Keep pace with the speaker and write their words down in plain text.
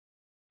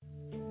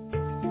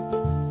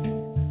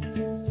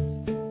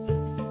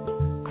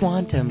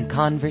Quantum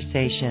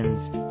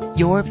Conversations,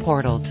 your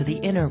portal to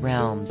the inner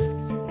realms.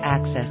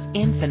 Access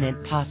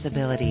infinite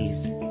possibilities,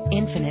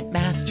 infinite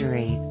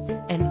mastery,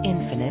 and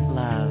infinite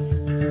love.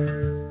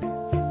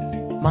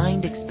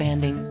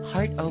 Mind-expanding,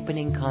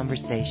 heart-opening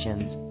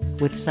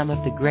conversations with some of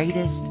the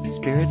greatest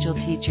spiritual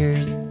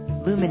teachers,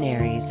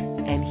 luminaries,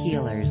 and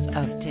healers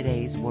of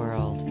today's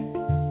world.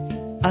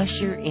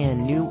 Usher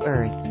in new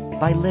earth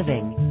by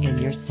living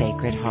in your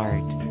sacred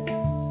heart.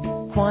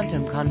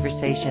 Quantum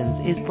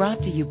Conversations is brought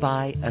to you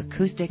by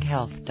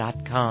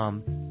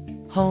AcousticHealth.com,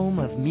 home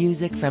of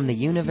music from the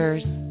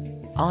universe,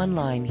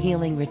 online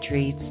healing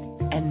retreats,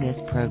 and this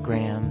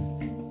program.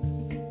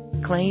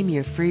 Claim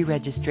your free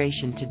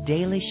registration to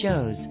daily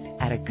shows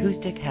at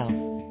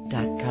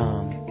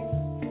AcousticHealth.com.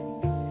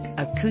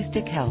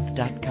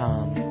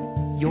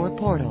 AcousticHealth.com, your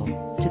portal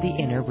to the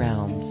inner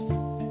realms.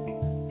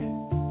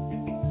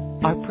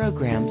 Our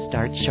program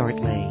starts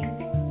shortly.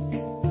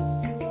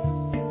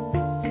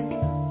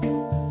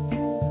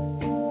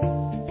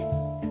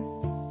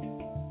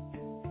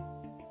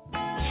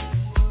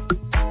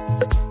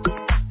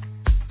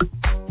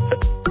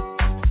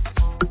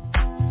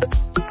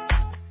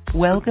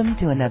 Welcome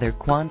to another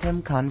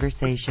Quantum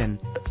Conversation,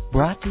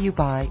 brought to you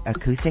by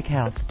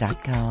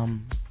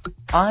AcousticHealth.com.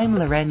 I'm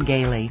Loren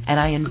Gailey, and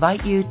I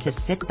invite you to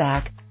sit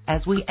back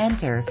as we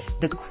enter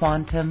the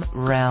quantum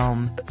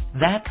realm,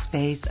 that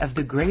space of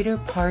the greater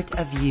part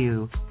of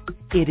you.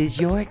 It is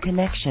your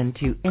connection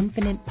to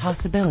infinite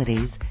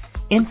possibilities,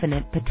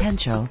 infinite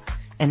potential,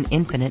 and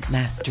infinite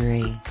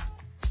mastery.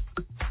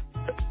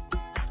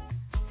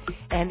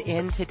 And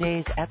in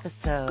today's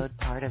episode,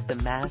 part of the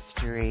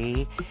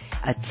mastery,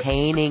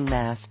 attaining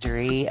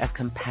mastery, a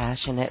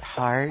compassionate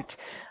heart,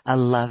 a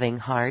loving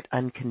heart,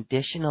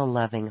 unconditional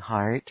loving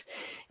heart,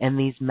 and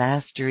these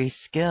mastery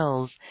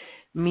skills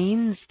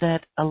means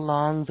that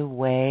along the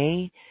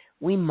way,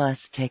 we must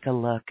take a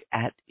look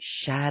at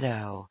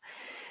shadow.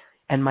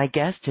 And my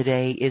guest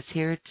today is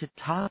here to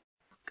talk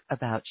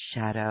about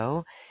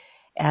shadow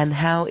and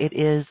how it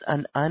is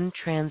an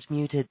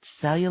untransmuted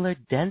cellular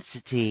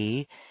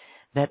density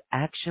that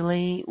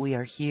actually we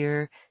are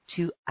here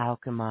to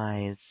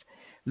alchemize.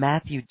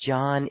 Matthew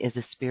John is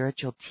a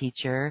spiritual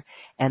teacher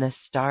and a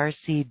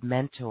starseed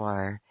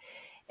mentor,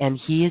 and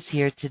he is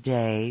here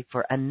today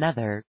for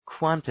another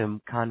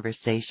quantum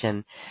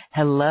conversation.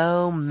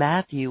 Hello,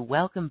 Matthew.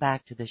 Welcome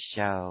back to the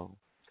show.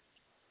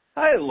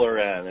 Hi,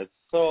 Loren. It's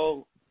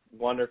so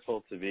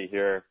wonderful to be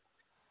here.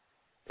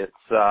 It's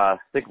I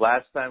think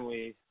last time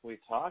we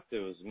talked,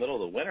 it was middle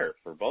of the winter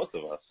for both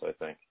of us, I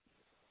think.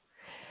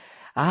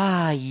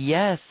 Ah,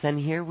 yes, and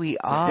here we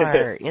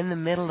are in the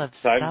middle of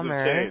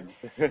summer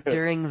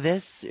during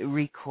this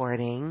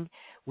recording,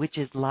 which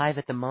is live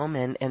at the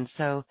moment. And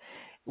so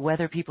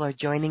whether people are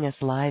joining us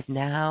live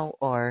now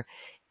or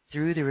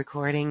through the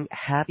recording,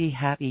 happy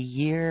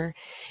year.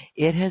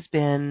 It has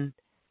been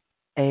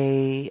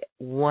a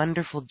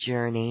wonderful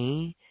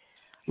journey.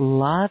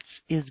 Lots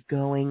is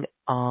going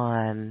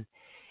on.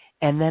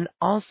 And then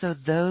also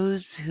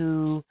those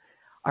who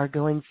are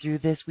going through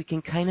this, we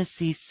can kind of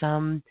see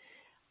some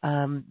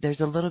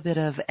there's a little bit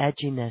of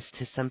edginess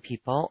to some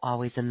people,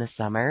 always in the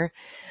summer,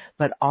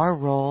 but our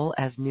role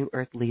as New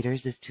Earth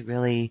leaders is to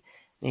really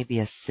maybe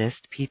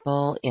assist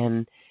people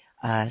in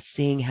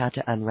seeing how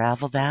to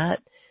unravel that.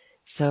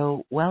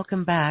 So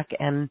welcome back,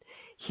 and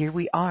here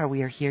we are.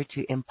 We are here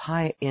to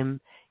empower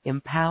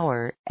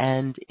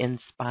and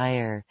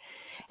inspire.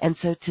 And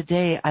so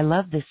today, I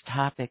love this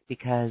topic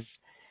because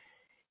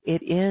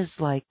it is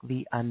like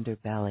the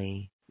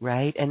underbelly,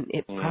 right? And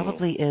it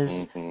probably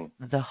is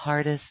the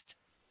hardest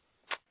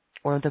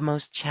or the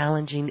most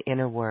challenging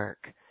inner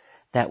work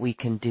that we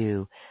can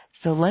do.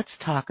 So let's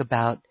talk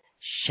about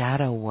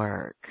shadow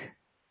work.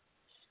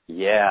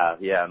 Yeah,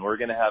 and we're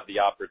going to have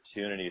the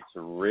opportunity to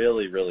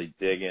really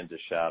dig into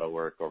shadow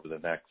work over the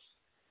next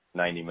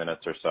 90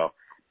 minutes or so.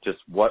 Just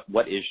what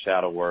is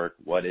shadow work?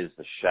 What is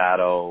the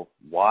shadow?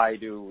 Why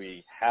do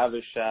we have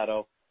a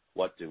shadow?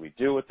 What do we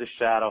do with the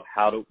shadow?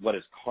 What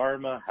is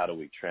karma? How do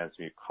we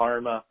transmute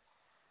karma?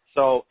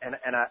 So,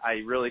 and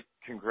I really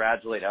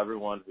congratulate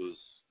everyone who's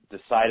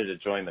decided to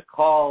join the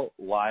call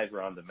live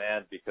or on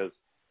demand, because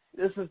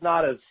this is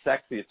not as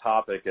sexy a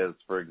topic as,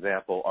 for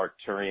example,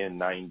 Arcturian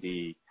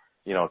 9D,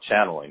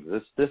 channeling.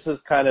 This is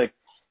kind of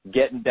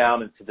getting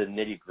down into the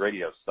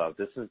nitty-gritty of stuff.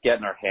 This is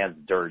getting our hands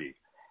dirty.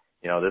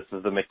 This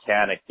is the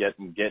mechanic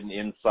getting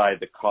inside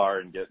the car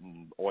and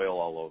getting oil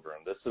all over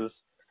him. This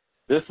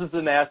is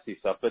the nasty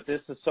stuff, but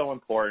this is so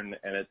important,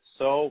 and it's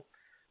so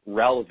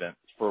relevant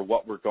for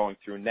what we're going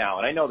through now.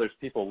 And I know there's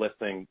people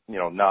listening,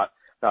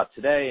 not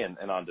today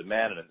and on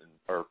demand,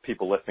 or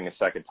people listening a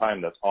second time.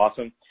 That's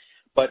awesome.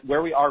 But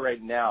where we are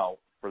right now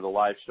for the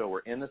live show, we're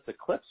in this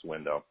eclipse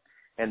window.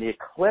 And the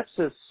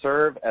eclipses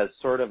serve as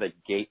sort of a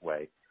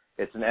gateway.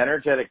 It's an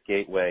energetic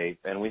gateway,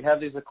 and we have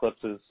these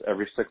eclipses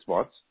every 6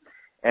 months.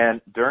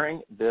 And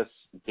during this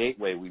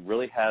gateway, we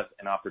really have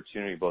an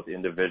opportunity, both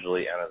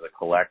individually and as a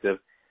collective,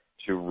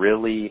 to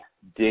really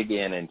dig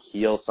in and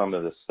heal some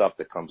of the stuff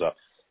that comes up.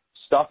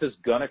 Stuff is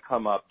going to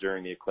come up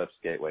during the eclipse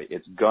gateway.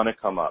 It's going to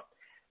come up.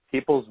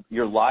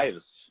 your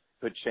lives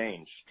could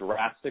change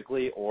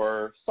drastically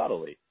or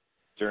subtly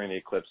during the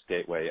eclipse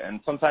gateway. And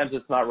sometimes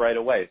it's not right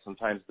away.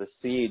 Sometimes the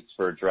seeds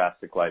for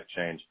drastic life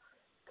change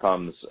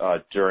comes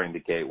during the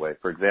gateway.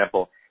 For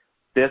example,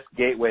 this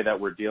gateway that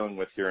we're dealing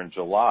with here in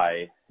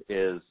July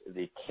is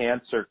the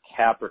Cancer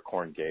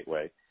Capricorn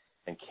gateway.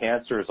 And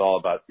Cancer is all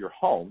about your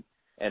home,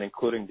 and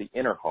including the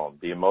inner home,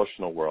 the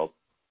emotional world,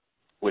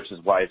 which is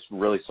why it's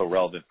really so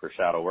relevant for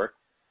shadow work.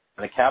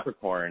 And the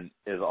Capricorn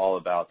is all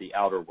about the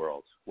outer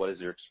world. What is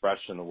your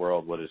expression in the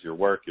world? What is your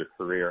work, your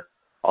career,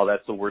 all that.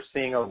 So we're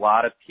seeing a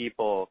lot of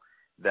people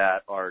that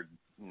are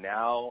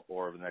now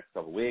or over the next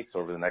couple of weeks,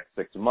 over the next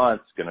 6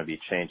 months, going to be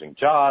changing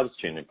jobs,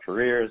 changing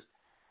careers,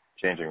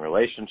 changing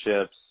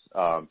relationships,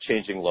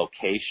 changing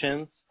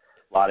locations.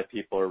 A lot of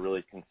people are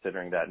really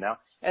considering that now.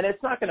 And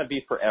it's not going to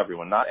be for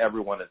everyone. Not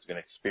everyone is going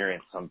to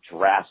experience some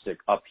drastic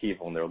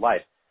upheaval in their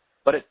life.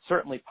 But it's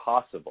certainly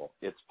possible.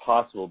 It's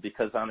possible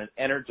because on an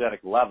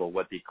energetic level,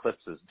 what the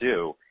eclipses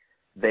do,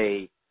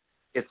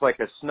 it's like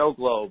a snow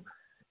globe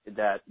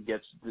that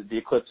the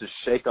eclipses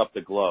shake up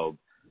the globe,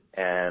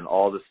 and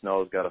all the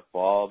snow's got to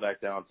fall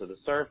back down to the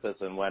surface.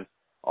 And when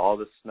all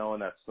the snow in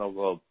that snow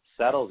globe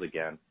settles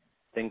again,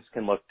 things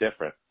can look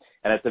different.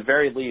 And at the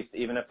very least,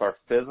 even if our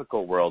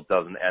physical world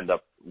doesn't end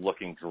up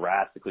looking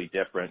drastically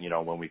different,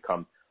 when we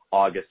come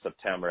August,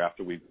 September,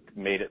 after we've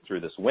made it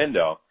through this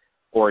window,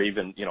 or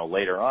even,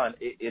 later on,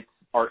 it's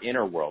our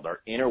inner world. Our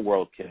inner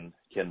world can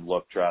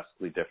look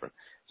drastically different.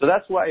 So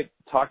that's why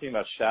talking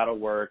about shadow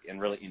work and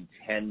really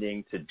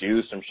intending to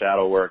do some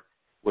shadow work,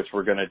 which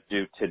we're going to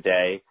do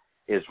today,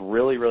 is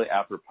really, really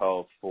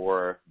apropos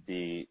for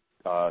the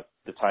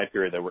time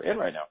period that we're in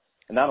right now.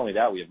 And not only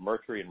that, we have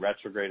Mercury in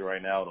retrograde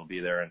right now. It'll be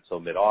there until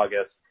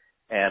mid-August.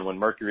 And when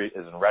Mercury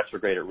is in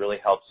retrograde, it really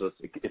helps us.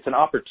 It's an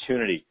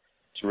opportunity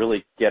to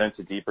really get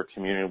into deeper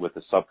communion with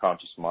the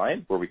subconscious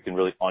mind, where we can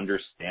really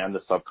understand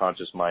the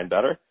subconscious mind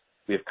better.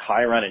 We have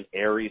Chiron and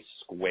Aries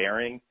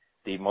squaring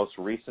the most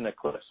recent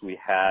eclipse we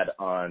had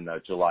on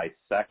July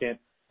 2nd.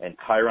 And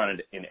Chiron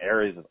in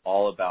Aries is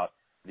all about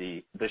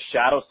the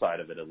shadow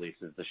side of it, at least,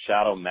 is the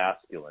shadow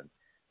masculine,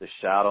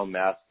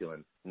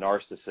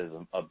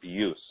 narcissism,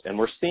 abuse. And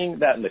we're seeing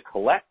that in the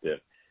collective.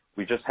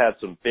 We just had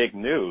some big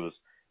news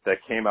that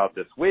came out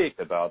this week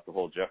about the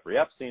whole Jeffrey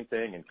Epstein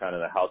thing and kind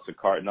of the House of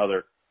Cards,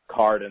 another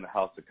card in the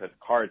House of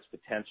Cards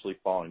potentially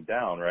falling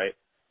down, right?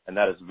 And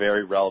that is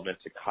very relevant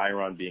to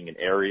Chiron being in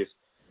Aries.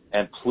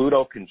 And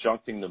Pluto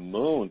conjuncting the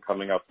moon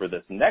coming up for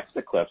this next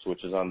eclipse,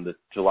 which is on the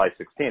July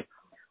 16th,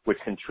 which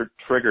can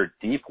trigger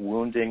deep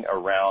wounding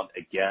around,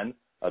 again,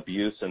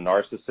 abuse and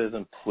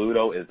narcissism.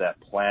 Pluto is that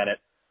planet.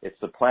 It's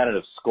the planet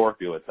of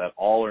Scorpio. It's that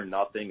all or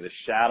nothing. The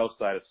shadow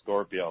side of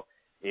Scorpio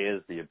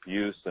is the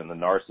abuse and the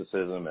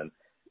narcissism and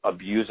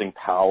abusing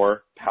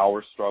power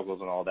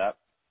struggles and all that.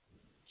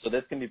 So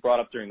this can be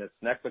brought up during this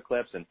next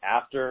eclipse and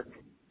after,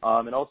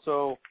 and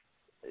also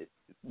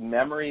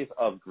memories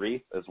of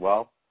grief as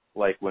well,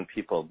 like when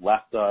people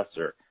left us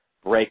or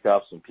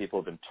breakups, when people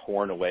have been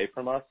torn away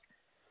from us.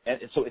 And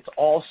so it's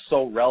all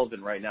so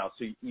relevant right now.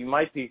 So you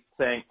might be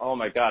saying, oh,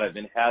 my God, I've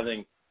been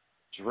having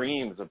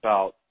dreams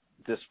about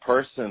this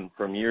person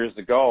from years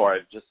ago, or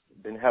I've just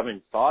been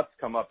having thoughts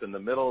come up in the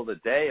middle of the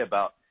day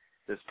about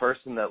this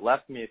person that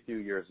left me a few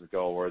years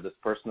ago, or this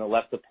person that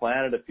left the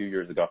planet a few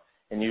years ago.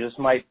 And you just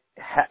might,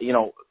 you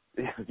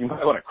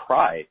might want to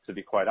cry, to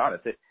be quite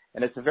honest.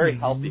 And it's a very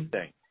healthy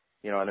thing.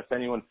 And if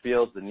anyone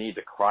feels the need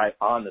to cry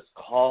on this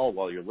call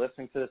while you're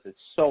listening to this, it's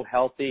so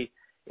healthy.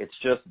 It's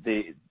just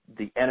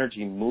the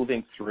energy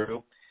moving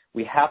through.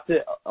 We have to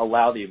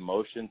allow the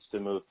emotions to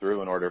move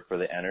through in order for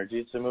the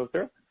energy to move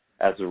through.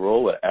 As a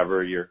rule,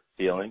 whatever you're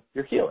feeling,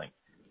 you're healing.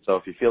 So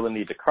if you feel the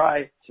need to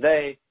cry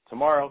today,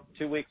 tomorrow,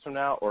 2 weeks from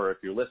now, or if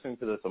you're listening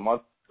to this a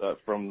month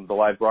from the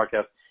live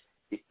broadcast,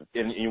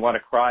 and you want to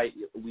cry,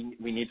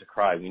 we need to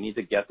cry. We need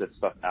to get this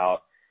stuff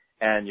out.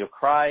 And you'll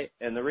cry,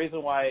 and the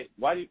reason why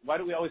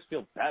do we always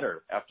feel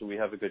better after we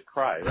have a good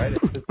cry, right?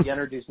 It's because the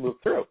energies move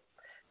through,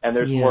 and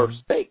there's more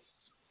space.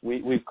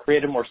 We've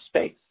created more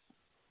space.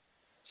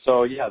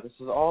 So, this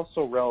is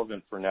also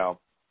relevant for now,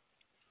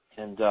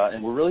 and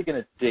we're really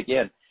going to dig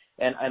in.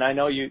 And I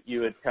know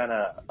you had kind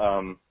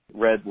of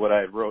read what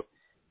I wrote,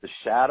 the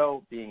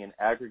shadow being an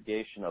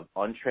aggregation of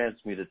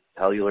untransmuted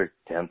cellular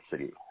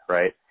density,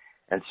 right?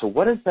 And so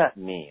what does that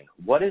mean?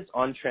 What is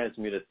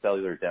untransmuted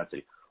cellular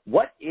density?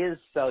 What is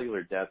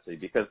cellular density?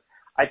 Because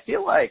I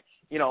feel like,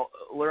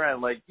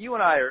 Loren, like you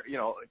and I are,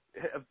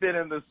 have been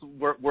in this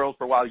world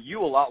for a while, you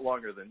a lot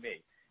longer than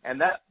me.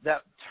 And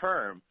that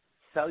term,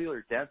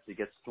 cellular density,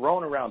 gets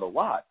thrown around a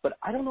lot, but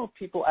I don't know if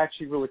people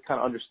actually really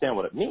kind of understand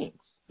what it means.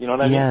 You know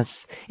what I mean? Yes,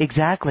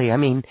 exactly. I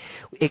mean,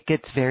 it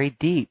gets very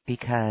deep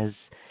because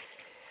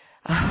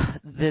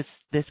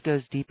this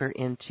goes deeper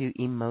into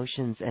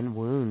emotions and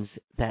wounds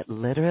that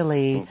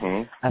literally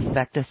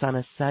affect us on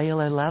a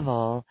cellular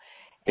level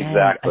and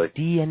a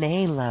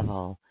DNA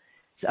level.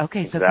 So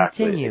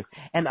continue.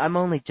 And I'm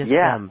only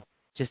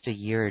just a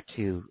year or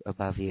two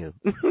above you.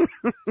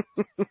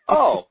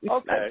 Oh,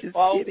 okay. Just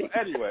well, kidding.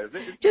 anyways,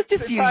 just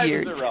a few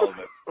years.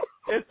 Irrelevant.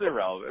 It's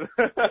irrelevant.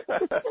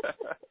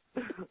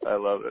 I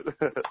love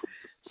it.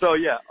 So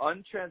yeah,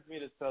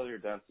 untransmuted cellular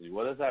density,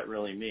 what does that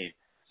really mean?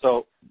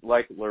 So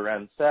like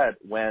Loren said,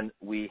 when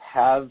we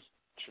have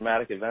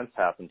traumatic events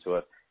happen to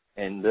us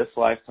in this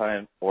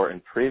lifetime or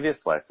in previous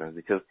lifetimes,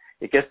 because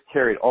it gets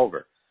carried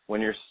over.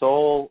 When your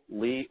soul,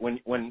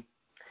 when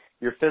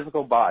your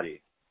physical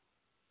body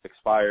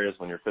expires,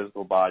 when your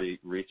physical body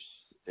reaches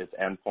its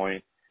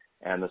endpoint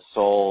and the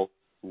soul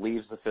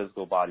leaves the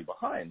physical body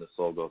behind, the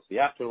soul goes to the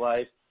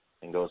afterlife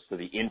and goes to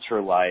the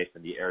interlife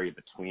and the area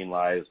between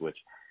lives, which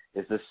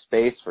is this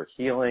space for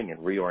healing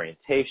and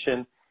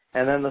reorientation.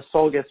 And then the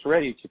soul gets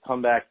ready to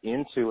come back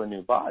into a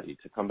new body,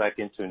 to come back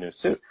into a new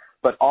suit.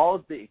 But all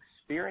of the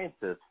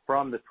experiences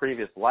from the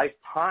previous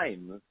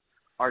lifetimes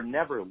are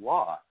never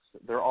lost.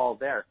 They're all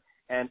there.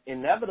 And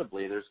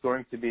inevitably, there's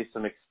going to be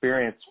some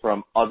experience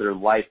from other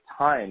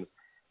lifetimes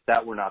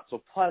that were not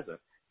so pleasant.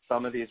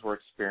 Some of these were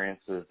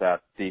experiences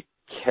that the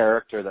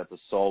character that the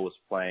soul was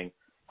playing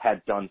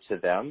had done to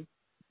them,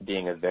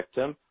 being a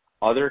victim.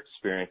 Other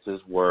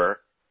experiences were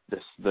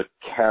the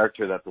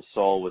character that the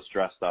soul was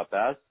dressed up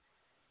as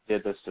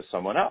did this to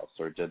someone else,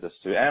 or did this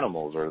to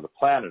animals or the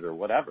planet or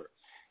whatever.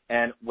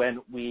 And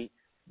when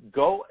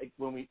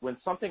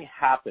something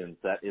happens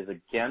that is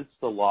against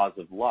the laws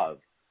of love,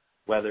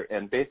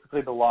 and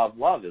basically the law of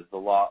love is the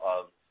law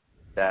of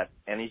that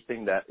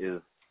anything that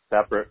is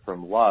separate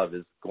from love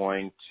is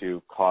going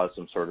to cause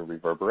some sort of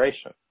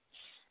reverberation.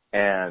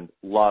 And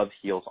love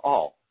heals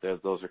all.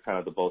 Those are kind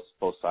of the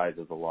both sides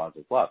of the laws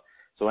of love.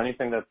 So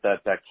anything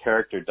that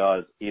character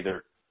does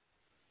either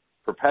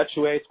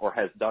perpetuates or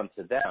has done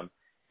to them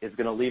is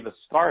going to leave a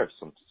scar of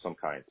some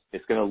kind.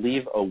 It's going to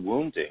leave a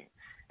wounding.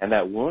 And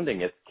that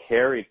wounding is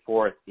carried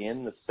forth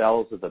in the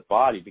cells of the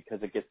body because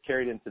it gets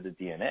carried into the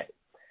DNA.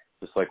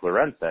 Just like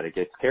Loren said, it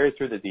gets carried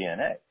through the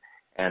DNA.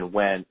 And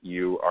when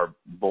you are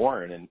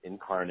born and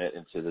incarnate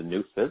into the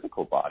new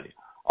physical body,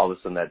 all of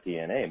a sudden that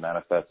DNA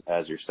manifests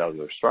as your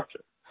cellular structure,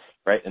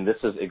 right? And this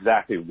is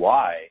exactly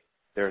why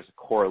there's a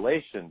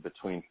correlation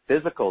between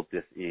physical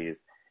dis-ease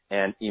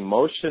and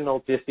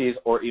emotional dis-ease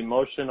or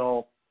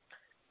emotional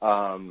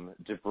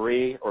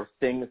debris or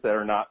things that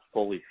are not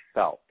fully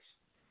felt.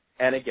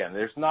 And again,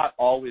 there's not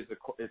always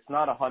it's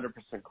not 100%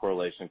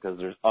 correlation because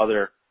there's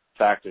other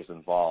factors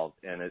involved.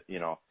 And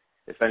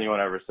if anyone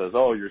ever says,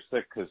 "Oh, you're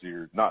sick because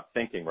you're not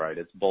thinking right,"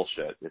 it's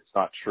bullshit. It's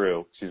not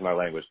true. Excuse my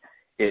language.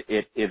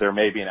 There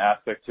may be an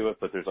aspect to it,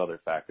 but there's other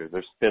factors.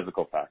 There's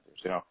physical factors,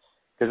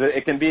 because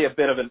it can be a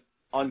bit of an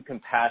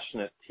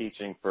uncompassionate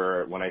teaching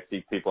for when I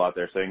see people out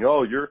there saying,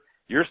 "Oh,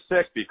 you're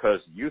sick because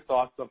you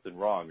thought something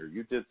wrong or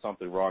you did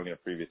something wrong in a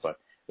previous life."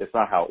 It's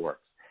not how it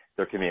works.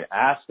 There can be an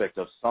aspect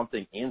of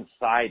something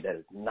inside that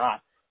is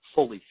not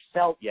fully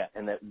felt yet,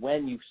 and that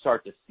when you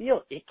start to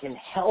feel it can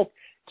help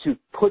to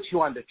put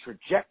you on the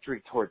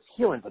trajectory towards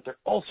healing. But there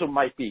also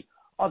might be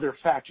other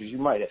factors. You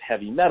might have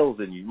heavy metals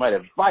in you. You might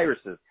have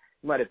viruses.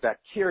 You might have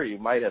bacteria. You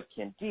might have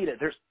candida.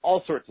 There's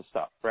all sorts of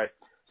stuff, right?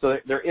 So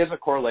there is a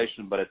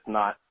correlation, but it's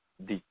not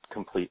the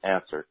complete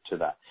answer to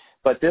that.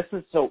 But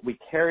so we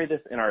carry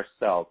this in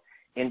ourselves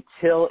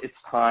until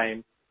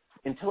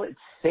it's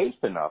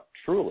safe enough,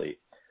 truly,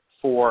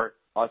 for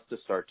us to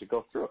start to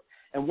go through it.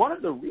 And one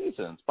of the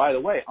reasons, by the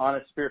way, on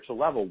a spiritual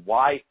level,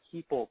 why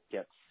people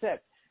get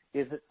sick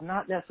is it's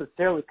not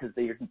necessarily because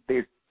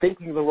they're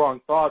thinking the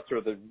wrong thoughts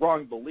or the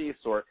wrong beliefs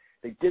or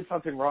they did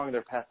something wrong in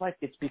their past life.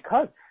 It's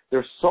because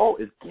their soul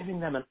is giving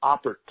them an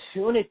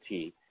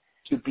opportunity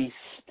to be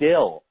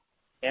still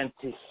and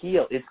to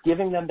heal. It's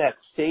giving them that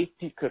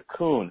safety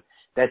cocoon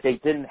that they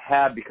didn't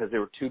have because they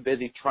were too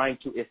busy trying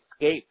to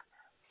escape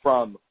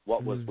from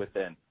what was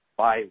within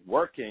by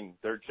working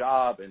their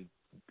job and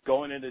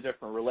going into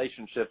different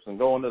relationships and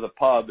going to the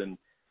pub and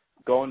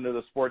going to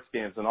the sports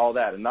games and all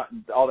that. And not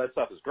all that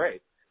stuff is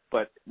great,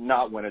 but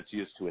not when it's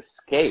used to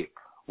escape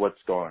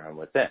what's going on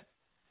within.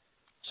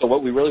 So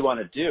what we really want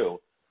to do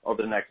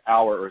over the next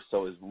hour or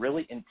so is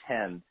really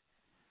intend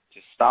to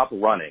stop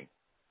running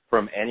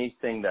from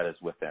anything that is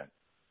within.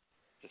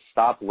 To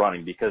stop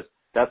running, because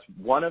that's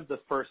one of the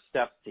first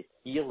steps to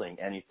healing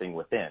anything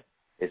within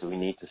is we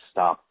need to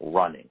stop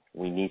running.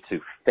 We need to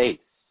face.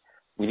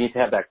 We need to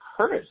have that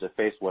courage to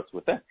face what's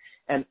within.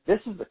 And this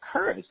is the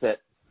courage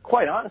that,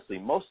 quite honestly,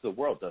 most of the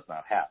world does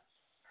not have.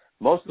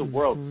 Most of the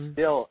world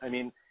still,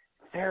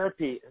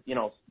 therapy,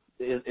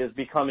 is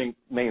becoming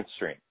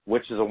mainstream,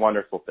 which is a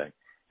wonderful thing.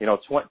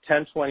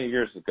 10, 20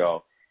 years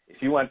ago,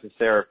 if you went to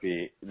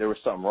therapy, there was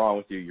something wrong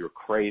with you. You're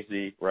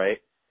crazy, right?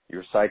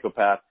 You're a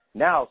psychopath.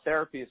 Now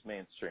therapy is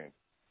mainstream.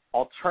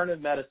 Alternative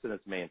medicine is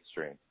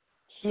mainstream.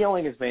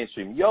 Healing is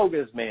mainstream.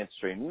 Yoga is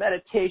mainstream.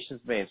 Meditation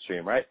is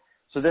mainstream, right?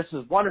 So this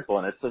is wonderful,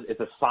 and it's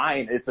a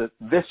sign. It's a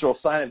visceral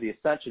sign of the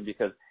ascension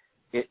because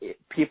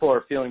people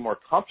are feeling more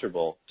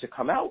comfortable to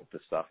come out with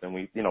this stuff. And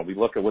we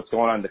look at what's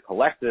going on in the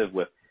collective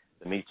with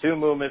the Me Too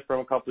movement from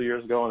a couple of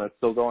years ago, and it's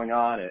still going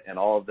on, and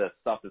all of this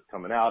stuff is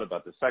coming out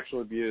about the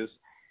sexual abuse.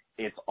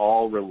 It's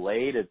all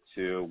related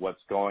to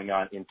what's going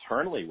on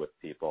internally with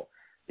people.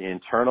 The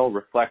internal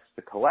reflects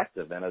the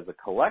collective, and as a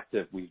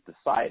collective, we've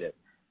decided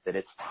that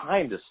it's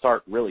time to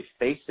start really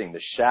facing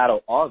the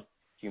shadow of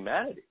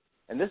humanity.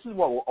 And this is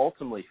what will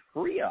ultimately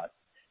free us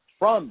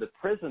from the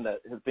prison that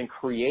has been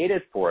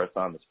created for us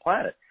on this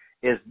planet,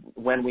 is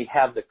when we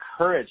have the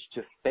courage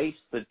to face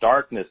the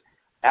darkness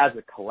as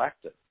a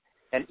collective.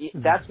 And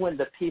that's when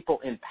the people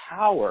in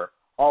power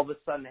all of a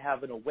sudden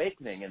have an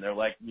awakening, and they're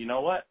like, you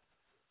know what?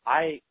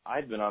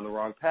 I've been on the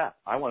wrong path.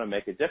 I want to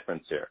make a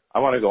difference here. I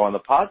want to go on the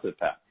positive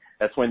path.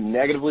 That's when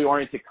negatively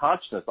oriented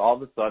consciousness all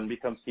of a sudden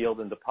becomes healed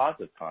into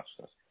positive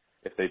consciousness,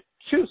 if they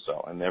choose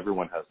so, and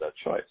everyone has that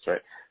choice,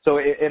 right? So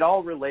it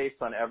all relates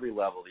on every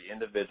level, the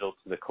individual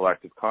to the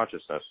collective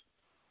consciousness.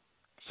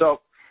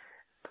 So,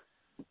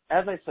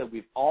 as I said,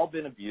 we've all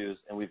been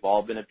abused, and we've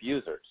all been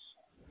abusers.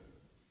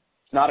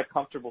 It's not a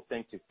comfortable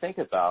thing to think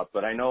about,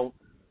 but I know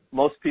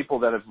most people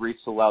that have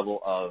reached the level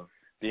of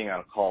being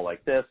on a call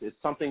like this, it's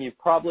something you've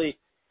probably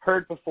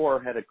heard before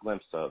or had a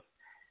glimpse of.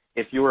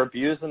 If you were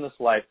abused in this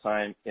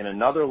lifetime, in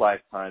another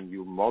lifetime,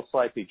 you most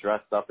likely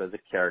dressed up as a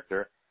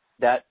character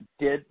that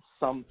did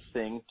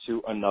something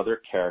to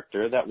another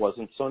character that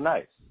wasn't so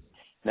nice.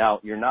 Now,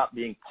 you're not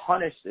being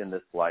punished in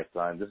this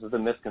lifetime. This is a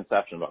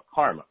misconception about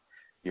karma.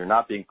 You're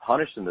not being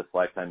punished in this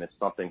lifetime if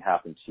something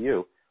happened to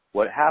you.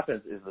 What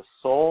happens is the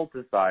soul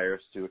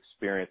desires to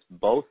experience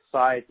both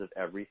sides of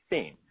every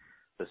theme.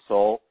 The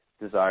soul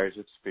desires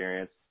to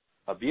experience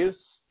abuse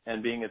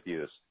and being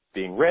abused,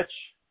 being rich,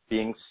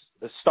 being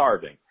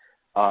starving,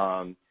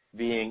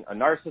 being a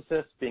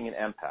narcissist, being an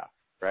empath,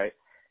 right?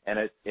 And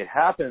it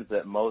happens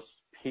that most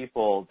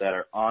people that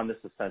are on this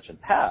ascension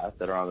path,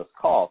 that are on this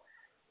call,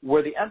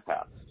 we're the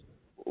empaths.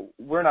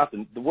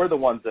 We're the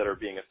ones that are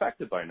being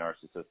affected by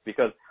narcissists,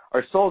 because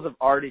our souls have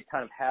already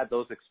kind of had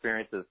those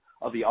experiences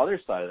of the other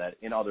side of that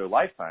in other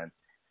lifetimes.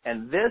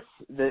 And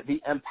the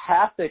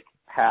empathic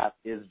path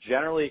is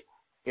generally,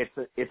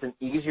 it's an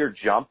easier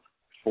jump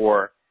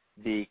for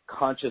the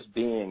conscious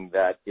being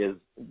that is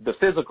the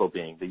physical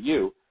being, the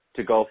you,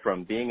 to go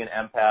from being an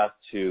empath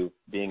to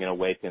being an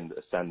awakened,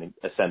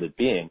 ascended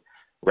being,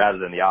 rather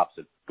than the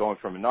opposite. Going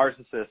from a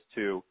narcissist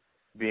to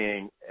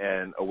being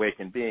an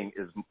awakened being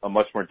is a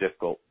much more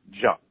difficult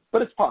jump,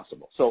 but it's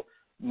possible. So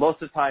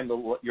most of the time,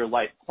 your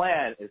life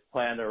plan is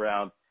planned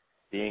around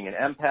being an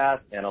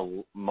empath,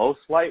 and most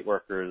light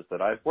workers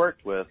that I've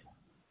worked with,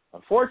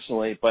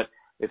 unfortunately, but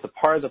it's a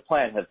part of the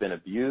plan, have been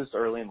abused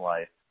early in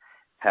life,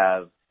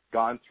 have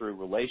gone through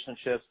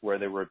relationships where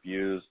they were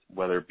abused,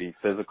 whether it be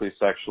physically,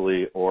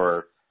 sexually,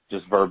 or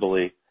just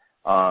verbally,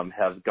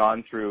 have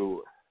gone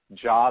through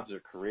jobs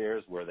or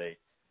careers where they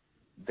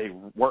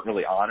weren't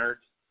really honored.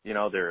 You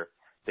know,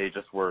 they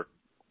just were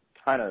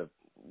kind of,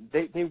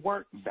 they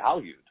weren't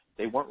valued.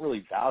 They weren't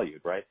really valued,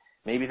 right?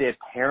 Maybe they had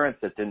parents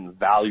that didn't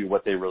value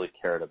what they really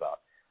cared about.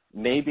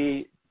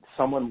 Maybe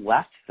someone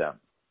left them,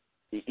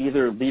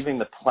 either leaving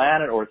the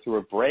planet or through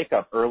a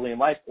breakup early in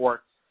life,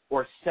 or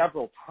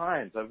several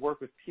times. I've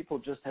worked with people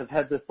just have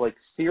had this like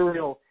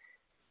serial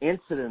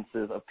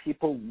incidences of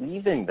people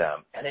leaving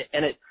them, and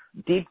it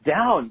deep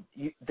down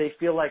they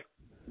feel like,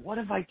 what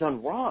have I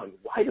done wrong?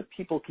 Why do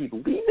people keep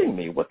leaving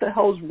me? What the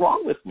hell is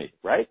wrong with me,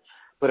 right?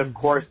 But of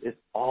course, it's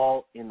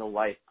all in the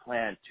life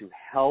plan to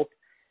help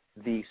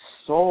the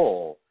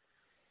soul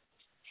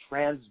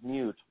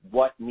transmute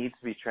what needs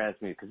to be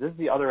transmuted, because this is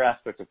the other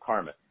aspect of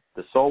karma.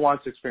 The soul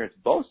wants to experience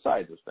both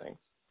sides of things,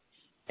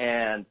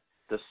 and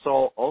the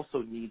soul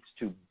also needs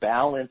to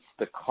balance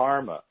the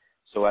karma.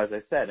 So as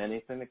I said,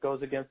 anything that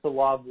goes against the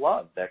law of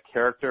love, that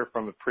character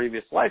from a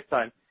previous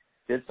lifetime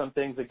did some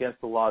things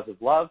against the laws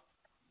of love,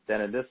 then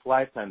in this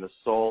lifetime the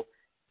soul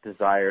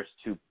desires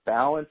to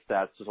balance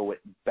that, so it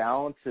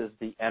balances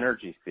the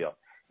energy field.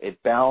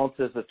 It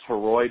balances the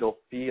toroidal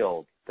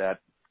field that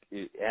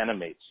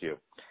animates you.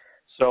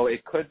 So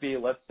it could be,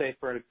 let's say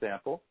for an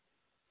example,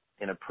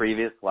 in a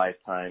previous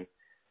lifetime,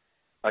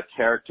 a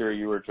character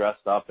you were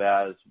dressed up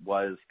as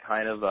was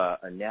kind of a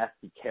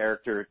nasty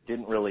character,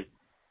 didn't really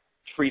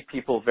treat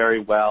people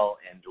very well,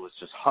 and was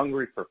just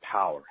hungry for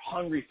power,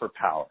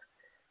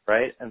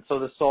 right? And so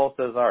the soul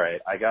says, all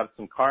right, I got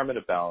some karma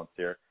to balance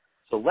here,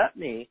 so let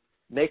me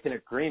make an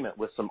agreement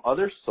with some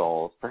other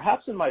souls,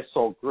 perhaps in my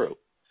soul group,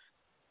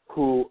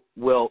 who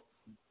will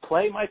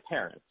play my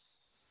parents,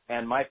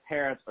 and my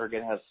parents are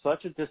going to have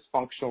such a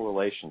dysfunctional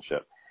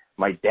relationship.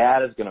 My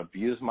dad is going to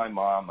abuse my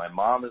mom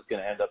is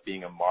going to end up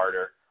being a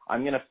martyr.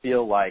 I'm going to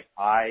feel like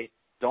I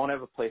don't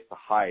have a place to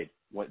hide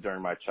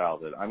during my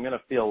childhood. I'm going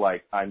to feel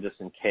like I'm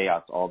just in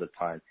chaos all the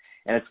time.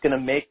 And it's going to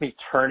make me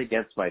turn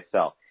against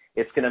myself.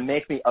 It's going to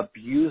make me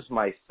abuse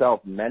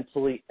myself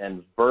mentally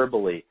and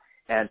verbally,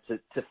 and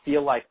to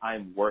feel like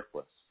I'm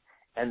worthless.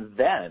 And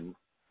then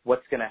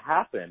what's going to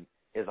happen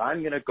is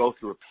I'm going to go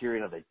through a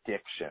period of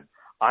addiction.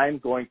 I'm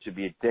going to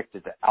be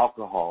addicted to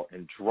alcohol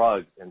and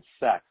drugs and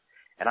sex.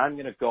 And I'm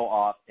going to go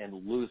off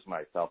and lose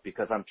myself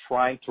because I'm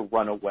trying to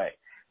run away.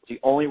 It's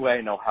the only way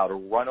I know how to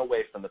run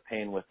away from the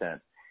pain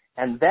within.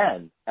 And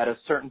then, at a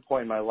certain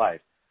point in my life,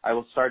 I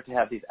will start to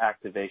have these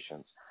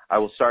activations. I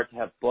will start to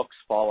have books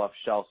fall off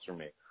shelves for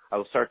me. I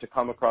will start to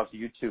come across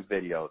YouTube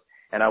videos,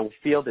 and I will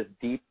feel this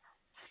deep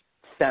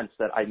sense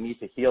that I need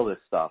to heal this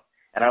stuff.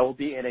 And I will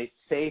be in a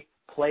safe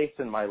place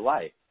in my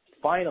life,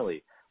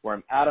 finally, where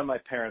I'm out of my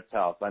parents'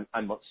 house.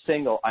 I'm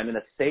single. I'm in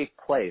a safe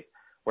place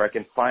where I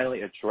can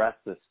finally address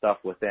this stuff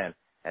within.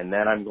 And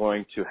then I'm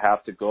going to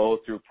have to go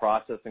through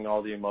processing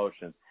all the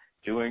emotions,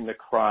 doing the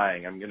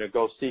crying. I'm going to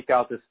go seek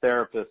out this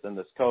therapist and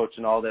this coach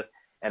and all this.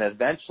 And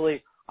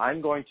eventually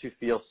I'm going to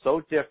feel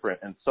so different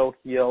and so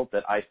healed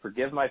that I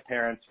forgive my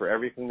parents for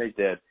everything they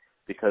did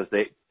because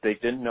they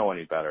didn't know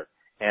any better.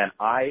 And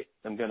I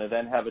am going to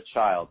then have a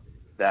child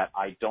that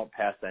I don't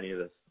pass any of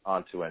this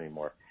on to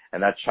anymore.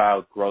 And that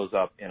child grows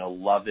up in a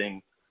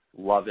loving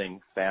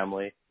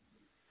family.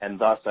 And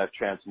thus I've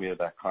transmuted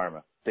that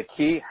karma. The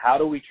key, how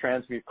do we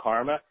transmute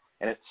karma?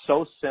 And it's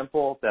so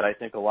simple that I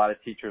think a lot of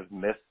teachers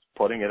miss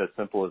putting it as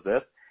simple as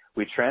this.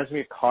 We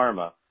transmute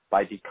karma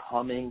by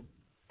becoming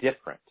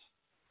different.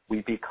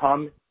 We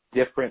become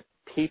different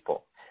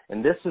people.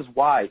 And this is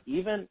why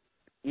even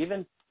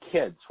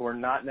kids who are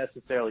not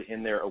necessarily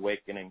in their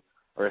awakening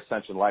or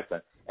ascension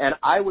lifetime, and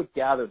I would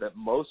gather that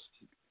most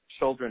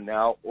children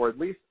now, or at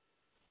least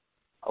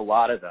a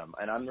lot of them,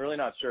 and I'm really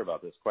not sure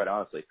about this, quite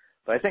honestly,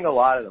 but I think a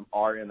lot of them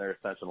are in their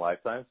ascension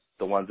lifetimes,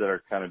 the ones that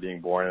are kind of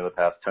being born in the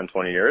past 10,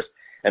 20 years.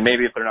 And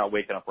maybe if they're not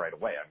waking up right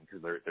away, I mean,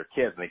 because they're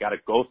kids and they got to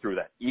go through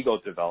that ego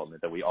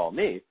development that we all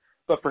need.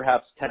 But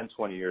perhaps 10,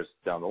 20 years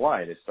down the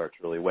line, they start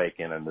to really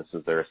awaken, and this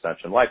is their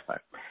ascension lifetime.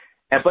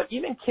 But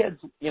even kids,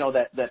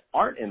 that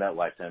aren't in that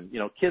lifetime,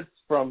 kids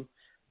from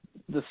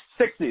the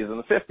 60s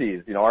and the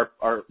 50s,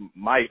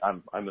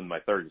 I'm in my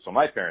 30s, so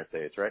my parents'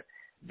 age, right?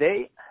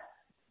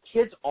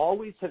 Kids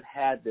always have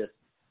had this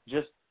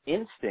just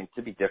instinct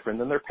to be different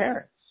than their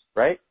parents,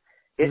 right?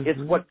 It's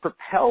what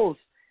propels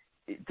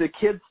the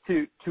kids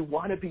to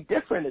want to be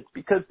different. It's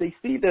because they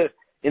see the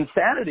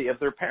insanity of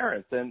their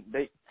parents, and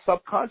they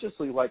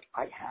subconsciously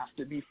I have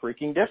to be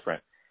freaking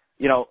different.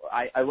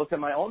 I look at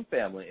my own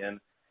family, and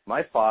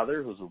my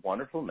father, who's a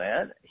wonderful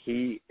man,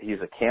 he's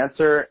a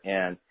Cancer,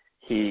 and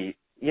he,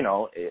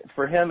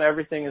 for him,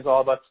 everything is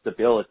all about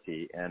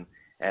stability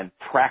and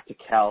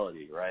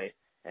practicality, right?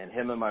 And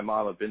him and my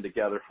mom have been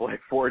together for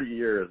 40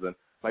 years, and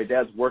my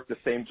dad's worked the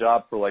same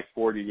job for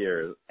 40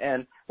 years.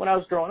 And when I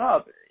was growing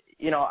up,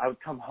 I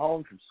would come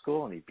home from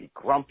school and he'd be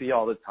grumpy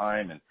all the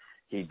time, and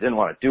he didn't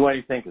want to do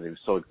anything because he was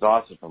so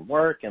exhausted from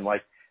work. And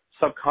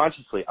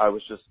subconsciously,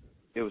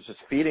 it was just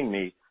feeding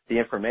me the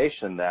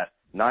information that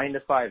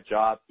 9-to-5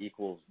 job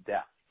equals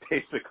death,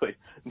 basically.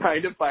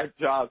 9-to-5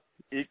 job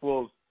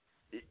equals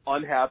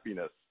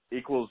unhappiness,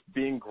 equals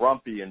being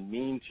grumpy and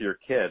mean to your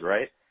kid,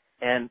 right?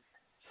 And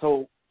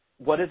so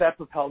what did that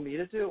propel me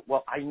to do?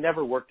 Well, I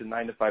never worked a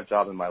 9-to-5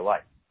 job in my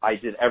life. I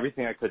did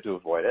everything I could to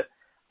avoid it.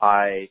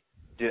 I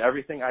did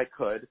everything I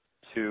could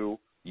to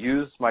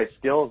use my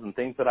skills and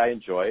things that I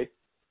enjoyed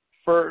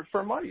for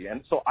money.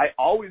 And so I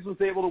always was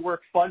able to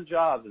work fun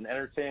jobs in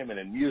entertainment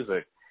and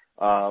music,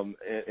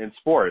 in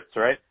sports,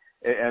 right?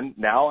 And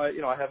now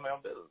I have my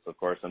own business, of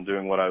course. I'm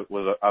doing what I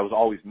was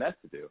always meant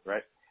to do,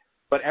 right?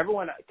 But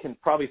everyone can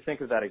probably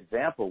think of that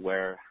example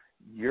where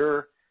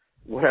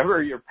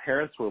whatever your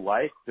parents were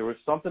like, there was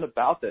something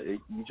about that.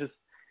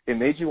 It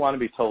made you want to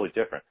be totally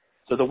different.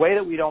 So the way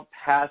that we don't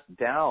pass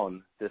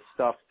down this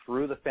stuff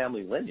through the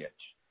family lineage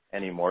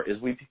anymore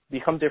is we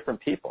become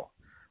different people.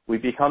 We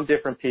become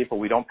different people.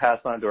 We don't pass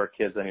on to our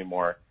kids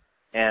anymore.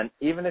 And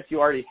even if you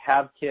already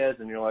have kids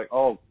and you're like,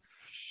 oh,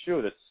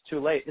 shoot, it's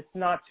too late. It's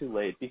not too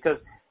late, because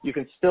you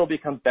can still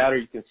become better.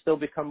 You can still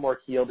become more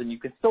healed, and you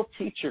can still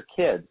teach your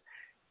kids,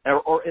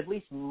 or at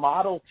least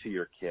model to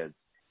your kids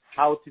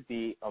how to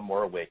be a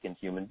more awakened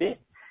human being.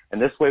 And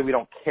this way we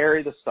don't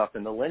carry the stuff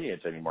in the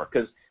lineage anymore,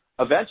 because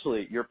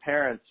eventually your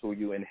parents, who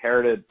you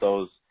inherited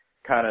those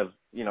kind of,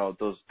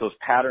 those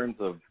patterns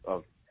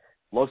of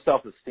low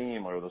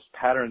self-esteem, or those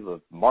patterns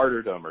of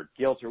martyrdom or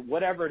guilt, or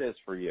whatever it is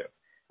for you,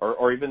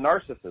 or even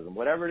narcissism,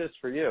 whatever it is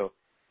for you,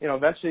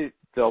 eventually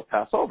they'll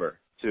pass over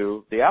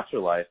to the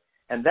afterlife.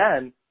 And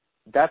then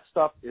that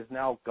stuff is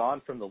now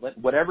gone from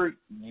whatever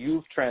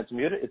you've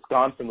transmuted, it's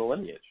gone from the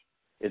lineage.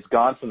 It's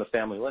gone from the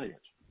family lineage.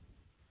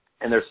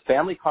 And there's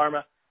family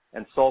karma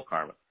and soul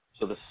karma.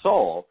 So the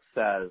soul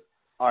says,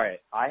 all right,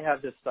 I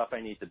have this stuff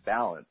I need to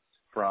balance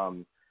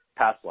from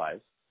past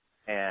lives.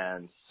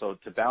 And so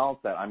to balance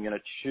that, I'm going to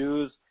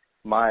choose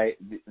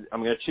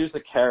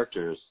the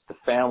characters, the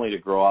family to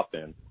grow up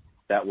in,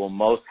 that will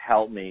most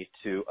help me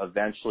to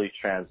eventually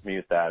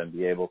transmute that and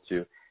be able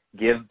to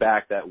give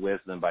back that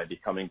wisdom by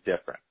becoming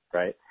different,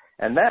 right?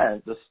 And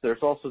then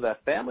there's also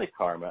that family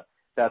karma.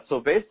 So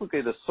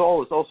basically the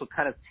soul is also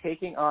kind of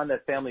taking on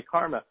that family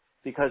karma,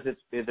 because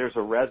there's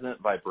a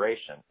resonant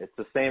vibration. It's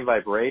the same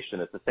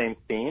vibration. It's the same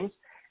themes.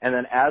 And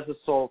then as the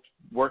soul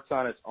works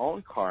on its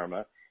own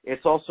karma,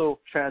 it's also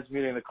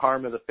transmuting the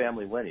karma of the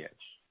family lineage.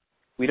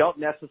 We don't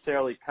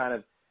necessarily kind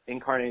of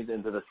incarnate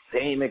into the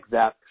same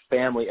exact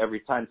family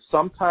every time.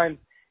 Sometimes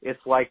it's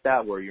like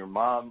that, where your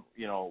mom,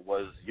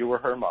 you were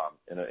her mom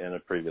in a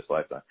previous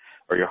lifetime,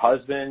 or your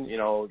husband,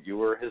 you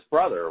were his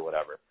brother or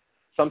whatever.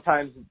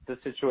 Sometimes the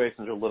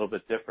situations are a little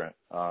bit different.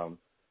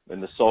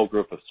 In the soul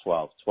group of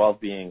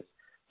 12 beings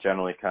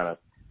generally kind of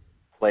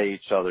play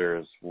each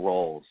other's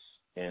roles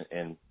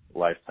in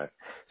lifetime.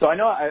 So I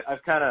know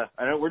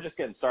I know we're just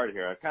getting started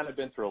here. I've kind of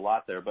been through a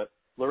lot there, but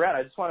Lorette,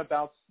 I just want to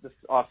bounce this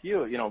off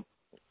you.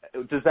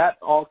 Does that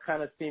all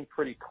kind of seem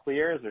pretty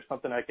clear? Is there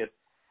something I could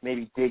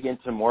maybe dig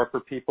into more for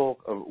people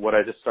of what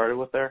I just started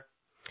with there?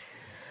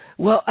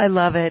 Well, I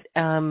love it,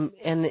 and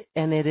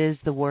it is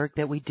the work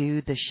that we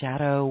do, the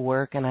shadow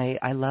work, and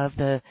I love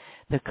for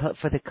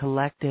the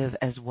collective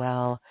as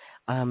well.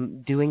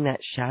 Doing that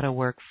shadow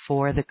work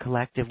for the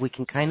collective, we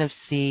can kind of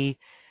see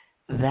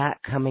that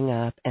coming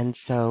up, and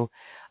so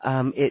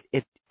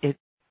it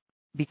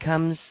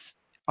becomes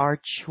our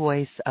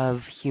choice of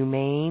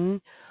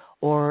humane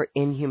or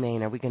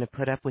inhumane. Are we going to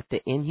put up with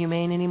the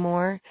inhumane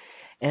anymore?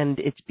 And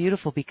it's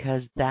beautiful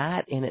because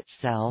that in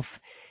itself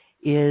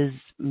is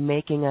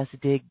making us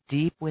dig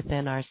deep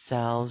within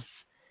ourselves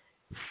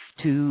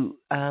to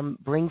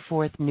bring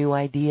forth new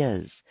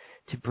ideas,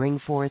 to bring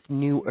forth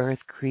new earth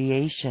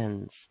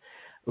creations,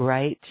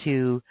 right?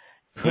 To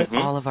put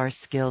all of our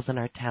skills and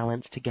our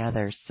talents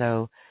together.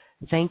 So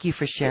thank you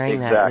for sharing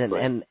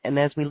that. And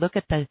as we look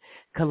at the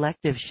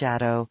collective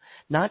shadow,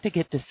 not to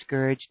get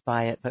discouraged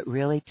by it, but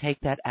really take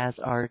that as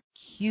our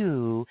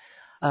cue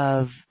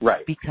of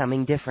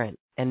becoming different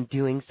and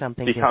doing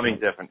something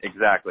different.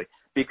 Exactly.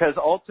 Because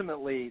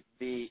ultimately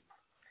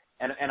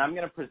and I'm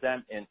going to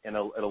present in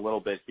a little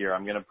bit here,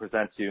 I'm going to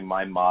present to you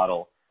my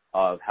model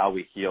of how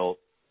we heal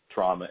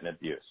trauma and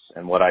abuse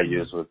and what I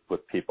use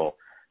with people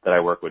that I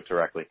work with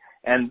directly.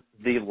 And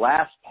the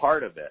last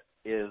part of it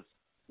is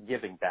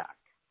giving back.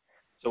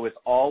 So it's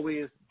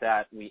always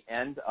that we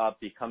end up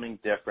becoming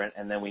different,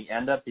 and then we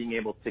end up being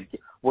able to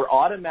we're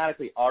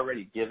automatically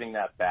already giving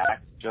that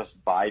back just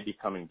by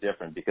becoming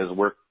different, because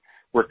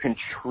we're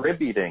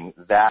contributing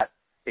that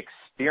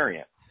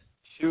experience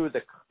to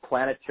the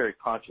planetary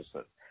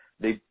consciousness,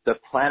 the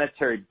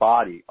planetary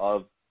body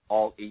of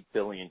all 8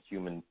 billion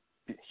human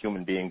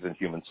beings and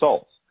human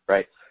souls,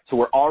 right? So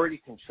we're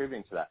already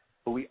contributing to that.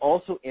 But we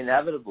also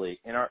inevitably,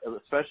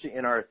 especially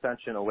in our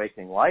Ascension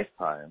Awakening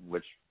lifetime,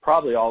 which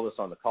probably all of us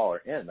on the call are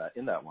in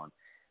that one,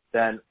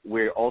 then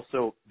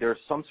there's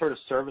some sort of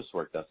service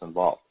work that's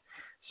involved.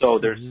 So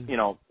there's,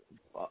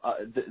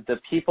 the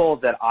people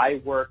that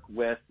I work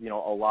with, a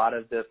lot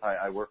of this,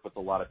 I work with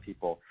a lot of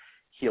people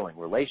healing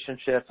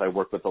relationships. I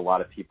work with a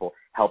lot of people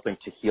helping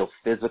to heal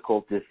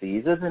physical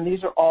diseases. And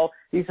these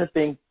have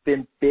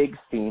been big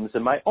themes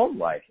in my own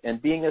life.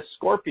 And being a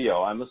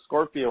Scorpio, I'm a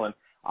Scorpio, and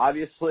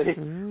obviously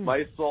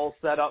my soul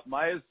set up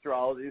my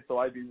astrology, so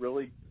I'd be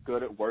really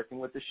good at working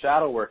with the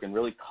shadow work and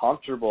really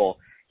comfortable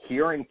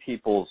hearing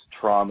people's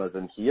traumas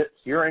and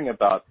hearing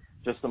about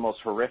just the most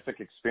horrific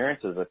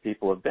experiences that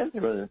people have been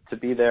through, and to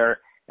be there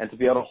and to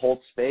be able to hold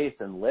space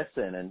and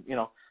listen. And,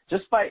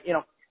 just by,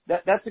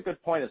 that's a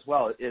good point as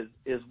well,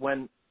 is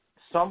when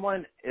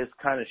someone is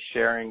kind of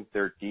sharing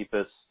their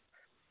deepest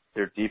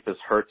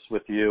hurts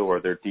with you or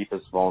their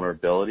deepest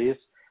vulnerabilities,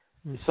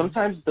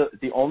 sometimes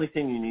the only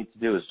thing you need to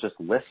do is just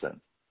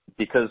listen,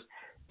 because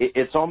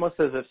it's almost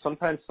as if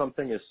sometimes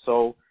something is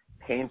so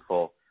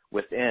painful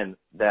within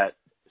that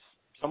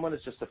someone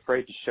is just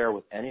afraid to share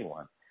with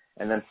anyone.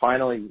 And then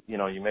finally,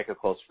 you make a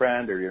close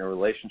friend or you're in a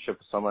relationship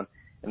with someone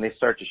and they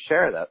start to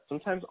share that.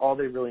 Sometimes all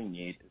they really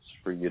need is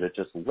for you to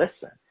just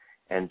listen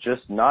and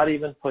just not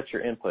even put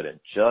your input in.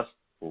 Just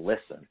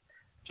listen.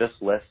 Just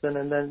listen.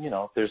 And then,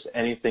 if there's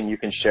anything you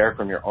can share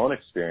from your own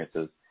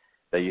experiences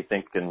that you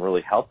think can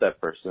really help that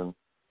person,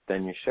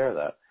 then you share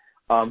that.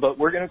 But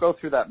we're going to go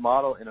through that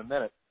model in a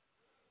minute.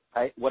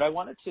 What I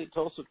wanted to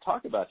also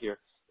talk about here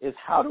is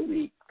how do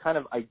we kind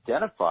of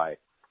identify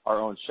our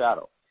own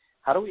shadow?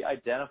 How do we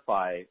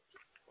identify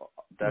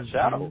that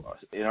shadow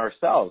in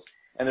ourselves?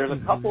 And there's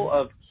a couple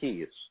of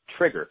keys,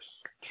 triggers.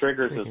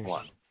 Triggers is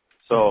one.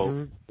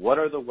 So what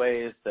are the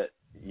ways that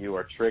you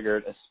are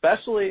triggered,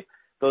 especially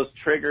those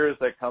triggers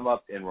that come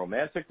up in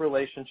romantic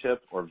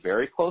relationships or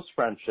very close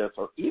friendships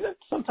or even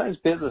sometimes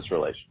business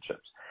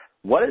relationships?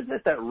 What is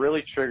it that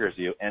really triggers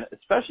you? And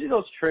especially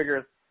those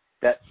triggers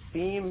that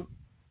seem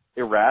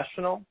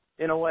irrational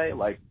in a way,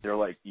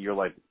 you're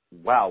like,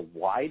 wow,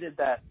 why did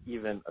that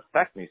even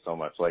affect me so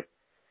much? Like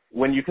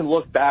when you can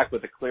look back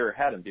with a clearer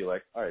head and be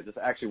like, all right, this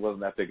actually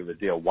wasn't that big of a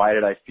deal. Why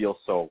did I feel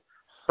so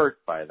hurt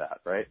by that,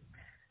 right?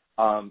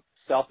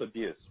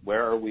 Self-abuse.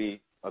 Where are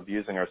we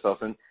abusing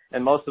ourselves?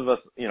 And most of us,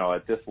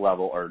 at this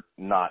level are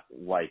not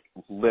like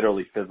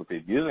literally physically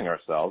abusing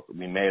ourselves.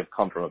 We may have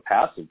come from a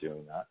past of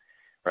doing that,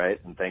 right?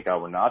 And thank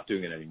God we're not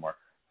doing it anymore.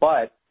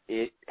 But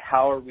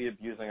how are we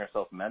abusing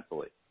ourselves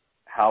mentally?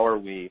 How are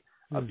we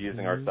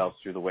abusing ourselves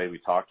through the way we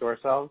talk to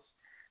ourselves?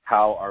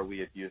 How are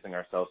we abusing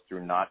ourselves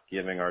through not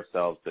giving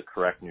ourselves the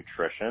correct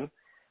nutrition?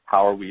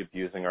 How are we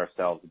abusing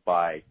ourselves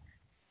by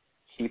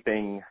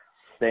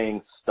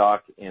staying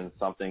stuck in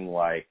something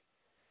like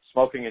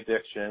smoking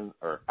addiction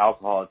or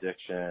alcohol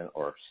addiction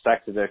or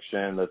sex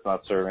addiction that's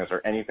not serving us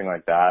or anything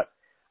like that,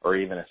 or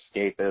even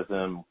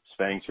escapism,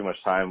 spending too much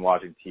time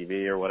watching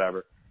TV or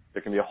whatever?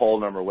 There can be a whole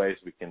number of ways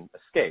we can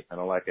escape.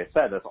 And like I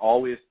said, that's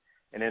always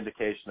an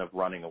indication of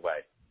running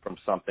away from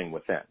something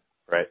within,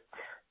 right?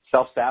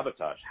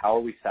 Self-sabotage. How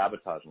are we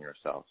sabotaging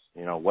ourselves?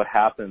 What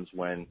happens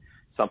when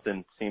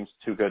something seems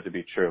too good to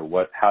be true.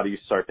 How do you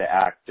start to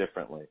act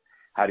differently?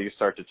 How do you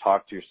start to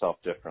talk to yourself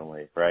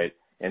differently, right?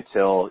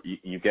 Until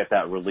you get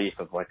that relief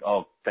of like,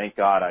 oh, thank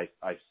God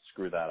I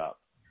screwed that up.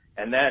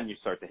 And then you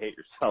start to hate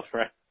yourself,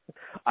 right?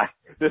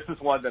 This is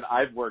one that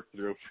I've worked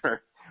through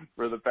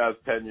for the past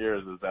 10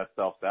 years, is that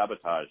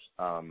self-sabotage,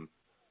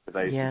 because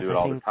I used to do it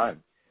all the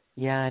time.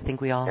 Yeah, I think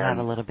we all have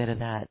a little bit of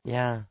that,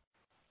 yeah.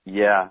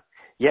 Yeah,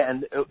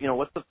 and,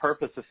 what's the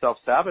purpose of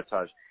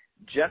self-sabotage?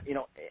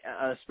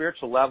 On a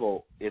spiritual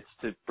level, it's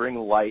to bring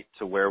light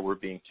to where we're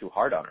being too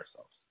hard on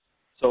ourselves.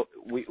 So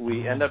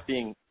we end up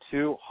being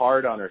too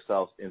hard on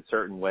ourselves in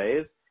certain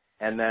ways,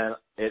 and then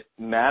it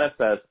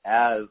manifests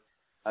as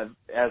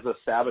us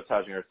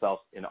sabotaging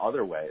ourselves in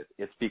other ways.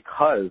 It's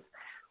because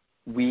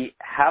we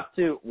have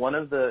to, one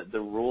of the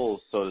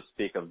rules, so to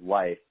speak, of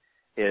life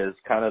is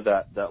kind of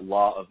that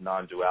law of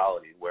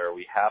non-duality, where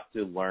we have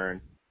to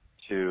learn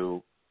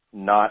to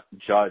not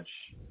judge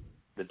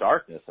the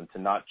darkness and to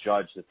not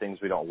judge the things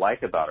we don't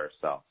like about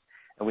ourselves.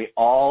 And we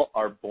all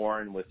are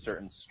born with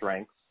certain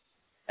strengths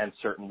and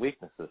certain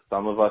weaknesses.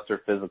 Some of us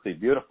are physically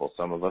beautiful.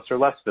 Some of us are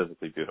less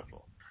physically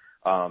beautiful.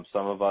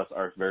 Some of us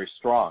are very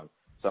strong.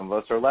 Some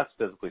of us are less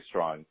physically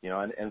strong,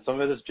 and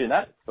some of it is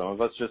genetic. Some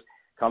of us just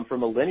come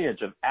from a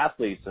lineage of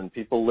athletes and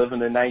people living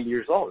to 90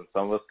 years old. And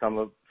some of us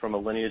come from a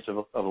lineage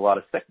of a lot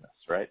of sickness,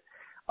 right?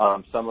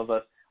 Some of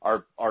us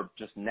are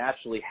just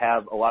naturally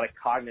have a lot of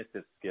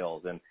cognitive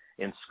skills, and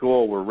in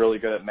school we're really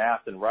good at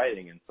math and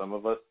writing, and some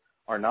of us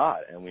are not,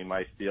 and we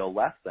might feel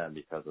less than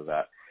because of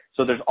that.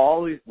 So there's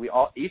always,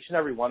 each and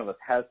every one of us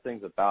has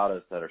things about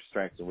us that are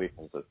strengths and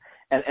weaknesses,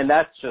 and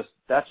that's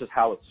just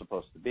how it's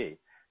supposed to be.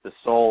 The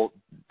soul,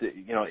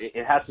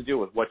 it has to do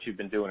with what you've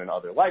been doing in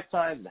other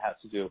lifetimes. It has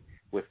to do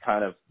with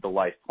kind of the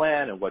life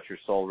plan and what your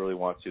soul really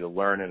wants you to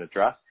learn and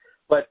address.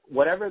 But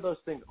whatever those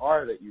things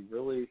are that you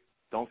really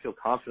don't feel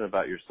confident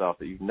about yourself,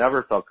 that you've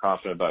never felt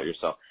confident about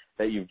yourself,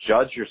 that you've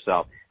judged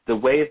yourself, the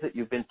ways that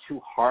you've been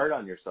too hard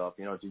on yourself.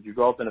 Did you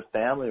grow up in a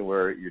family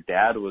where your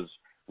dad was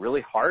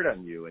really hard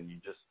on you and you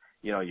just,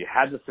 you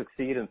had to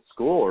succeed in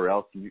school or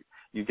else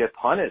you get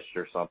punished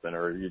or something,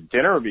 or your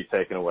dinner would be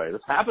taken away?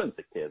 This happens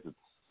to kids.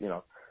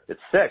 It's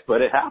sick,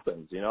 but it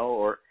happens,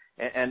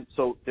 and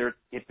so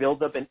it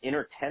builds up an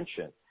inner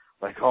tension.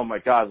 Like, oh my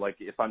God, like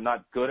if I'm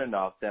not good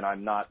enough, then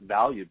I'm not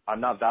valued.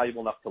 I'm not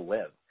valuable enough to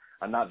live.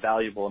 I'm not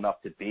valuable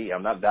enough to be.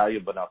 I'm not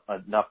valuable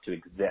enough to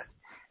exist.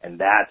 And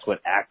that's what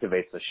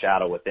activates the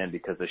shadow within,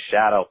 because the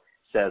shadow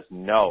says,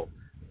 no,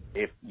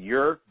 if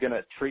you're going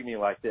to treat me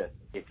like this,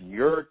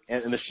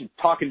 and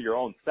talking to your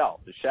own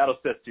self, the shadow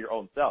says to your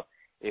own self,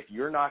 if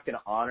you're not going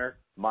to honor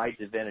my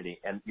divinity,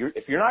 and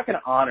if you're not going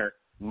to honor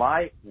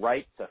my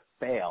right to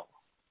fail,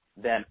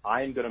 then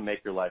I'm going to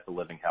make your life a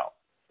living hell,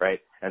 right?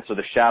 And so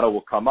the shadow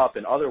will come up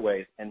in other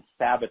ways and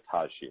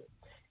sabotage you.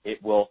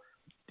 It will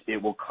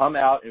come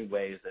out in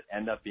ways that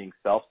end up being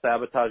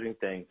self-sabotaging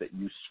things that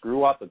you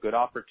screw up a good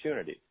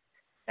opportunity.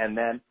 And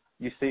then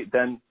we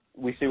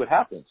see what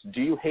happens.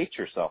 Do you hate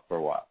yourself for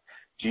a while?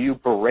 Do you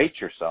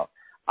berate yourself?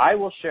 I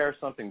will share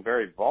something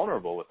very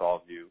vulnerable with all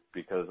of you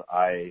because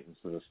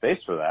this is a space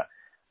for that.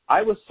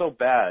 I was so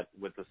bad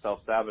with the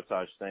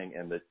self-sabotage thing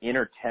and the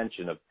inner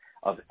tension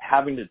of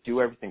having to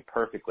do everything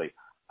perfectly.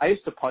 I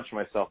used to punch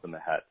myself in the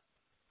head.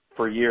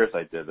 For years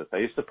I did this. I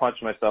used to punch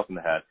myself in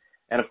the head.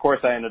 And, of course,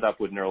 I ended up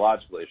with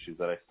neurological issues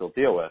that I still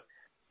deal with,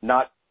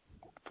 not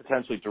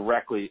potentially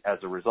directly as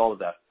a result of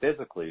that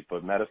physically,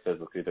 but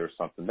metaphysically there was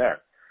something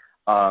there.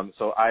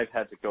 So I've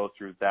had to go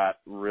through that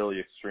really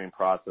extreme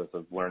process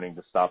of learning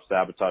to stop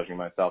sabotaging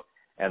myself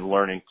and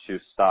learning to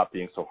stop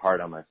being so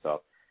hard on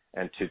myself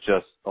and to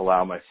just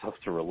allow myself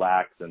to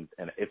relax, and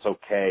it's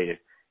okay.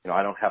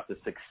 I don't have to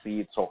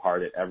succeed so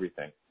hard at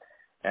everything.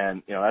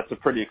 And, that's a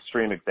pretty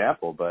extreme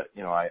example, but,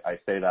 I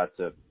say that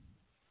to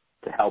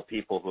help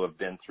people who have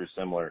been through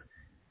similar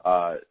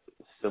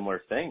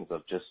things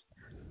of just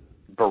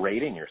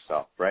berating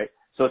yourself, right?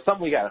 So it's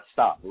something we got to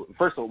stop.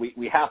 First of all,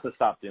 we have to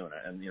stop doing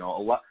it. And,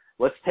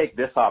 let's take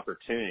this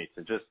opportunity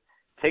to just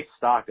take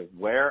stock of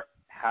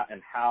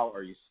how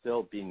are you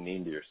still being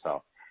mean to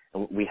yourself.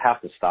 And we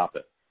have to stop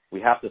it. We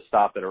have to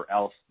stop it, or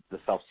else the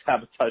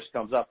self-sabotage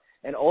comes up.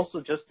 And also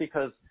just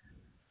because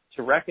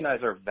to recognize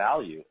our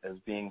value as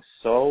being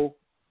so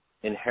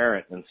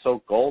inherent and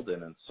so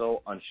golden and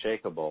so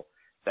unshakable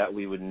that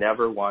we would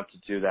never want to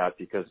do that,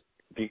 because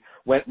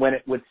when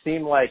it would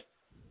seem like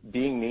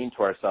being mean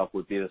to ourselves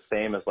would be the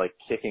same as like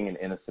kicking an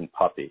innocent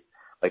puppy.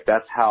 Like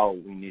that's how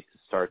we need to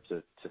start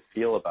to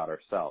feel about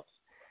ourselves.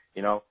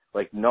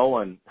 Like no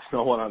one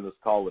on this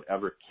call would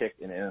ever kick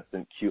an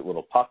innocent, cute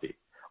little puppy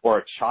or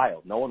a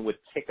child. No one would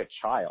kick a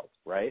child,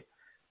 right?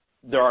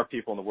 There are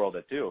people in the world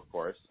that do, of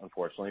course,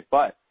 unfortunately,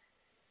 but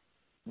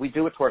we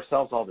do it to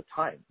ourselves all the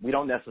time. We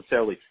don't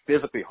necessarily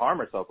physically harm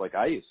ourselves like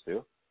I used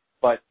to,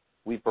 but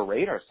we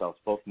berate ourselves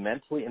both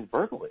mentally and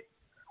verbally,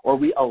 or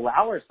we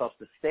allow ourselves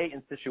to stay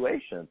in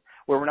situations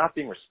where we're not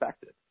being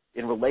respected,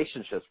 in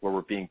relationships where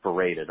we're being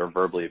berated or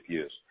verbally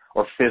abused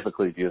or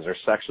physically abused or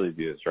sexually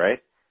abused, right?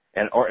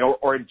 And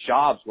or in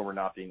jobs where we're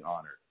not being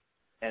honored.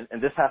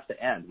 And this has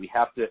to end. We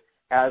have to,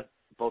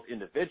 both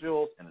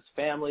individuals and as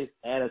families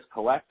and as a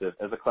collective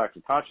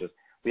conscious,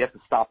 we have to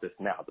stop this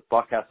now. The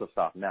buck has to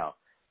stop now.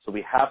 So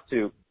we have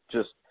to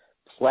just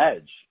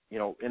pledge,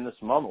 in this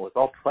moment, let's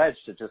all pledge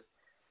to just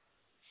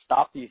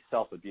stop the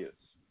self-abuse.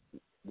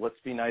 Let's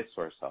be nice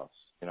to ourselves,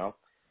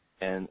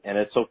 and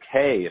it's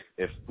okay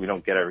if we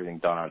don't get everything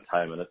done on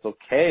time, and it's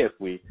okay if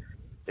we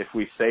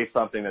say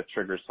something that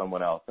triggers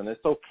someone else, and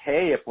it's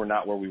okay if we're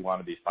not where we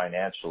want to be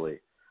financially,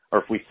 or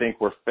if we think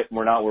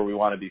we're not where we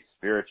want to be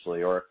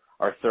spiritually, or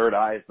our third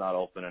eye is not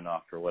open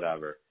enough, or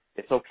whatever.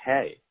 It's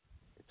okay.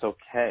 It's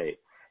okay.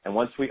 And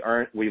once we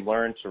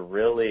learn to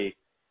really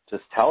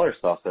just tell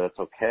ourselves that it's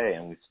okay,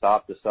 and we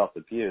stop the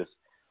self-abuse,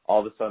 all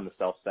of a sudden the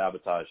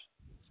self-sabotage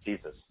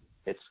ceases.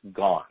 It's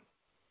gone.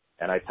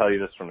 And I tell you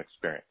this from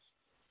experience.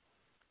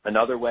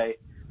 Another way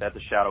that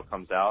the shadow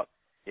comes out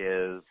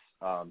is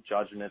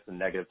judgments and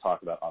negative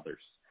talk about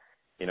others.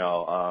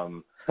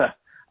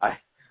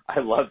 I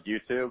love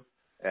YouTube,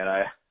 and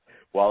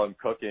while I'm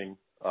cooking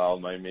all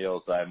my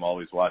meals, I'm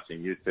always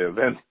watching YouTube,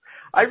 and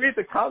I read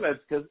the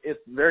comments because it's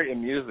very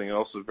amusing and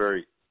also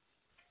very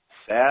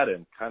sad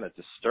and kind of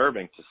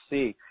disturbing to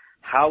see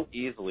how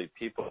easily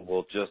people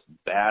will just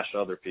bash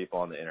other people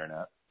on the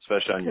internet,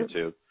 especially on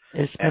YouTube.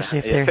 Especially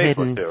if they're Facebook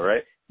hidden. too,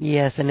 right?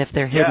 Yes, and if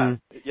they're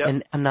hidden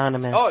and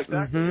anonymous. Oh,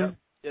 exactly. Mm-hmm.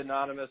 Yep.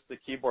 Anonymous, the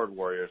keyboard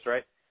warriors,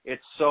 right?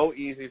 It's so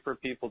easy for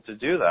people to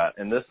do that.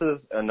 And this is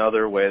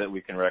another way that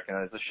we can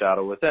recognize the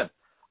shadow within.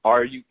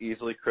 Are you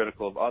easily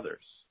critical of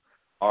others?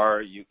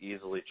 Are you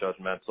easily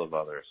judgmental of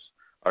others?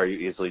 Are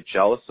you easily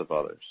jealous of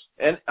others?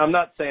 And I'm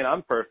not saying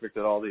I'm perfect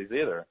at all these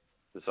either.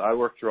 I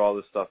work through all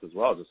this stuff as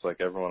well, just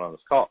like everyone on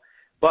this call.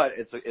 But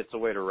it's a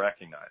way to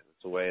recognize.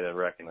 It's a way to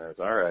recognize,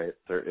 all right,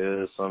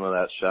 there is some of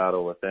that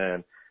shadow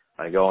within.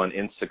 I go on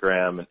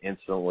Instagram and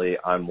instantly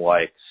I'm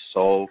like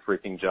so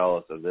freaking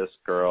jealous of this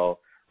girl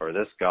or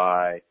this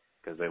guy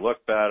because they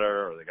look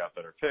better or they got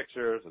better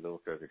pictures or they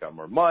look like they got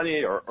more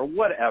money or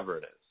whatever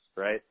it is,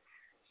 right?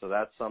 So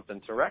that's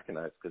something to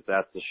recognize because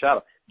that's the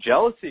shadow.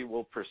 Jealousy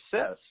will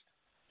persist.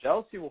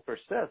 Jealousy will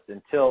persist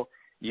until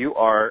you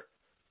are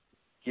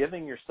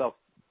giving yourself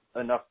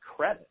enough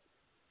credit.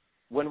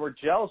 When we're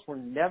jealous, we're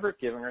never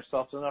giving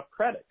ourselves enough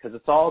credit because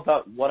it's all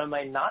about what am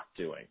I not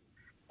doing?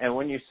 And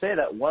when you say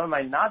that, what am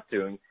I not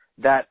doing,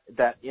 that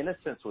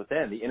innocence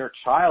within, the inner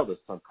child, as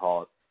some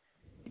call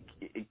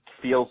it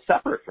feels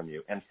separate from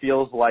you and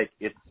feels like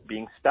it's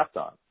being stepped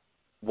on.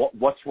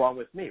 What's wrong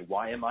with me?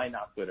 Why am I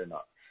not good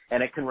enough?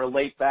 And it can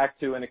relate back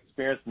to an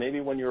experience maybe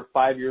when you were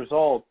 5 years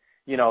old,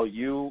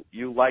 you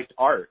liked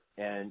art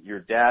and your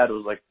dad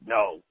was like,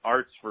 no,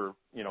 art's for,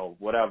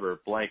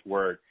 whatever, blank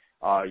word.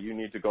 You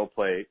need to go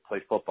play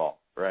football,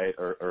 right?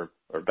 Or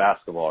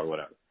basketball or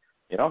whatever.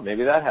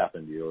 Maybe that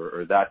happened to you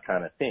or that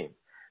kind of thing.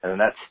 And then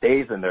that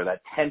stays in there.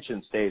 That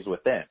tension stays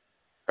within,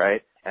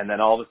 right? And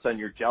then all of a sudden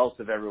you're jealous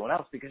of everyone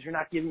else because you're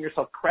not giving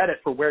yourself credit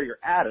for where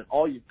you're at and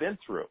all you've been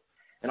through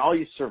and all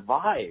you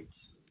survived.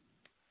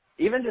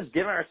 Even just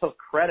giving ourselves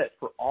credit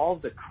for all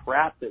the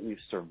crap that we've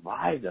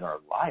survived in our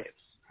lives.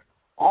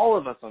 All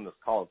of us on this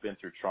call have been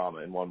through trauma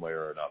in one way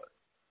or another.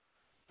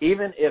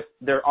 Even if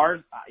there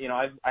are,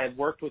 I've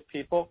worked with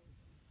people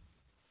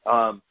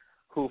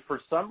who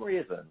for some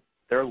reason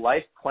their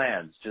life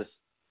plans just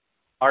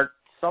are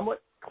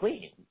somewhat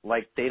clean.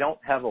 Like they don't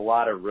have a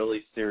lot of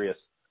really serious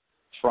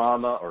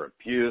trauma or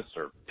abuse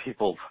or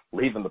people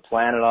leaving the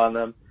planet on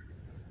them.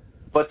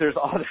 But there's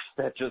others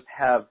that just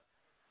have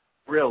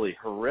really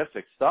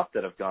horrific stuff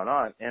that have gone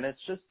on, and it's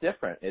just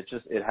different. It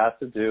has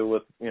to do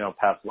with,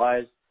 past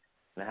lives,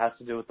 and it has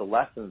to do with the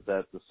lessons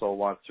that the soul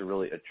wants to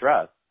really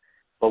address.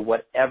 But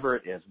whatever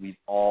it is, we've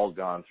all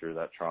gone through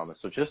that trauma.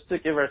 So just to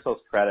give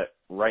ourselves credit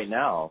right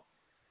now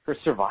for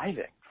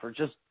surviving, for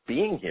just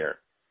being here,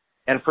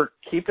 and for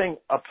keeping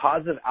a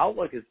positive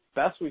outlook as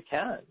best we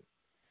can.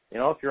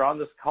 If you're on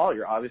this call,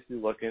 you're obviously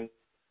looking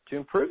to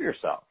improve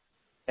yourself.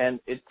 And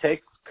it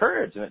takes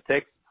courage and it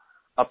takes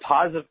a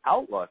positive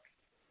outlook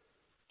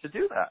to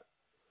do that.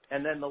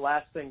 And then the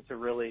last thing to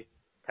really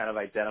kind of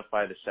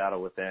identify the shadow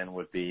within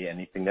would be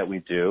anything that we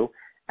do,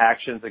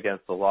 actions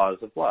against the laws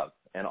of love.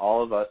 And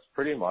all of us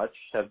pretty much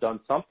have done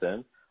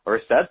something or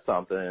said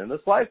something in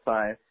this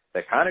lifetime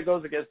that kind of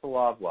goes against the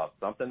law of love,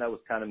 something that was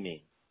kind of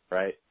mean,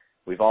 right?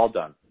 We've all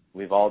done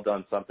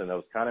something that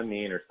was kind of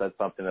mean or said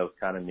something that was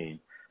kind of mean.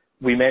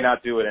 We may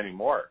not do it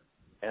anymore.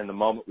 And the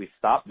moment we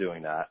stop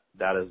doing that,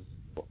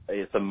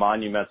 it's a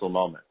monumental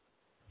moment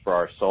for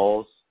our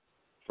souls,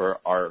 for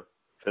our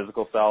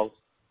physical selves,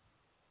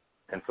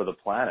 and for the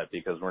planet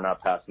because we're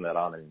not passing that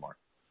on anymore.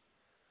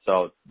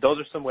 So those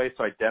are some ways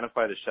to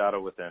identify the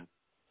shadow within.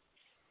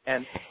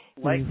 And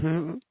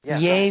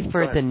yay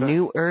for the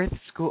new Earth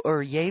School,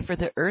 or yay for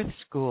the Earth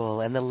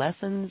School and the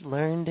lessons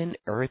learned in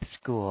Earth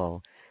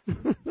School.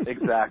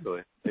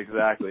 Exactly.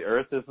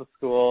 Earth is a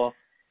school,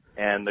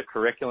 and the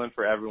curriculum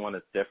for everyone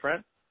is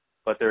different.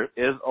 But there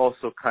is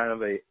also kind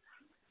of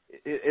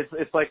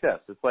it's like this.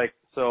 It's like,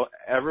 so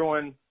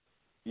everyone,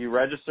 you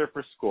register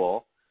for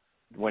school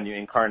when you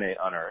incarnate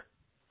on Earth,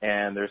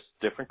 and there's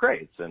different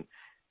grades, and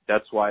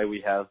that's why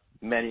we have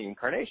many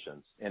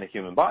incarnations in a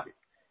human body.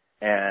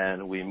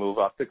 and we move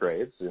up the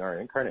grades in our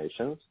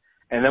incarnations,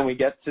 and then we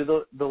get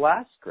to the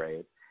last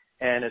grade,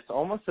 and it's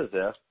almost as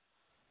if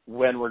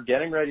when we're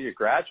getting ready to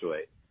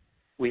graduate,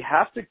 we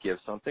have to give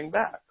something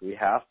back. We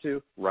have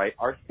to write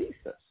our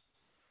thesis.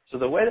 So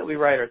the way that we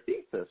write our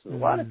thesis is a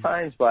lot of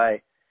times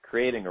by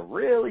creating a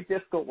really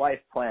difficult life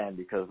plan,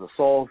 because the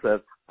soul says,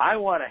 I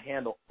want to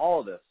handle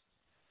all of this,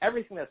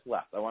 everything that's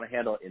left. I want to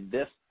handle it in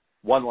this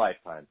one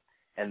lifetime.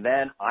 And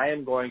then I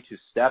am going to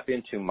step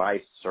into my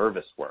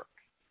service work.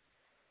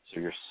 So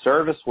your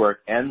service work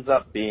ends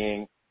up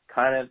being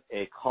kind of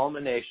a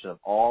culmination of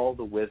all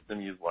the wisdom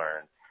you've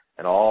learned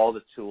and all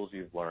the tools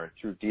you've learned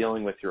through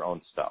dealing with your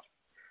own stuff.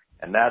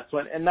 And that's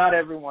when, and not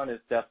everyone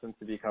is destined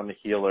to become a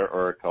healer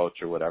or a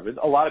coach or whatever.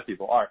 A lot of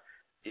people are.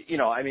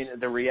 I mean,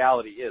 the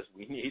reality is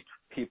we need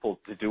people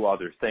to do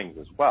other things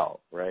as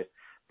well, right?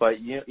 But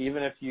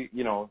even if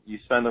you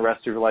spend the rest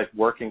of your life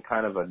working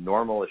kind of a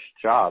normalish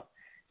job,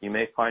 you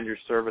may find your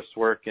service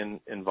work in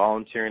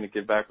volunteering to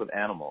give back with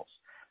animals.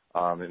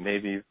 It may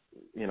be,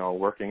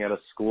 working at a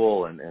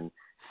school and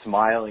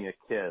smiling at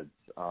kids.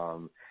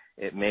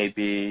 It may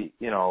be,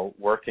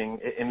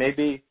 it may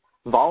be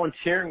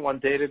volunteering one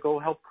day to go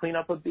help clean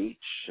up a beach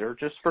or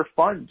just for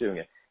fun doing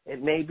it.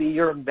 It may be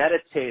you're a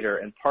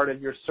meditator and part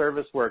of your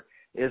service work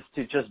is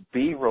to just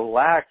be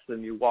relaxed,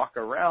 and you walk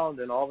around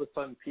and all of a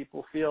sudden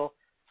people feel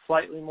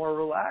slightly more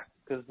relaxed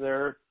because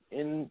they're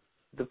in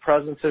the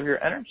presence of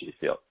your energy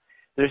field.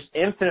 There's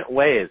infinite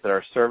ways that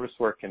our service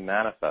work can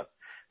manifest.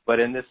 But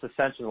in this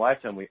ascension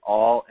lifetime, we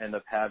all end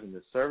up having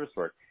this service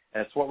work,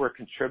 and it's what we're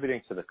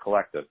contributing to the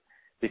collective.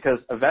 Because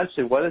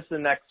eventually, what is the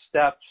next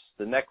steps?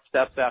 The next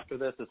steps after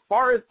this, as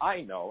far as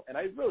I know, and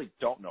I really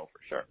don't know for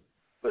sure,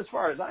 but as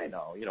far as I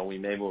know, we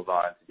may move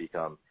on to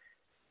become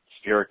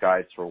spirit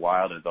guides for a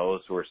while to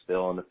those who are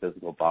still in the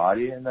physical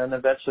body, and then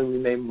eventually we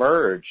may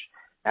merge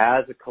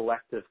as a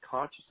collective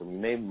consciousness. We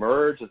may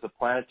merge as a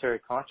planetary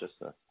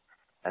consciousness,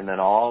 and then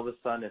all of a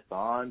sudden it's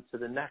on to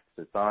the next.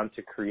 It's on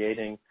to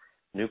creating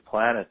new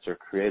planets or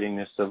creating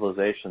new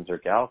civilizations or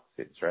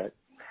galaxies, right?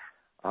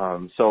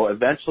 So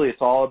eventually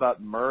it's all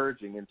about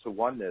merging into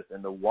oneness,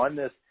 and the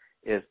oneness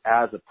is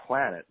as a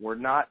planet. We're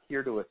not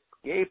here to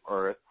escape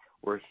Earth.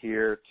 We're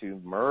here to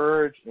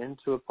merge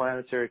into a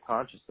planetary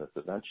consciousness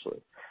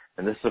eventually.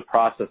 And this is a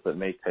process that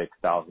may take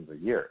thousands of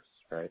years,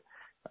 right,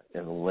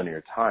 in a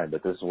linear time.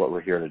 But this is what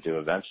we're here to do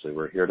eventually.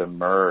 We're here to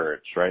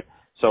merge, right?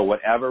 So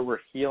whatever we're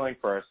healing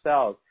for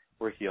ourselves,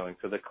 we're healing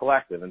for the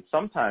collective. And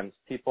sometimes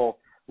people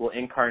will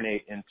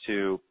incarnate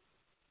into,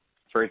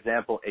 for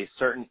example, a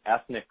certain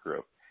ethnic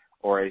group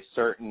or a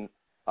certain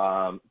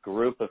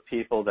group of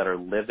people that are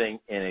living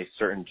in a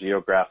certain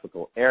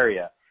geographical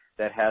area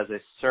that has a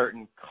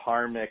certain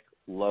karmic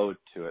load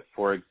to it.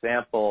 For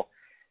example,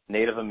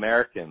 Native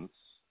Americans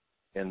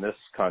in this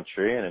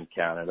country and in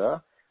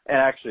Canada, and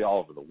actually all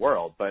over the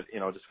world, but,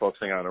 just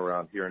focusing on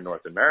around here in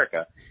North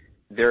America,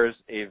 there's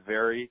a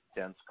very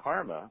dense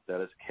karma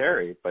that is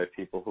carried by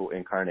people who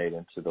incarnate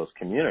into those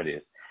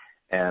communities.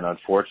 And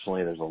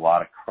unfortunately, there's a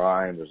lot of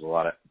crime, there's a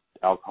lot of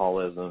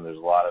alcoholism, there's a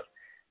lot of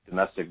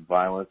domestic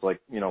violence,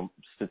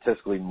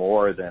 statistically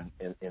more than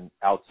in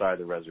outside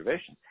the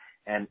reservation.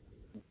 And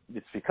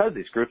it's because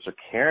these groups are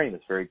carrying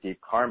this very deep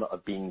karma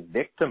of being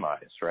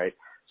victimized, right?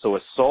 So a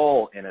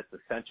soul in its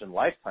ascension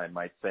lifetime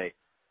might say,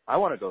 I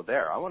want to go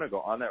there. I want to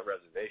go on that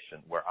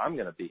reservation where I'm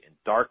going to be in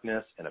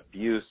darkness and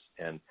abuse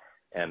and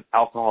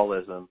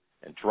alcoholism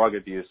and drug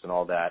abuse and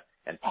all that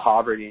and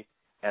poverty.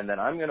 And then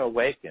I'm going to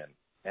awaken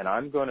and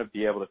I'm going to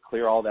be able to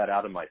clear all that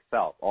out of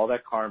myself. All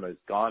that karma is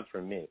gone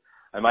from me.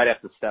 I might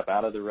have to step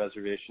out of the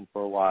reservation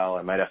for a while.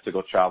 I might have to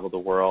go travel the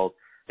world.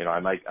 I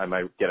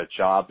might get a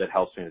job that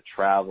helps me to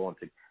travel and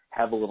to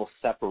have a little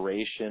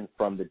separation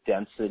from the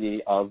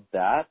density of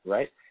that,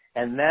 right?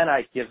 And then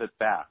I give it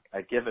back.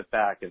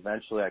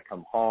 Eventually I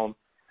come home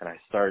and I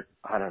start,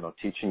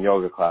 teaching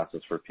yoga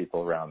classes for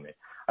people around me.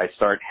 I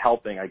start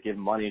helping. I give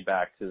money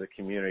back to the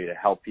community to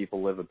help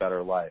people live a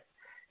better life.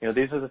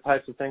 These are the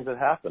types of things that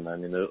happen. I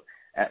mean,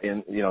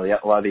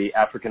 a lot of the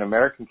African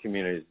American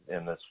communities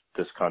in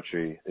this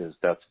country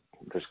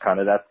there's kind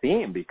of that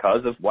theme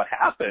because of what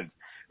happened.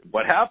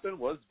 What happened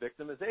was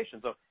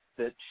victimization. So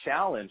the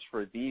challenge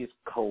for these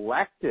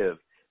collective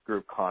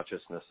group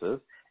consciousnesses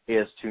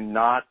is to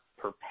not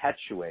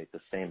perpetuate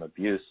the same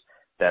abuse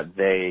that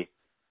they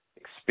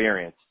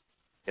experienced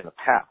in the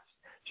past,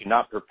 to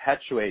not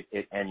perpetuate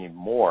it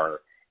anymore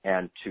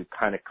and to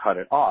kind of cut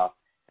it off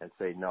and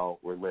say, no,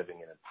 we're living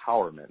in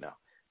empowerment now.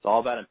 It's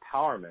all about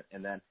empowerment,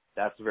 and then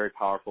that's a very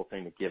powerful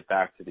thing to give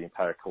back to the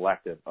entire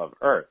collective of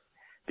Earth,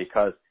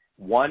 because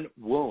one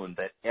wound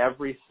that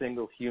every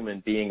single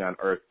human being on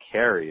Earth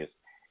carries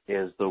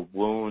is the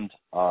wound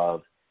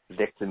of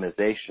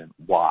victimization.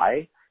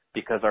 Why?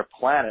 Because our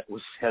planet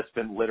has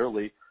been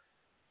literally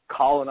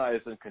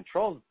colonized and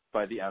controlled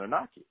by the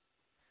Anunnaki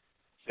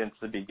since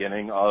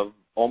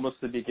almost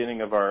the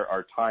beginning of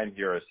our time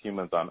here as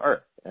humans on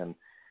Earth. And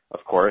of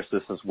course,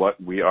 this is what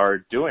we are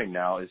doing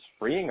now, is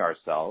freeing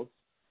ourselves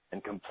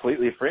and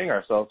completely freeing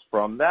ourselves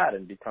from that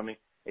and becoming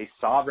a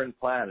sovereign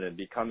planet and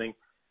becoming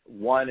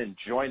one and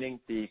joining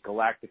the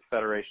Galactic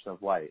Federation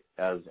of Light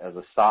as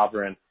a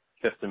sovereign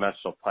fifth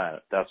dimensional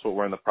planet. That's what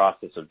we're in the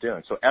process of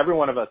doing. So every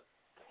one of us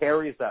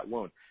carries that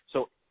wound.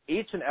 So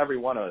each and every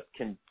one of us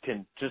can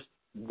just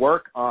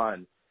work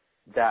on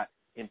that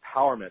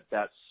empowerment,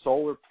 that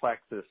solar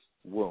plexus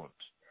wound.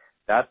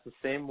 That's the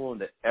same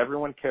wound that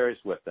everyone carries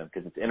with them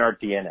because it's in our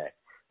DNA.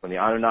 When the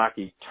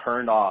Anunnaki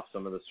turned off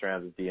some of the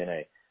strands of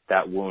DNA,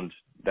 that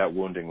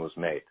wounding was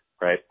made,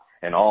 right?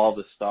 And all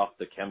the stuff,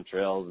 the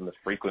chemtrails and the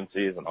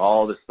frequencies and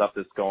all the stuff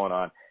that's going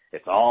on,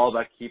 it's all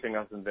about keeping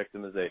us in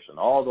victimization.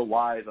 All the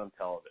lies on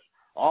television,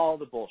 all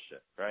the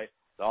bullshit, right?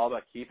 It's all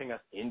about keeping us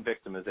in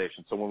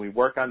victimization. So when we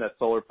work on that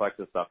solar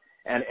plexus stuff,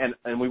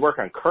 and we work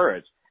on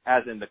courage,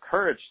 as in the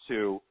courage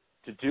to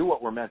do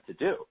what we're meant to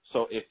do.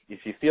 So if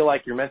you feel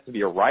like you're meant to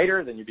be a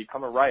writer, then you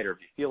become a writer. If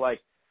you feel like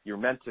you're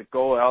meant to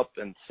go out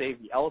and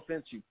save the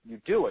elephants, you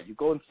do it. You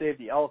go and save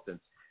the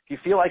elephants. If you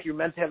feel like you're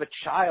meant to have a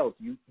child,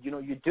 you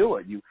do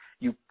it.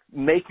 You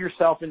make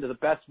yourself into the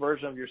best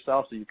version of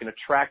yourself so you can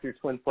attract your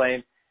twin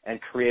flame and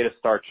create a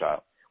star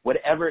child.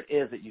 Whatever it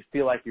is that you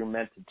feel like you're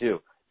meant to do,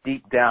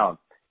 deep down,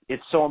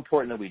 it's so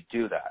important that we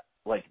do that.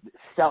 Like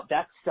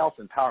that's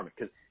self-empowerment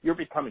because you're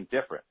becoming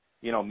different.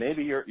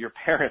 Maybe your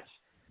parents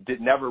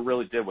never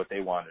really did what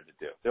they wanted to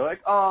do. They're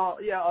like, oh,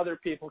 yeah, other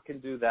people can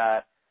do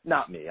that.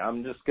 Not me.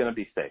 I'm just going to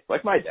be safe.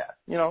 Like my dad.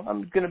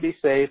 I'm going to be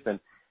safe and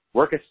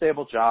work a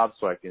stable job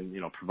so I can,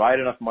 provide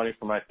enough money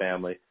for my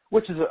family,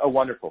 which is a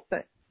wonderful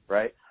thing,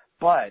 right?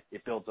 But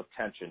it builds up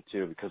tension,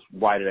 too, because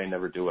why did I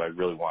never do what I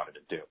really wanted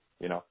to do,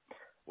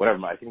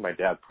 Whatever. I think my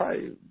dad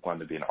probably wanted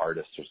to be an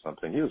artist or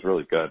something. He was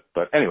really good.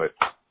 But anyway,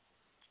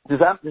 does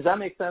that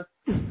make sense,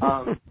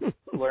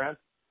 Loren?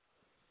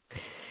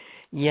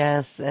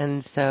 Yes,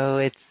 and so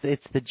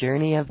it's the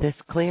journey of this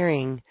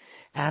clearing,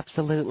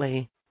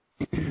 absolutely.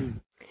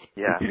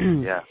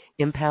 Yeah.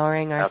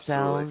 Empowering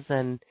ourselves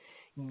Absolutely.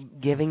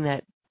 and giving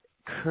that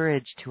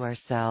courage to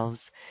ourselves,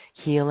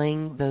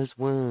 healing those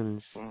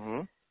wounds.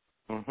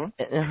 Mm-hmm. Mm-hmm.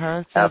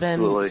 So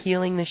Absolutely. then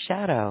healing the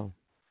shadow.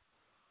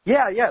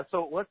 Yeah.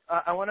 So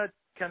I want to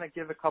kind of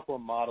give a couple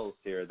of models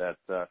here that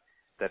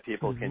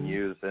people can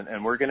use,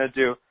 and we're going to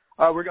do.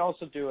 We're going to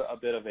also do a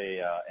bit of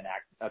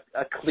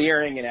a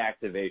clearing and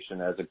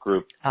activation as a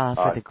group,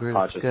 for the group.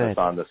 consciousness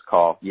Good. on this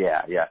call.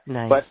 Yeah.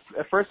 Nice. But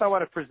first I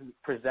want to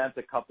present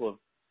a couple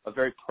of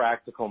very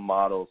practical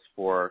models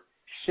for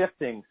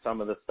shifting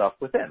some of the stuff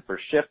within, for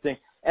shifting.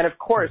 And of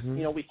course,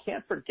 we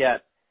can't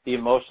forget the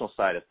emotional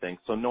side of things.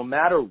 So no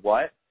matter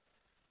what,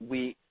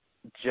 we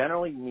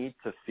generally need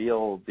to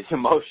feel the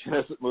emotion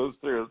as it moves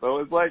through. So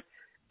it's like,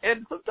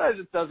 and sometimes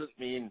it doesn't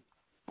mean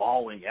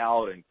bawling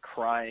out and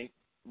crying,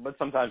 but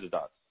sometimes it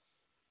does.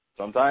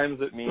 Sometimes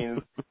it means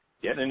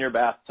getting in your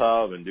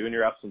bathtub and doing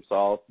your Epsom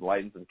salts and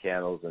lighting some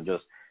candles and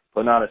just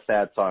putting on a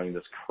sad song and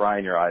just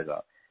crying your eyes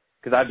out.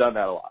 Because I've done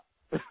that a lot.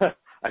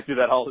 I do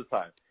that all the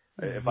time.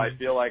 If I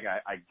feel like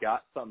I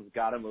got something's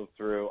got to move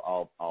through,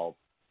 I'll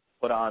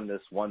put on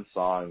this one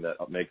song that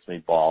makes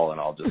me bawl, and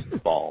I'll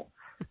just bawl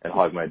and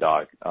hug my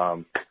dog.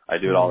 I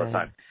do it all the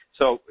time.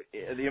 So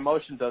the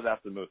emotion does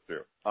have to move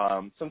through.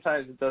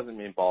 Sometimes it doesn't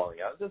mean bawling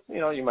out. Just,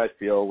 you might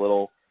feel a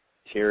little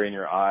tear in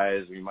your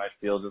eyes, or you might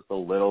feel just a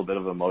little bit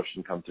of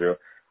emotion come through.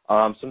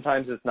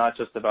 Sometimes it's not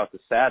just about the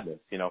sadness,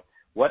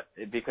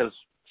 because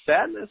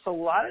sadness a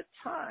lot of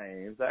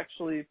times,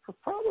 actually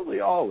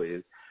probably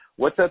always,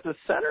 what's at the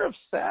center of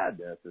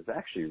sadness is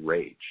actually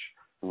rage.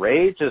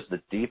 Rage is the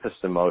deepest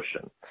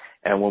emotion.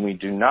 And when we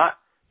do not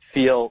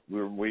feel,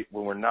 when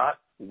we're not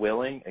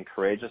willing and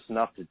courageous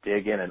enough to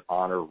dig in and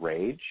honor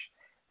rage,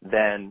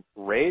 then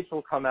rage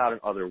will come out in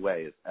other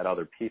ways at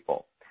other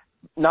people.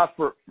 Not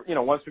for,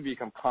 once we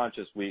become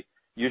conscious,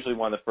 usually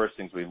one of the first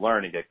things we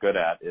learn and get good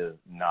at is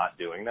not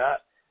doing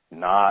that,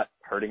 not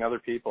hurting other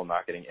people,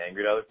 not getting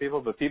angry at other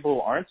people. But people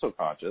who aren't so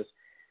conscious,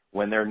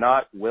 when they're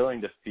not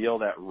willing to feel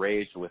that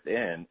rage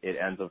within, it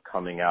ends up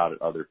coming out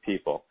at other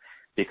people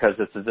because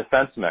it's a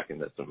defense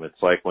mechanism.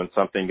 It's like when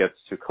something gets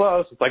too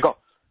close, it's like, oh,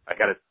 I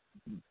got to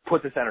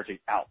put this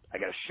energy out. I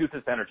got to shoot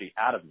this energy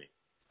out of me,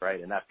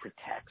 right? And that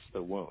protects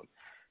the wound.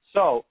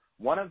 So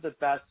one of the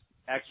best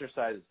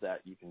exercises that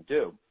you can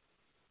do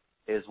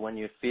is when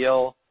you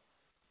feel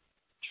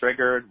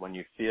triggered, when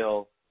you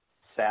feel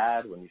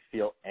sad, when you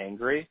feel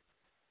angry,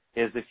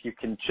 is if you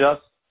can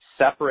just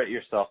separate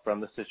yourself from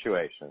the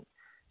situation,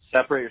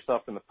 separate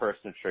yourself from the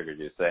person who triggered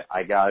you. Say,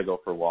 I gotta go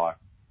for a walk.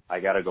 I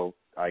gotta go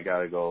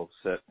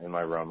sit in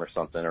my room or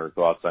something, or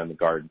go outside in the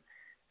garden.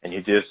 And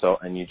you do so,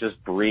 and you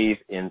just breathe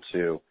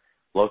into,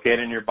 locate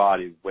in your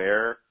body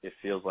where it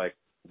feels like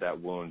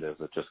that wound is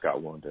that just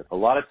got wounded. A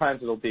lot of times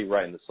it'll be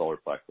right in the solar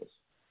plexus.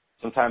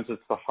 Sometimes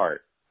it's the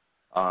heart.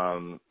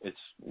 It's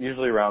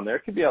usually around there.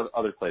 It could be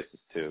other places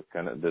too.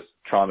 Kind of this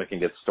trauma can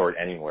get stored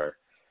anywhere.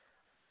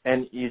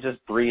 And you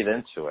just breathe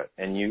into it.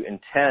 And you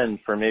intend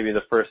for maybe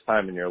the first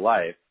time in your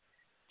life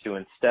to,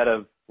 instead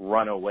of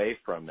run away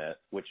from it,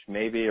 which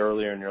maybe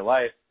earlier in your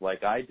life,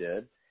 like I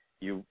did,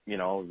 you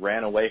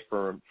ran away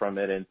from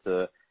it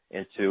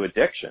into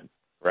addiction,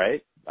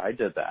 right? I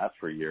did that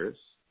for years.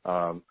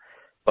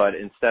 But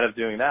instead of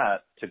doing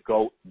that, to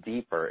go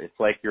deeper, it's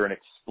like you're an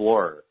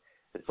explorer.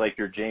 It's like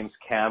you're James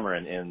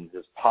Cameron in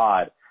his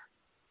pod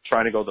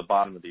trying to go to the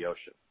bottom of the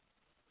ocean.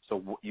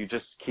 So you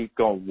just keep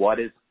going, what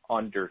is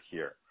under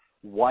here?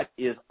 What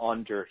is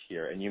under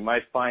here? And you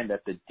might find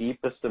that the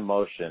deepest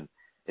emotion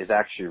is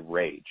actually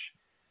rage.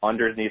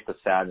 Underneath the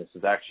sadness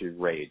is actually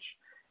rage.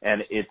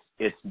 And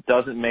it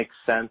doesn't make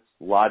sense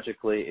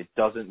logically. It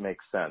doesn't make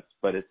sense,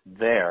 but it's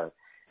there.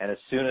 And as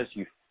soon as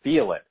you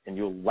feel it and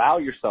you allow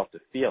yourself to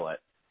feel it,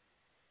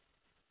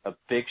 a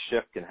big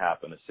shift can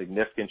happen. A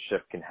significant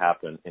shift can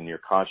happen in your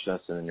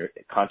consciousness and in your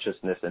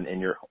consciousness and in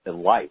your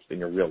life, in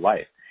your real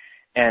life.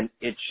 And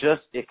it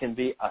can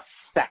be a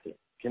second.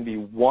 It can be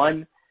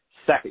 1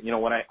 second. You know,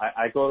 when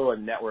I go to a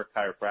network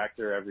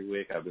chiropractor every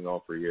week, I've been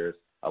going for years.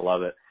 I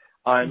love it.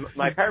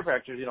 My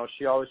chiropractor, you know,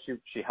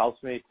 she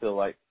helps me to,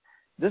 like,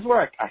 this is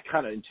where I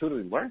kind of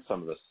intuitively learned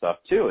some of this stuff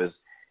too,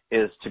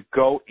 is to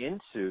go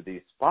into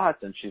these spots.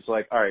 And she's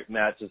like, all right,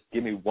 Matt, just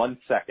give me 1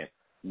 second.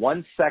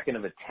 1 second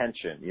of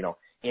attention, you know,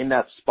 in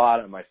that spot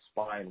on my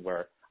spine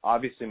where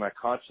obviously my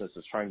consciousness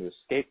is trying to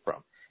escape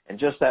from. And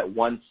just that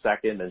 1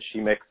 second, and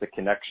she makes the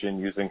connection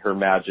using her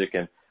magic,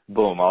 and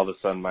boom, all of a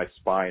sudden my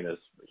spine is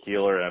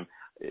healed,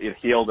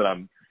 and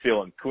I'm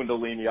feeling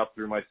kundalini up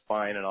through my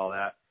spine and all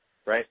that,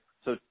 right?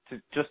 So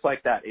just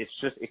like that, it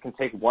can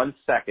take 1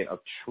 second of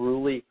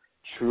truly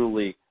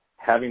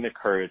having the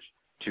courage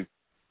to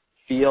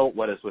feel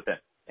what is within.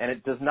 And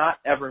it does not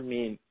ever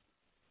mean,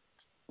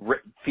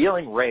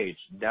 feeling rage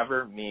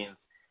never means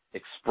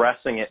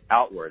expressing it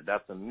outward.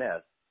 That's a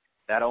myth.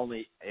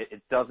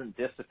 It doesn't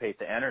dissipate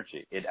the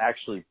energy. It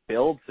actually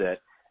builds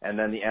it, and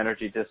then the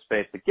energy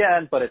dissipates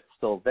again, but it's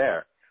still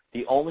there.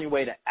 The only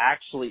way to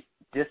actually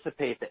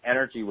dissipate the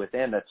energy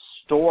within that's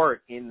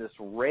stored in this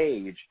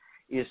rage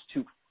is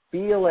to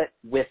feel it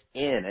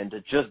within and to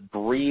just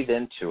breathe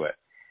into it.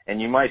 And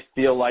you might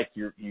feel like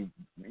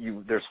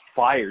there's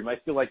fire. You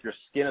might feel like your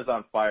skin is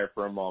on fire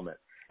for a moment.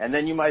 And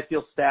then you might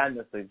feel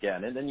sadness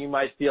again. And then you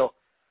might feel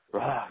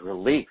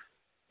relief.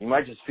 You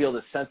might just feel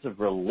this sense of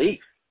relief,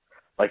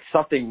 like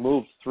something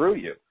moves through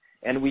you.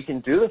 And we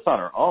can do this on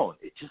our own.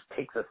 It just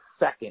takes a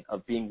second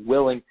of being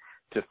willing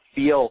to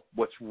feel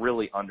what's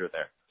really under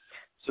there.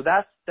 So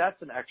that's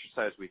an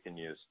exercise we can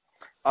use.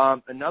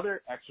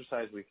 Another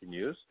exercise we can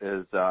use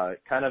is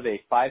kind of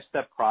a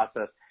 5-step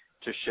process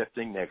to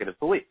shifting negative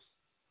beliefs.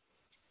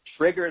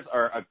 Triggers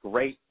are a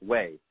great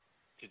way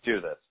to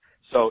do this.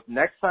 So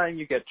next time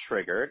you get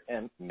triggered,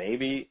 and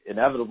maybe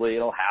inevitably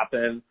it'll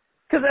happen,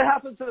 because it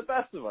happens to the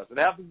best of us. It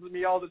happens to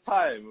me all the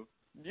time,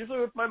 usually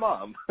with my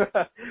mom.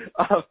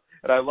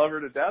 And I love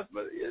her to death,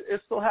 but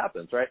it still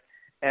happens, right?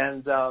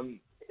 And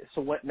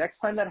so next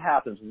time that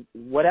happens,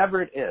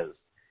 whatever it is,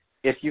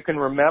 if you can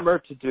remember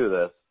to do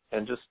this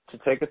and just to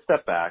take a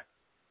step back,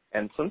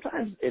 and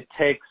sometimes it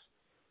takes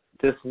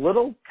this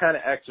little kind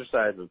of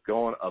exercise of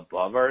going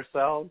above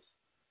ourselves,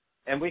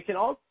 and we can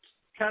all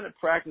kind of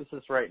practice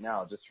this right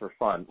now just for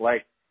fun.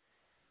 Like,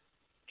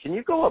 can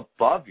you go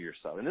above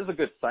yourself? And this is a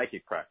good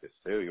psychic practice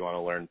too. You want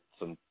to learn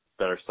some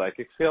better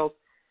psychic skills?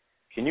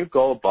 Can you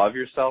go above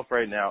yourself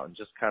right now and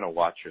just kind of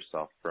watch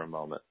yourself for a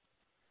moment?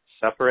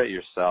 Separate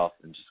yourself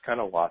and just kind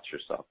of watch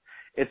yourself.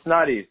 It's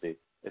not easy.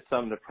 It's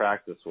something to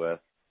practice with.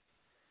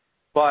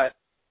 But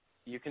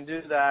you can do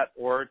that,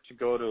 or to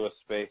go to a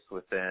space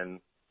within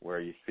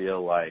where you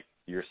feel like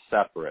you're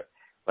separate,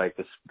 like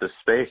the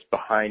space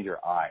behind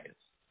your eyes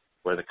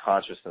where the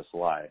consciousness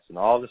lies. And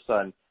all of a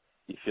sudden,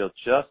 you feel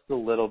just a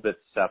little bit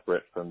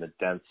separate from the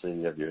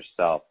density of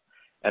yourself.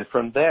 And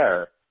from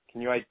there,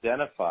 can you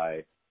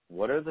identify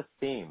what are the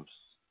themes?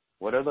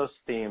 What are those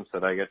themes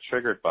that I get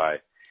triggered by?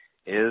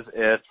 Is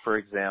it, for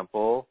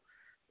example,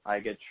 I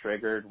get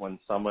triggered when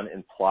someone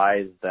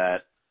implies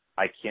that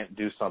I can't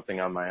do something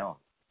on my own,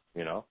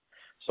 you know?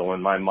 So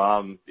when my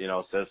mom, you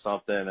know, says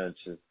something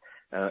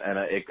and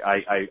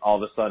I all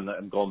of a sudden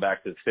I'm going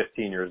back to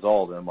 15 years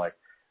old and I'm like,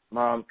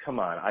 Mom, come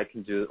on, I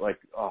can do it. Like,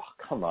 oh,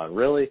 come on,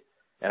 really?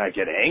 And I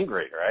get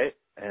angry, right?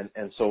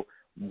 And so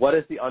what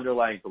is the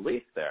underlying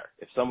belief there?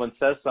 If someone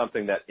says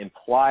something that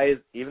implies,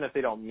 even if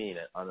they don't mean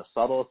it, on the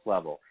subtlest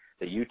level,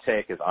 that you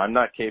take as I'm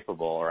not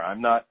capable or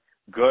I'm not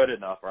good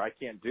enough or I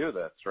can't do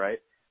this, right?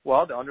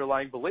 Well, the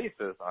underlying belief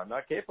is I'm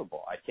not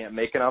capable. I can't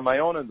make it on my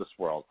own in this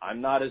world.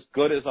 I'm not as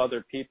good as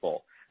other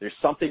people. There's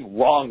something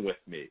wrong with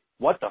me.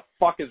 What the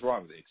fuck is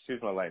wrong with me? Excuse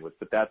my language,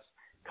 but that's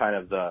kind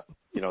of the,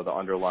 you know, the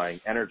underlying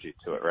energy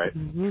to it, right?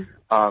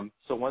 Mm-hmm.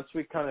 So once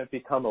we kind of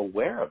become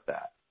aware of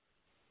that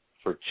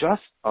for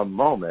just a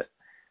moment,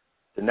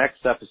 the next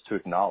step is to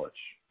acknowledge.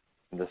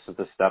 And this is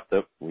the step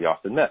that we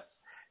often miss,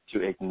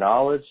 to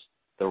acknowledge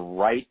the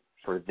right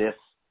for this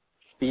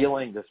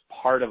feeling, this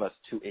part of us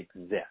to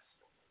exist.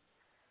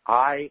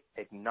 I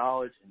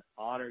acknowledge and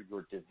honor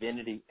your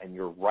divinity and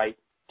your right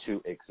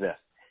to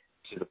exist.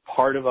 To the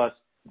part of us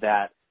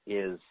that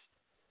is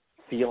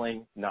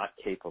feeling not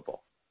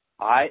capable,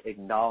 I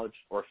acknowledge,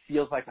 or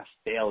feels like a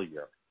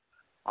failure,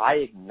 I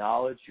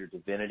acknowledge your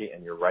divinity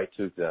and your right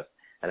to exist.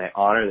 And I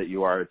honor that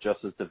you are just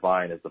as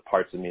divine as the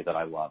parts of me that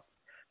I love.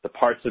 the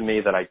parts of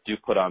me that I do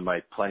put on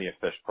my Plenty of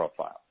Fish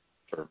profile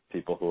for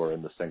people who are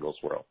in the singles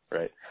world,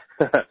 right?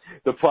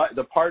 the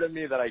part of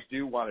me that I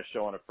do want to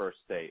show on a first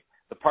date,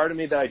 the part of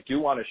me that I do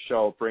want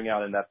to bring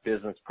out in that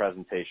business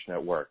presentation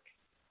at work,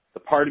 the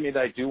part of me that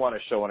I do want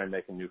to show when I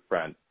make a new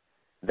friend,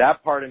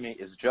 that part of me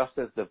is just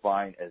as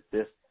divine as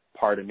this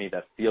part of me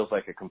that feels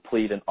like a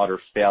complete and utter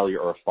failure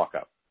or a fuck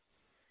up.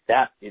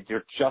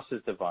 You're just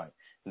as divine.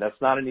 And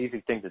that's not an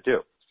easy thing to do.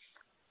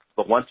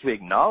 But once we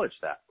acknowledge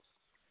that,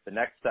 the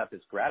next step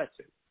is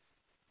gratitude.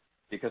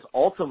 Because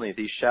ultimately,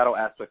 these shadow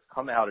aspects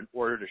come out in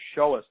order to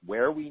show us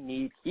where we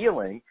need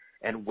healing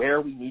and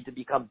where we need to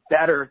become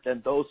better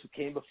than those who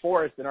came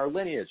before us in our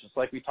lineage, just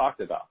like we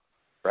talked about,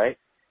 right?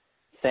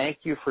 Thank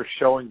you for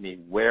showing me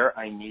where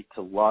I need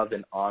to love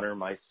and honor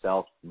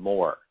myself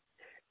more.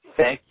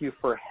 Thank you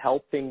for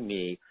helping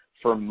me,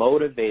 for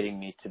motivating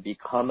me to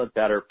become a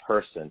better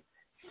person.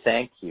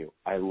 Thank you.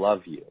 I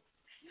love you.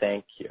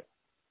 Thank you.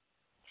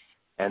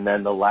 And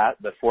then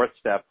the fourth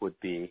step would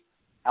be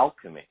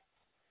alchemy.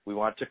 We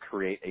want to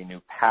create a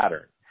new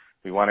pattern.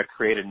 We want to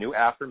create a new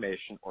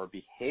affirmation or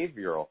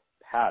behavioral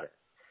pattern.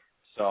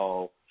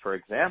 So, for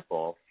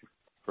example,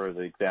 for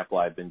the example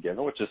I've been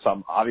given, which is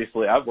some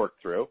obviously I've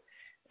worked through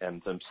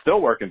and I'm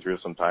still working through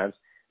sometimes,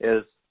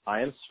 is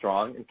I am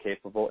strong and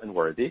capable and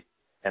worthy,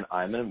 and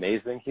I'm an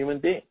amazing human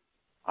being.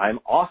 I'm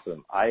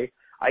awesome. I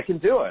can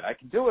do it. I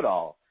can do it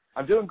all.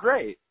 I'm doing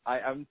great.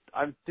 I'm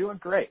doing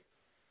great.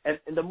 And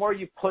the more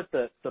you put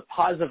the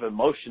positive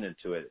emotion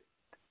into it,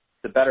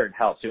 the better it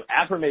helps.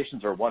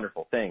 Affirmations are a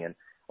wonderful thing, and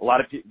a lot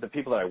of the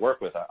people that I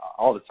work with,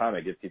 all the time I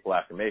give people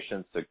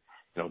affirmations to,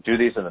 do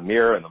these in the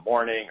mirror in the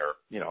morning,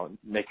 or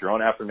make your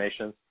own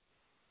affirmations.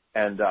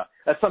 And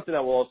that's something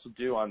that we'll also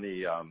do on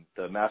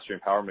the Mastery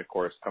Empowerment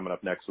course coming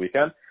up next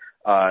weekend.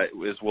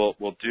 Is we'll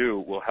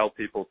help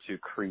people to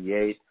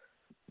create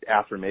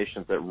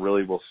affirmations that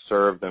really will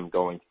serve them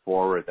going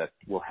forward, that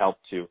will help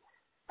to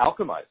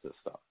alchemize this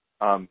stuff.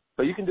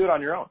 But you can do it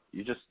on your own.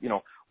 You just,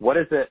 what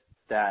is it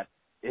that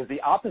is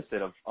the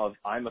opposite of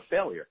I'm a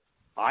failure?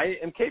 I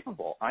am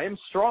capable. I am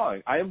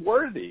strong. I am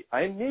worthy.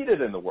 I am needed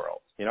in the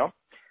world, And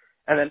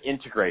then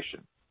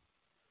integration.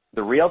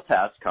 The real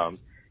test comes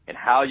in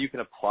how you can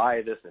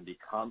apply this and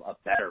become a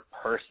better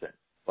person,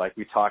 like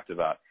we talked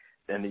about.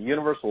 And the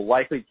universe will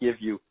likely give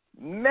you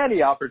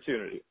many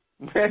opportunities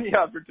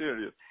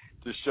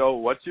to show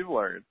what you've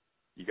learned.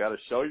 You got to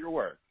show your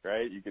work,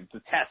 right?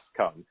 The tests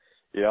come.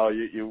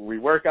 We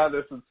work on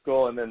this in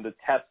school, and then the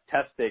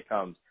test day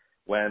comes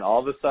when all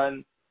of a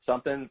sudden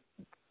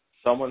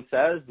someone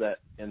says that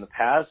in the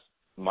past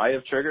might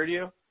have triggered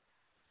you.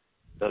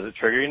 Does it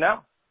trigger you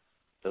now?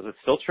 Does it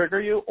still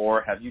trigger you,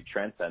 or have you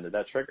transcended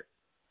that trigger?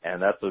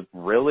 And that's a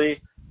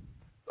really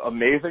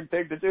amazing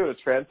thing to do, to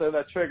transcend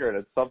that trigger. And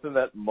it's something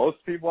that most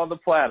people on the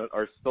planet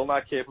are still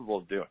not capable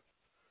of doing.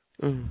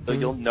 Mm-hmm. So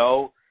you'll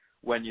know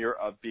when you're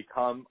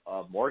become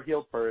a more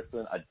healed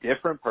person, a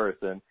different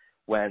person,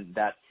 when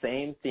that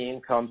same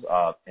theme comes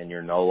up and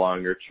you're no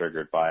longer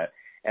triggered by it.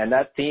 And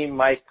that theme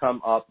might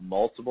come up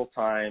multiple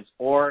times.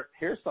 Or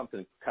here's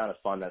something kind of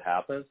fun that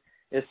happens,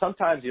 is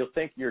sometimes you'll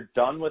think you're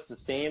done with the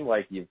theme,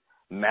 like you've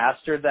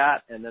mastered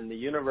that, and then the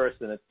universe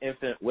in its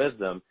infinite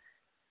wisdom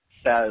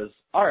says,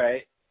 all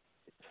right,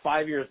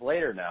 5 years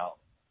later now,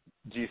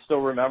 do you still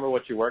remember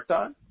what you worked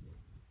on?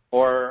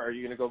 Or are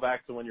you going to go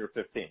back to when you were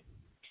 15?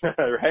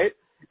 Right?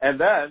 And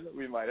then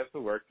we might have to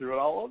work through it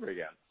all over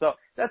again. So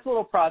that's a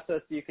little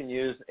process you can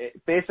use.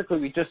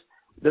 Basically,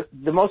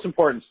 the most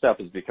important step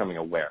is becoming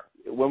aware.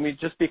 When we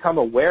just become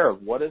aware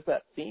of what is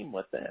that theme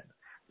within,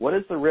 what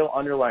is the real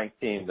underlying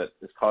theme that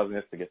is causing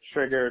us to get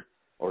triggered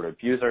or to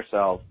abuse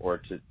ourselves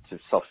or to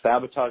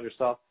self-sabotage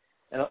ourselves.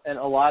 And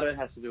a lot of it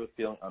has to do with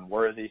feeling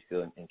unworthy,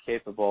 feeling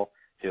incapable,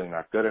 feeling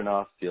not good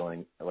enough,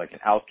 feeling like an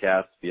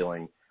outcast,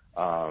 feeling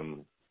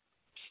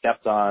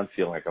stepped on,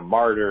 feeling like a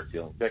martyr,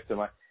 feeling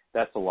victimized.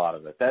 That's a lot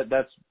of it.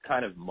 That's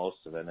kind of most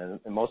of it.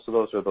 And most of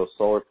those are those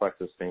solar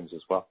plexus themes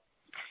as well.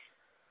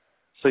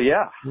 So,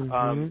 yeah.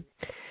 Mm-hmm.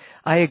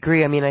 I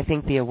agree. I mean, I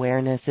think the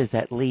awareness is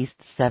at least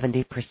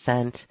 70%,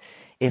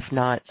 if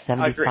not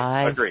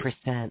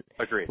 75%,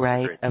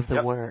 right, of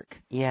the work.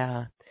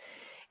 Yeah.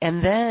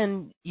 And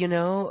then,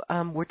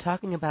 we're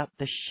talking about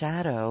the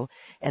shadow,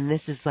 and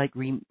this is like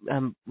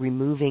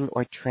removing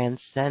or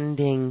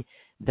transcending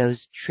those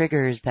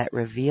triggers that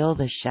reveal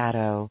the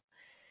shadow.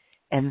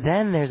 And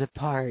then there's a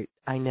part,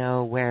 I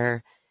know,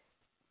 where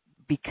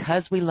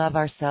because we love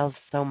ourselves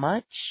so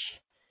much,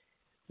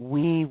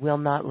 we will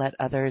not let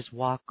others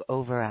walk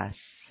over us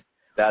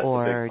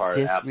or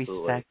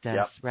disrespect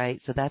us,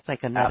 right? So that's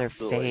like another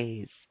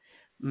phase.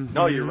 Mm-hmm.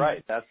 No, you're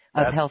right. That's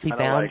of healthy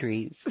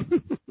boundaries.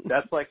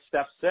 That's like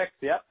step 6.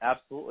 Yep,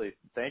 absolutely.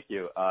 Thank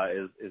you.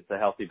 Is the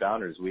healthy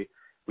boundaries.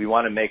 We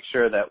want to make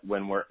sure that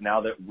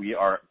now that we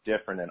are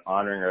different and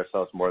honoring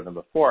ourselves more than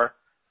before,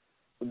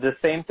 the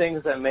same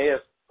things that may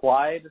have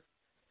applied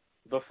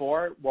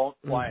before won't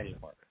fly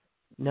anymore.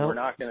 No, we're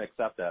not going to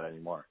accept that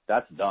anymore.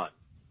 That's done.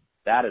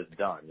 That is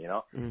done,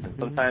 Mm-hmm. And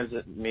sometimes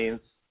it means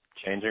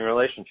changing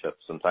relationships.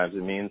 Sometimes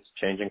it means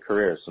changing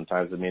careers.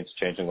 Sometimes it means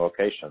changing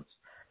locations.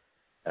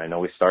 And I know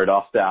we started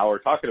off the hour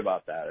talking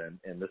about that,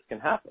 and this can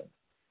happen.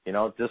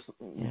 Just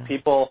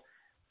people,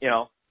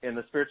 in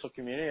the spiritual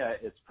community,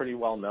 it's pretty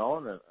well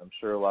known, and I'm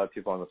sure a lot of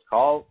people on this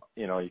call,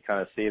 you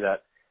kind of see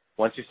that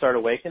once you start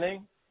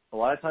awakening, a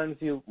lot of times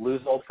you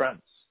lose old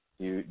friends.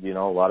 A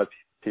lot of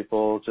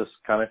people just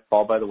kind of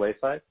fall by the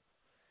wayside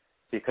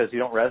because you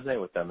don't resonate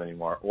with them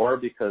anymore, or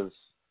because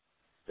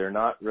they're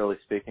not really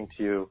speaking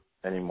to you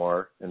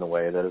anymore in the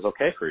way that is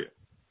okay for you,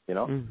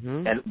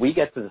 Mm-hmm. And we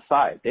get to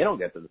decide. They don't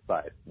get to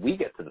decide. We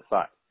get to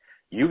decide.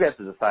 You get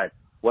to decide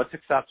what's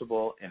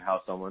acceptable in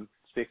how someone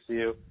speaks to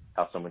you,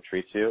 how someone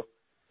treats you,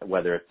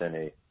 whether it's in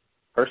a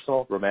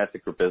personal,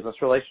 romantic, or business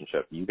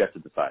relationship. You get to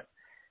decide.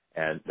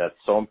 And that's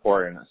so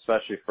important,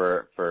 especially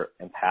for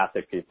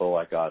empathic people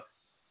like us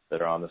that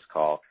are on this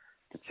call,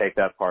 to take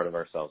that part of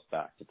ourselves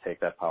back, to take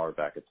that power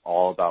back. It's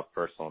all about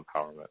personal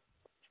empowerment.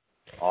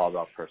 All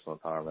about personal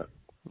empowerment.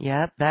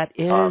 Yeah, that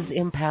is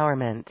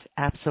empowerment.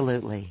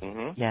 Absolutely.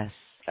 Mm-hmm. Yes.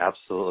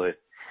 Absolutely.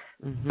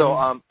 Mm-hmm. So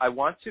I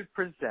want to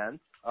present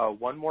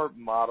one more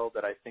model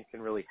that I think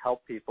can really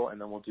help people,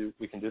 and then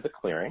we can do the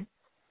clearing,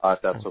 if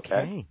that's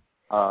okay.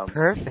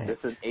 Perfect.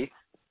 This is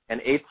an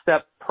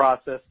 8-step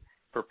process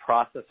for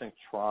processing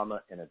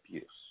trauma and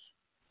abuse.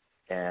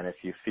 And if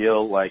you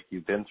feel like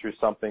you've been through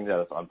something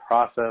that is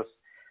unprocessed,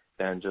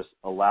 then just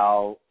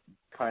allow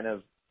kind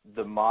of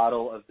the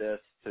model of this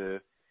to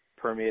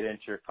permeate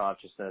into your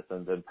consciousness,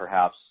 and then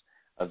perhaps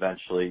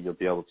eventually you'll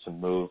be able to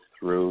move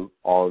through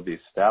all of these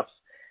steps.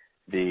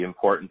 The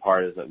important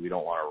part is that we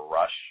don't want to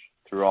rush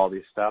through all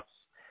these steps.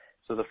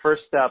 So the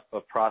first step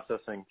of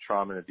processing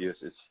trauma and abuse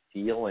is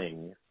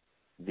feeling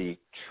the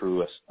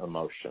truest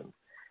emotion.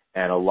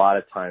 And a lot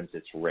of times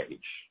it's rage.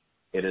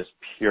 It is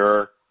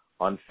pure,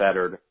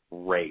 unfettered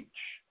rage.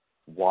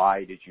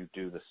 Why did you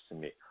do this to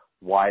me?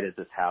 Why did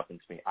this happen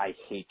to me? I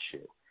hate you.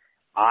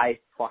 I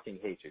fucking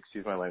hate you.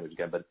 Excuse my language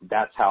again, but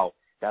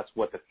that's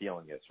what the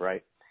feeling is,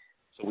 right?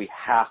 So we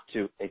have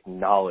to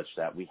acknowledge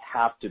that. We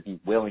have to be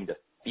willing to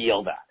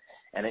feel that.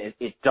 And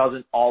it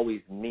doesn't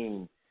always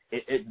mean,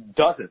 it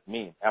doesn't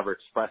mean ever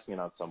expressing it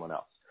on someone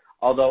else.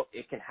 Although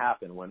it can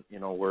happen when,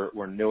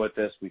 we're new at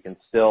this, we can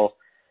still,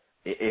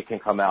 it can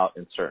come out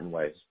in certain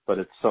ways, but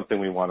it's something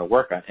we want to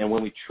work on. And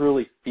when we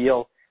truly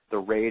feel the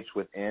rage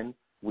within,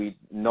 we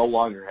no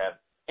longer have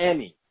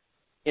any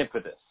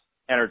impetus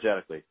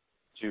energetically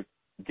to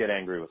get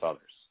angry with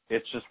others.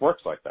 It just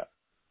works like that.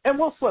 And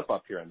we'll slip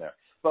up here and there.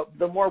 But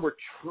the more we're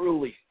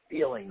truly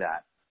feeling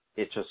that,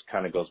 it just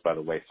kind of goes by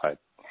the wayside.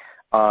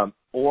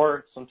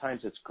 Or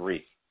sometimes it's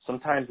grief.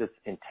 Sometimes it's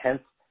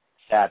intense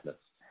sadness.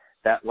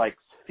 That like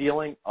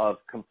feeling of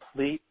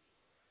complete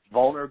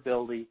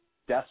vulnerability,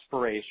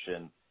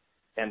 desperation,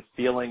 and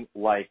feeling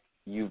like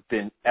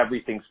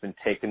everything's been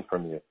taken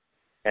from you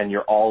and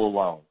you're all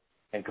alone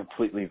and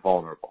completely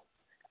vulnerable.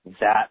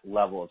 That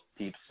level of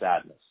deep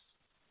sadness.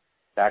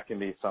 That can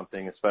be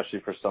something,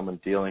 especially for someone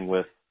dealing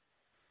with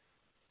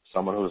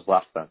someone who has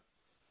left them,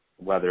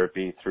 whether it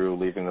be through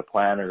leaving the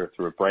planet or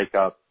through a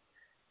breakup.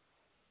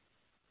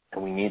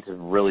 And we need to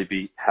really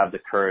have the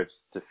courage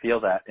to feel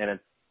that. And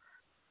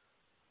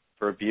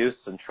for abuse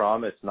and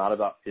trauma, it's not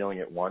about feeling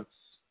it once.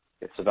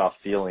 It's about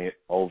feeling it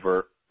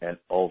over and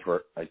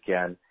over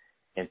again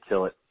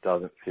until it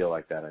doesn't feel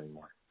like that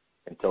anymore,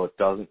 until it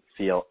doesn't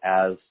feel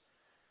as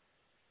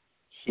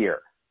here,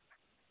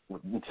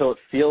 until it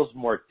feels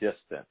more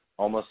distant,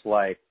 almost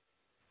like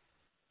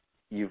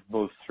you've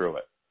moved through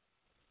it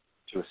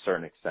to a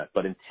certain extent.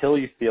 But until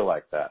you feel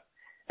like that,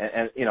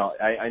 and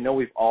I know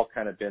we've all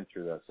kind of been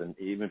through this, and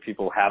even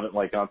people who haven't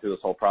gone through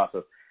this whole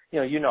process,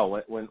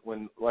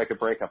 when like a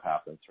breakup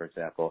happens, for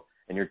example,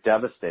 and you're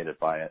devastated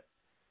by it,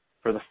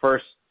 for the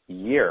first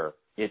year,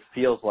 it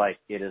feels like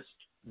it is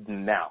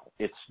now.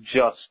 It's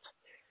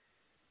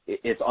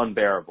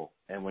unbearable.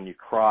 And when you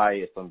cry,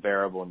 it's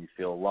unbearable and you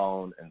feel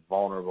alone and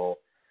vulnerable.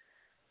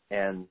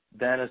 And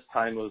then as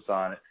time moves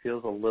on, it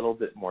feels a little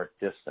bit more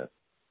distant.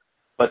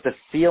 But the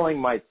feeling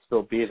might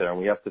still be there, and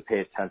we have to pay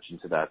attention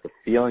to that. The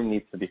feeling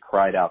needs to be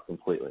cried out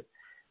completely.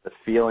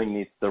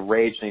 The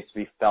rage needs to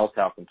be felt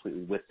out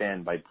completely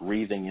within by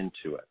breathing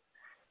into it.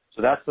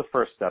 So that's the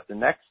first step. The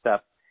next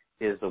step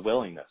is the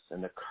willingness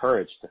and the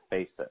courage to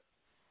face it.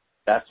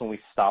 That's when we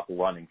stop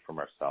running from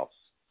ourselves.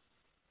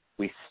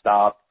 We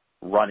stop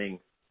running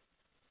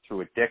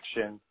through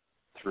addiction,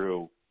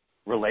 through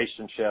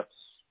relationships,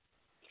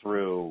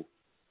 through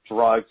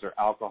drugs or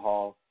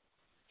alcohol,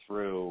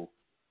 through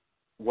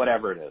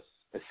whatever it is,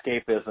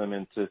 escapism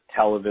into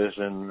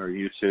television or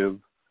YouTube,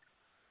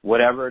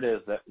 whatever it is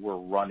that we're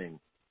running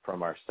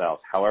from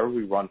ourselves, however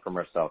we run from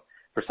ourselves.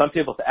 For some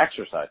people, to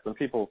exercise. Some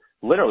people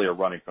literally are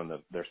running from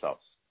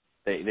themselves.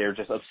 They're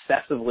just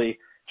obsessively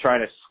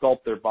trying to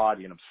sculpt their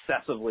body and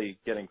obsessively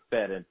getting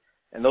fit.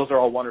 And those are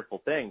all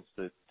wonderful things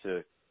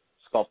to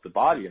sculpt the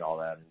body and all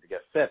that and to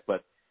get fit.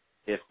 But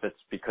if it's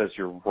because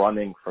you're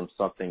running from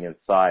something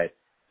inside,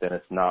 then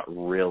it's not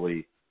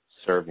really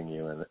serving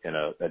you in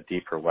a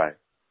deeper way.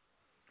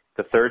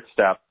 The third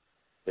step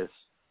is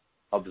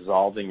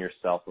absolving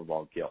yourself of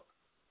all guilt,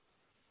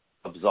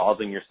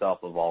 absolving yourself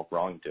of all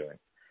wrongdoing.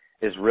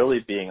 is really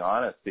being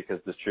honest, because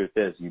the truth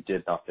is you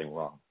did nothing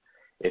wrong.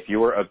 If you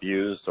were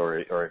abused or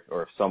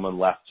if someone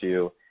left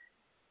you,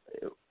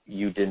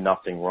 you did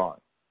nothing wrong.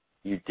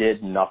 You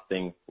did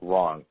nothing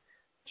wrong.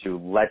 To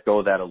let go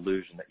of that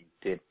illusion that you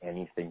did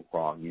anything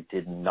wrong. You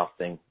did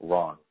nothing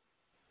wrong.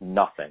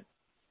 Nothing.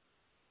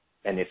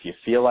 And if you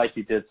feel like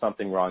you did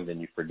something wrong, then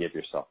you forgive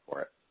yourself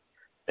for it.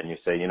 Then you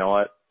say, you know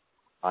what?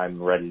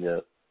 I'm ready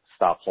to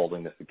stop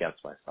holding this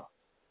against myself.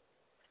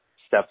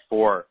 Step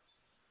 4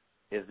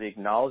 is the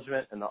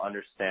acknowledgement and the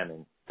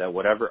understanding that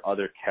whatever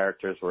other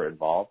characters were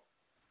involved,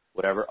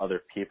 whatever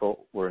other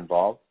people were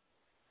involved,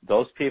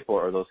 those people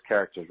or those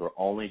characters were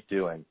only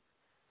doing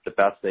the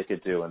best they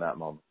could do in that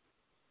moment.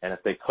 And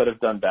if they could have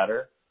done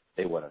better,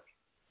 they would have.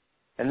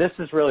 And this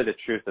is really the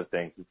truth of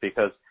things,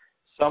 because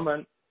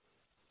someone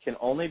can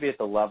only be at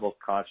the level of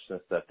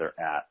consciousness that they're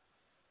at.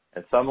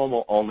 And someone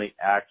will only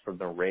act from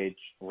the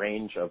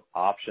range of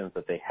options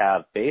that they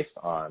have based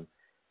on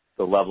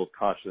the level of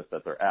consciousness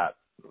that they're at.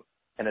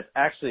 And it's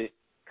actually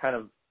kind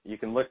of, you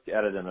can look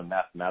at it in a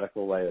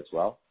mathematical way as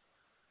well.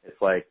 It's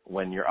like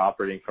when you're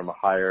operating from a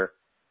higher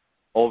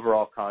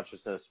overall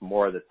consciousness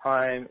more of the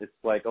time, it's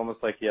like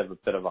almost like you have a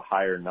bit of a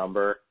higher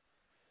number.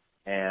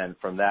 And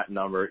from that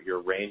number,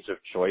 your range of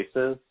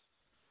choices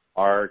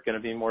are going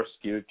to be more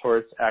skewed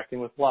towards acting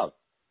with love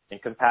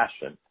and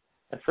compassion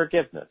and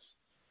forgiveness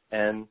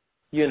and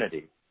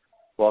unity.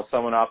 While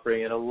someone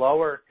operating at a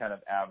lower kind of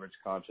average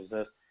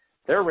consciousness,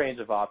 their range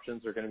of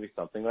options are going to be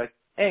something like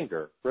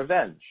anger,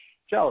 revenge,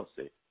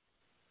 jealousy,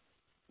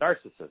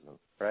 narcissism,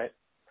 right?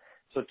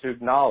 So to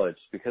acknowledge,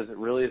 because it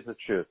really is the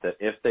truth, that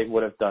if they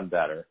would have done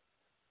better,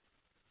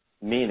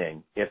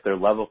 meaning if their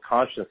level of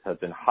consciousness had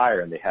been higher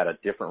and they had a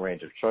different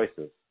range of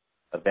choices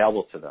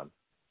available to them,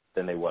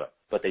 then they would have,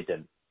 but they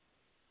didn't.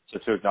 So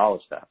to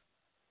acknowledge that.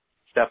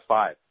 Step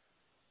 5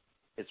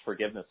 is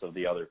forgiveness of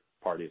the other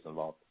parties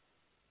involved.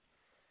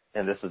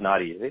 And this is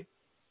not easy.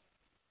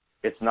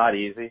 It's not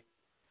easy.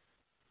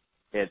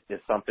 It is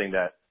something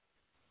that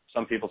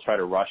some people try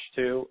to rush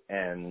to,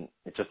 and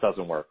it just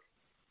doesn't work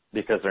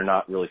because they're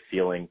not really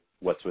feeling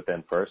what's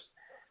within first.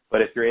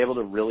 But if you're able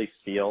to really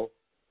feel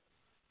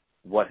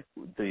what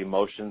the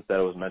emotions that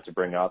it was meant to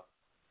bring up,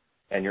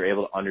 and you're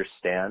able to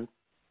understand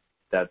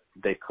that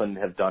they couldn't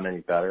have done any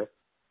better,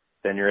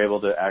 then you're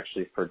able to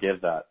actually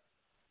forgive that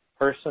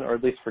person, or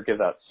at least forgive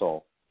that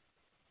soul.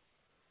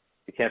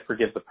 You can't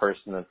forgive the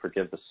person and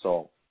forgive the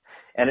soul.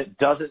 And it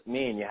doesn't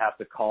mean you have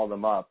to call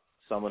them up,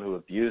 someone who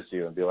abused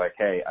you, and be like,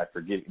 hey, I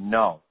forgive you.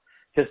 No,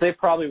 because they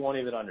probably won't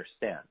even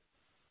understand.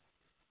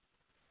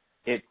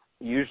 It's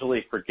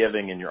usually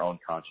forgiving in your own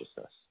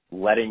consciousness,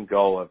 letting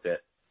go of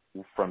it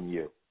from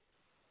you,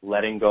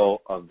 letting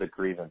go of the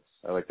grievance.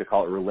 I like to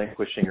call it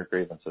relinquishing your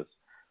grievances,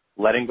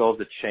 letting go of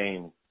the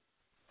chain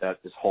that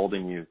is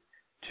holding you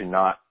to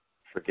not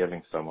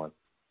forgiving someone,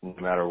 no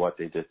matter what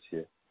they did to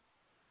you.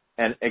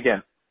 And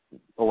again,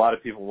 a lot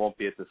of people won't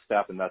be at this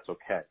step, and that's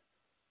okay.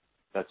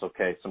 That's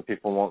okay. Some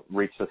people won't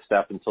reach this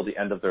step until the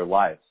end of their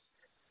lives,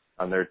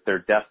 on their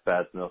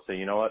deathbeds, and they'll say,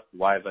 you know what,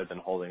 why have I been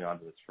holding on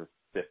to this for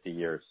 50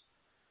 years?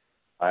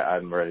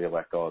 I'm ready to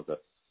let go of this.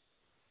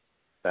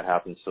 That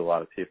happens to a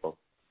lot of people,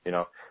 you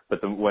know. But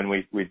when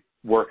we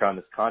work on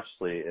this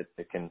consciously,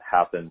 it can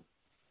happen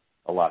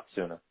a lot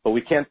sooner. But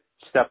we can't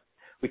step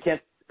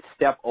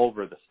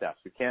over the steps.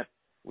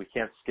 We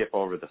can't skip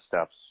over the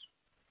steps.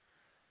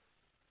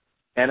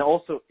 And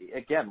also,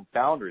 again,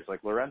 boundaries,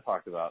 like Loren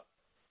talked about.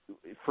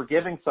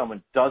 Forgiving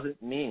someone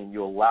doesn't mean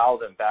you allow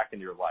them back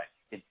into your life.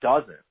 It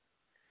doesn't.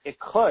 It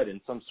could in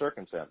some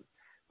circumstances,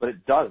 but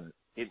it doesn't.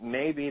 It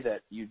may be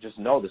that you just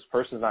know this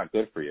person's not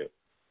good for you,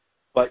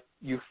 but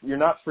you're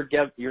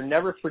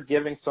never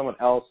forgiving someone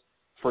else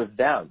for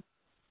them.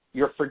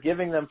 You're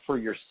forgiving them for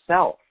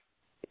yourself.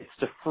 It's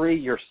to free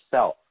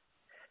yourself,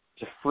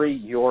 to free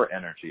your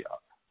energy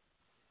up.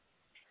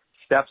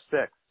 Step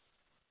 6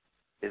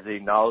 is the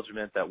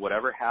acknowledgement that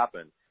whatever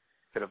happened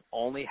could have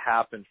only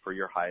happened for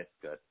your highest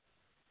good.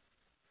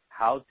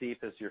 How deep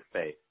is your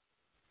faith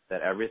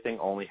that everything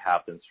only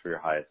happens for your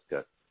highest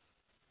good?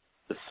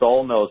 The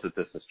soul knows that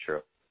this is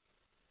true,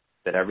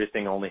 that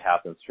everything only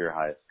happens for your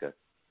highest good.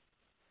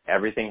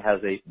 Everything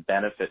has a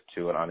benefit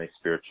to it on a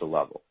spiritual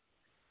level.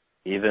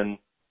 Even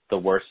the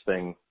worst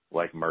thing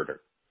like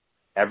murder.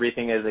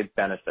 Everything is a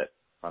benefit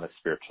on a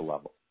spiritual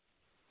level.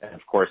 And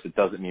of course, it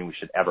doesn't mean we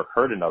should ever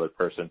hurt another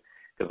person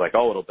because like,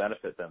 oh, it'll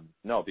benefit them.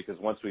 No, because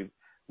once we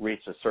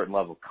reach a certain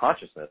level of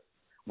consciousness,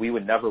 we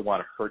would never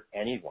want to hurt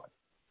anyone.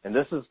 And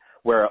this is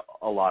where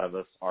a lot of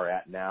us are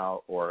at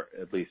now, or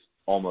at least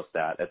almost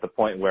at the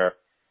point where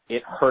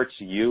it hurts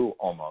you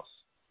almost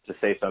to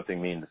say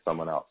something mean to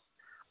someone else.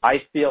 I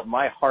feel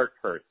my heart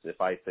hurts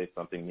if I say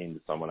something mean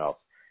to someone else.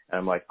 And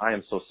I'm like, I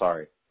am so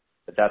sorry,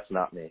 but that's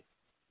not me.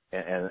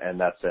 And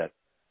that's it.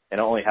 And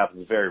it only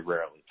happens very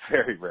rarely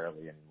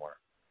anymore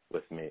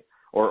with me.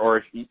 Or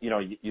if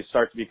you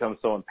start to become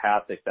so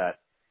empathic that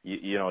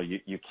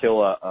you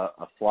kill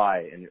a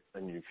fly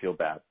and you feel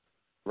bad,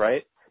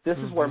 right? This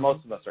is where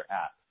most of us are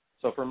at.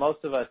 So for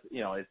most of us,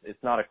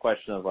 it's not a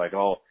question of like,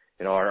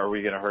 are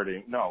we going to hurt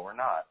him? No,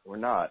 we're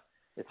not.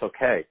 It's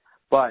okay.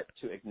 But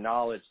to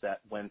acknowledge that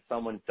when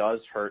someone does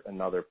hurt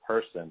another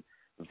person,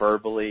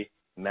 verbally,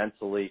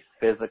 mentally,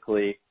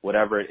 physically,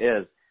 whatever it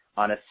is,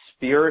 on a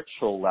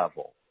spiritual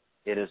level,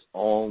 it is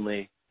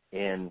only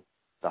in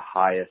the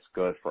highest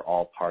good for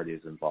all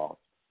parties involved.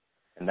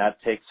 And that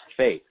takes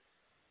faith.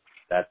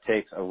 That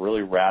takes a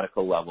really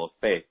radical level of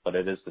faith, but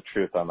it is the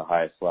truth on the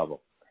highest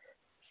level.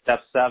 Step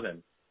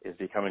 7 is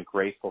becoming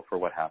grateful for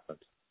what happened.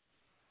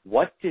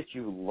 What did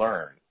you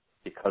learn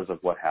because of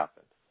what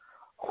happened?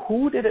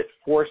 Who did it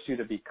force you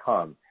to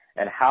become?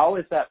 And how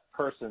is that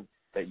person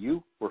that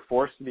you were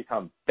forced to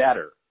become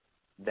better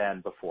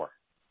than before?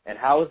 And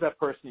how is that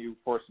person you were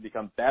forced to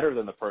become better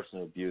than the person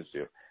who abused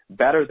you?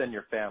 Better than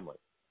your family?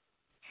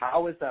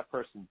 How is that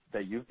person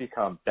that you've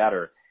become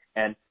better?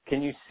 And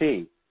can you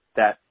see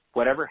that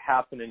whatever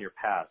happened in your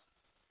past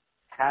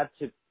had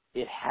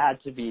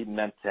to be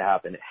meant to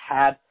happen? It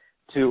had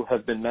to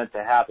have been meant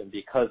to happen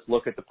because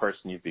look at the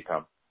person you've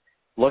become.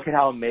 Look at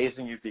how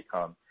amazing you've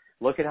become.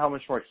 Look at how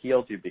much more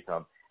healed you've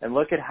become. And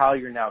look at how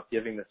you're now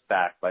giving this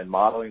back by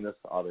modeling this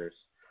to others,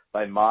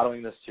 by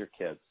modeling this to your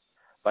kids,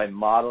 by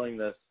modeling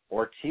this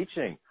or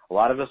teaching. A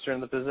lot of us are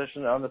in the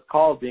position on this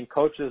call of being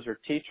coaches or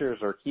teachers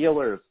or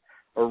healers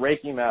or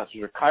Reiki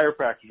masters or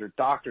chiropractors or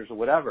doctors or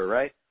whatever,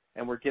 right?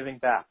 And we're giving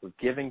back. We're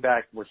giving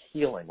back. We're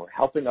healing. We're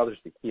helping others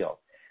to heal.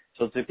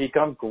 So to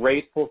become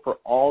grateful for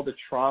all the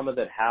trauma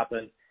that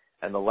happened.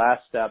 And the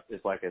last step is,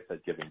 like I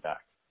said, giving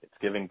back. It's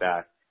giving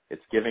back.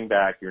 It's giving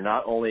back. You're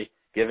not only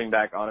giving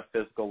back on a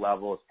physical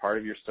level as part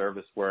of your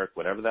service work,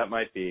 whatever that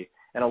might be.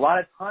 And a lot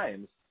of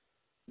times,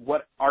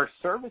 what our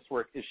service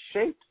work is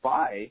shaped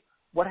by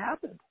what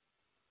happened.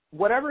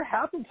 Whatever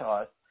happened to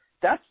us,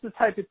 that's the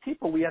type of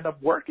people we end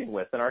up working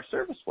with in our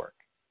service work.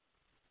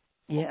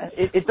 Yes.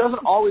 It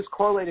doesn't always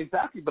correlate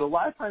exactly, but a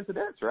lot of times it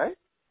is, right?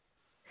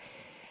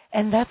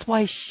 And that's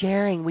why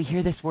sharing, we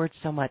hear this word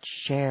so much,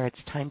 share.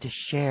 It's time to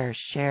share.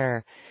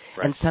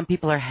 Right. And some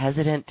people are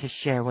hesitant to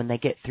share when they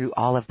get through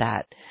all of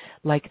that.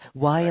 Like,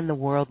 why in the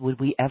world would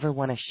we ever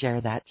want to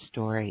share that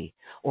story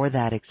or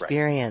that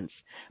experience?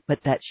 But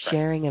that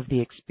sharing of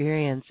the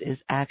experience is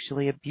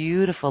actually a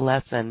beautiful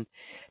lesson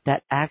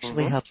that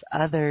actually helps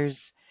others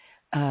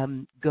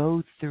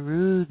go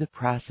through the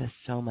process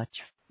so much.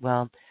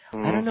 Well,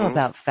 I don't know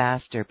about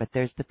faster, but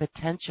there's the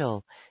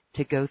potential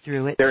to go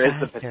through it There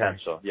faster. is the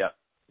potential, yeah,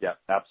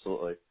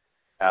 absolutely.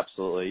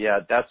 Yeah,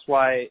 that's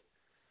why,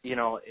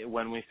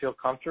 when we feel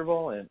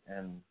comfortable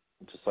and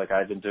just like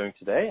I've been doing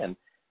today, and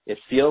it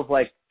feels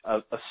like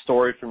a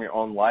story from your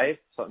own life,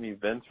 something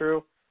you've been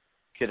through,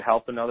 could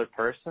help another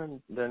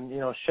person, then,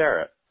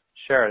 share it.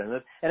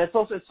 And it's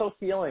so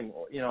healing,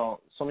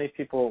 so many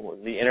people,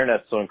 the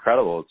internet's so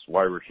incredible. It's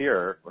why we're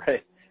here,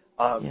 right?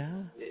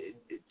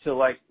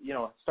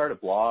 To start a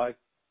blog,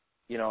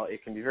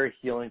 it can be very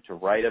healing to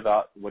write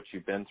about what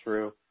you've been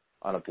through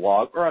on a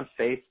blog or on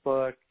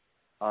Facebook,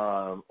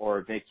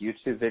 or make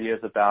YouTube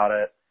videos about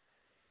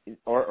it,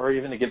 or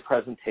even to give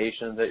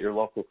presentations at your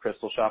local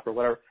crystal shop or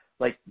whatever.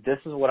 Like, this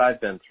is what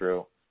I've been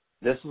through.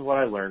 This is what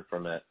I learned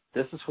from it.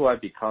 This is who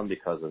I've become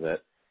because of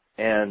it.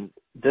 And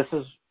this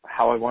is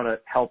how I want to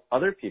help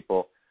other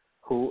people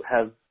who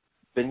have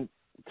been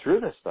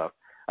through this stuff.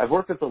 I've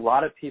worked with a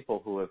lot of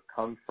people who have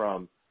come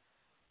from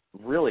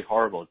really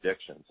horrible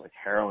addictions, like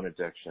heroin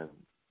addiction,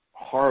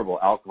 horrible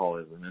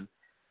alcoholism,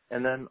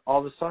 and then all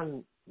of a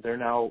sudden they're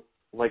now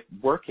like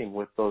working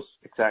with those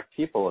exact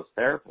people as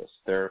therapists.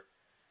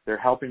 They're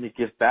helping to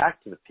give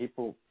back to the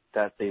people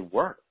that they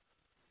were,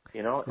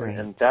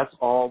 and that's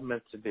all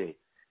meant to be.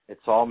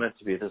 It's all meant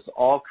to be. This is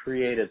all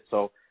created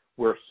so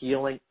we're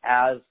healing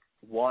as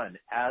one,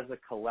 as a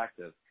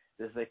collective.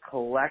 This is a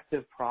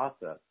collective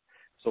process.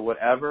 So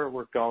whatever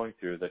we're going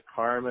through, the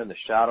karma and the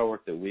shadow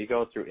work that we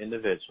go through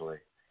individually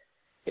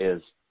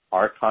is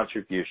our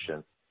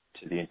contribution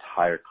to the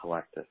entire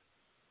collective.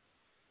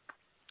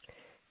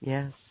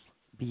 Yes.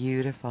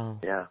 Beautiful.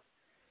 Yeah.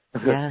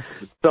 Yes.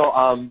 So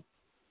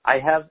I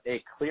have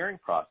a clearing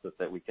process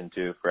that we can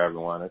do for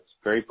everyone. It's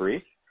very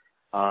brief,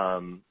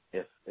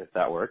 if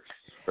that works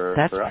for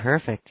us. That's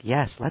perfect.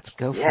 Yes, let's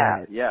go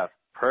for it. Yeah,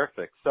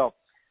 perfect. So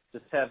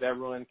just have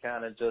everyone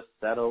kind of just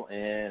settle in.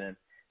 And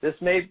this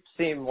may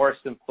seem more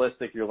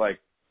simplistic. You're like,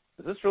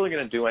 is this really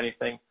going to do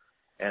anything?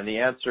 And the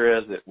answer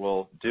is it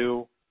will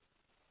do.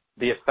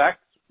 The effect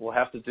will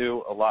have to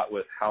do a lot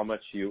with how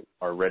much you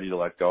are ready to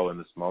let go in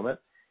this moment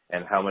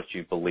and how much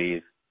you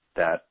believe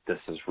that this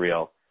is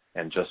real.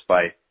 And just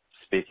by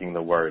speaking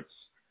the words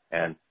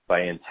and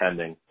by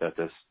intending that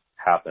this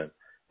happen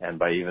and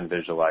by even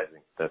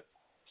visualizing that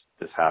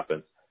this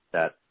happens,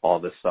 that all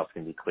this stuff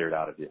can be cleared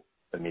out of you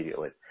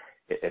immediately.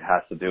 It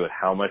has to do with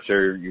how much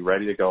are you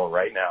ready to go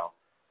right now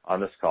on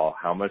this call?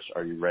 How much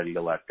are you ready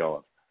to let go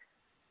of?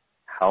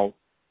 How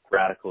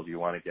radical do you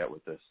want to get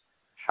with this?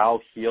 How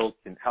healed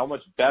how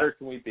much better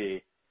can we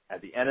be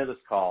at the end of this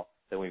call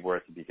than we were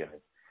at the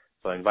beginning?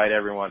 So I invite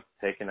everyone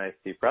to take a nice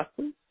deep breath,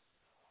 please.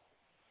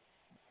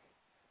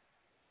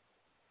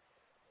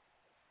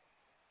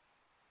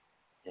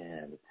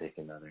 And to take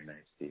another nice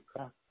deep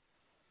breath.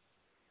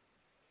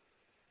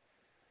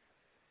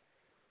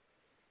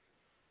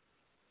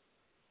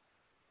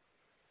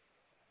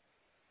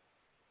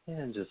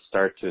 And just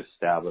start to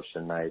establish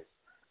a nice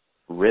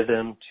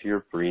rhythm to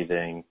your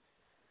breathing.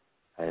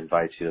 I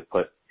invite you to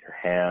put your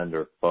hand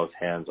or both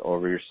hands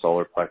over your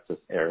solar plexus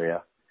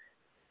area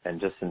and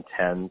just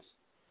intend,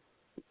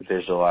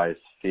 visualize,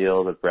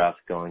 feel the breath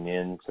going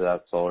into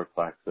that solar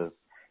plexus.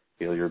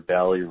 Feel your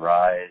belly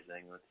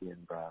rising with the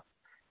in-breath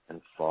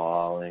and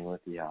falling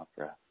with the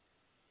out-breath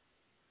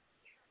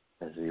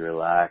as you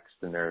relax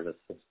the nervous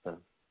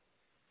system.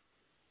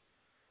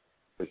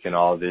 We can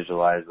all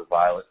visualize the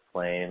violet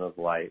flame of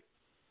light.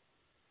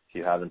 If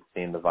you haven't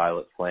seen the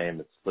violet flame,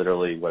 it's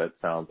literally what it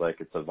sounds like.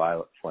 It's a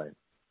violet flame.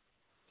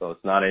 So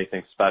it's not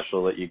anything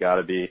special that you got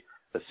to be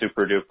a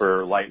super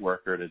duper light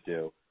worker to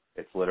do.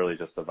 It's literally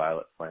just a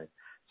violet flame.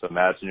 So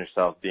imagine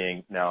yourself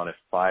being now in a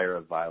fire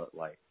of violet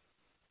light.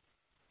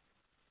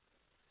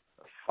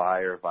 A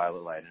fire of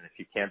violet light. And if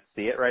you can't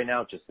see it right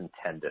now, just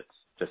intend it.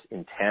 Just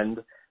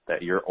intend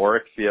that your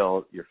auric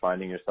field, you're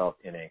finding yourself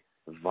in a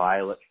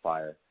violet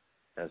fire.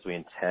 As we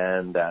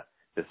intend that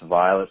this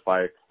violet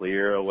fire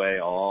clear away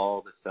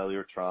all the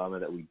cellular trauma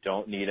that we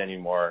don't need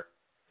anymore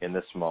in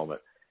this moment,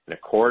 in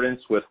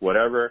accordance with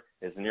whatever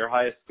is in your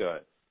highest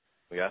good.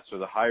 We ask for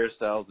the higher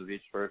selves of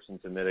each person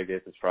to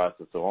mitigate this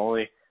process, so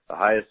only the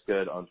highest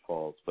good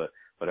unfolds. But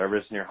whatever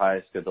is in your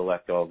highest good to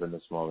let go of in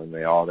this moment,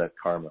 may all that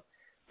karma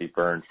be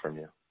burned from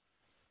you.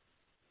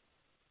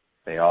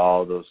 May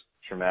all those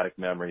traumatic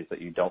memories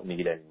that you don't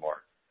need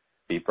anymore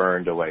be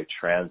burned away,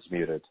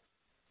 transmuted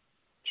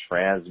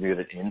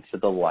into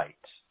the light,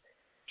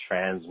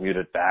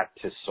 transmuted back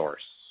to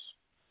source.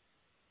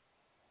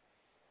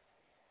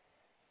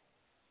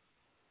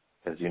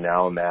 As you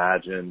now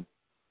imagine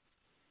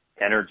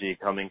energy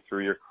coming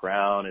through your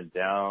crown and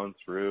down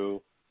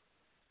through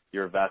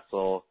your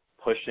vessel,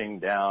 pushing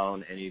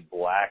down any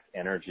black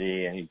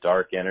energy, any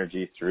dark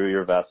energy through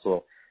your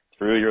vessel,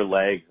 through your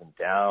legs and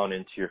down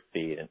into your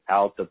feet and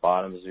out the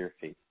bottoms of your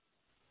feet.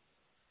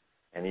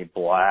 Any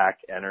black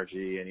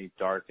energy, any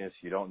darkness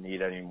you don't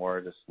need anymore,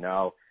 just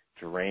now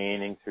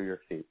draining through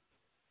your feet.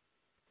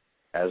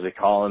 As we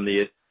call in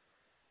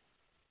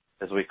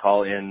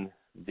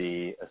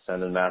the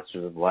Ascended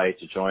Masters of Light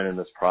to join in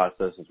this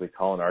process, as we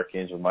call in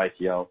Archangel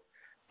Michael,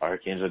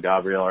 Archangel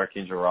Gabriel,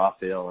 Archangel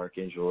Raphael,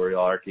 Archangel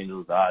Uriel,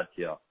 Archangel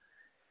Zadkiel.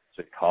 As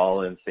we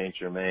call in Saint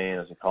Germain,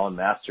 as we call in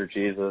Master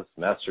Jesus,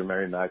 Master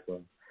Mary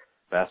Magdalene,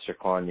 Master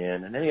Kuan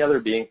Yin, and any other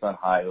beings on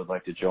high who would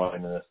like to join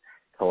in this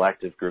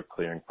collective group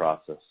clearing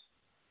process.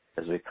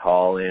 As we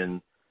call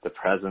in the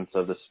presence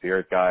of the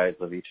spirit guides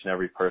of each and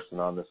every person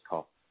on this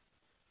call.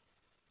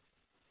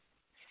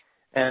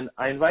 And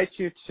I invite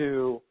you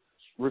to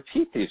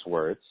repeat these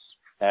words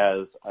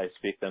as I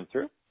speak them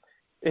through.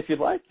 If you'd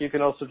like, you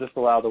can also just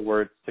allow the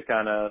words to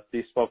kind of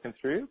be spoken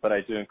through you, but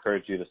I do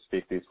encourage you to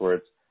speak these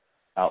words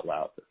out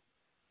loud.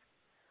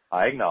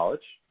 I acknowledge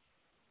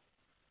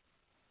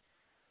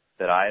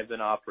that I have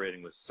been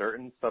operating with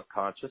certain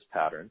subconscious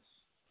patterns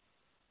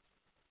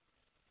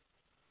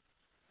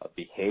of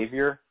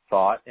behavior,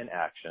 thought, and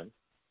action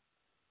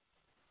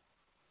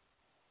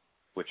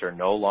which are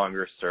no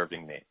longer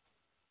serving me.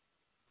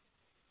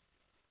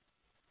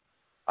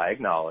 I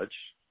acknowledge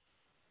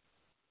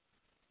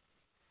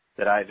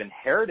that I've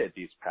inherited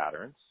these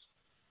patterns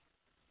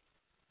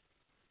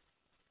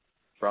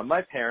from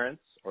my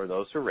parents or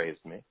those who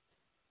raised me,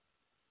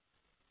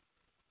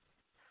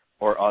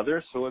 or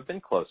others who have been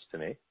close to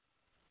me,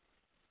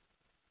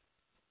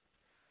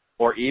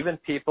 or even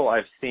people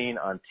I've seen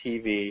on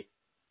TV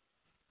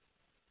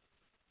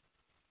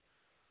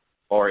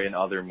or in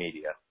other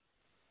media.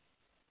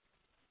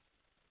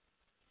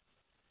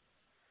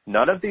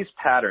 None of these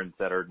patterns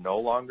that are no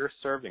longer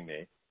serving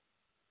me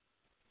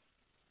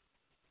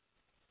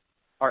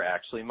are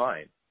actually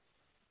mine.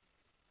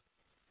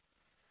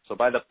 So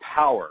by the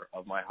power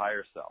of my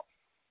higher self,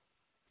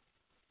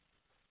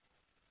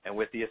 and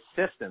with the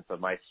assistance of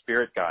my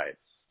spirit guides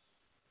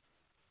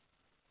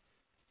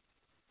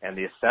and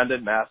the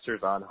ascended masters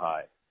on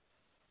high,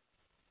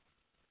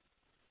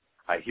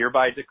 I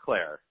hereby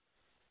declare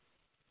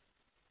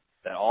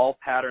that all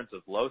patterns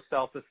of low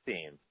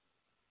self-esteem,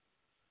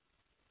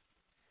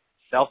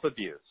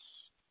 self-abuse,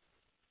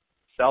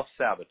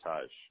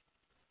 self-sabotage,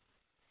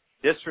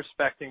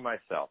 disrespecting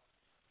myself,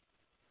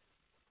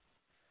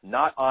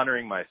 not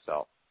honoring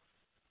myself,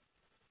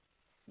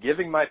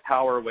 giving my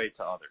power away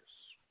to others,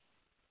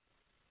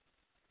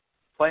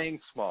 playing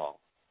small,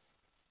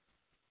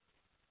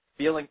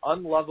 feeling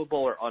unlovable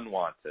or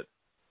unwanted,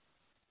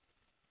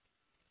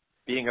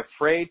 being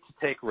afraid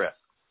to take risks,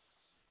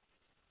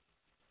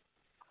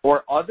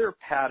 or other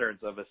patterns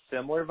of a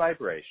similar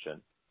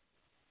vibration,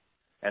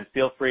 and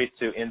feel free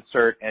to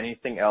insert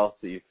anything else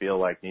that you feel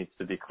like needs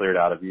to be cleared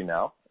out of you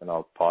now, and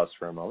I'll pause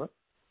for a moment.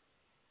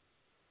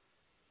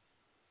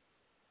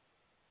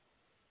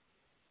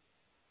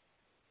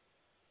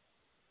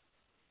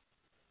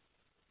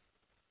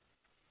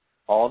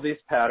 All these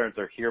patterns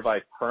are hereby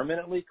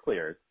permanently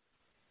cleared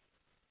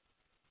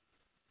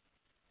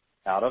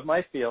out of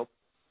my field,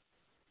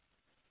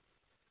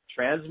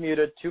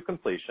 transmuted to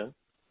completion.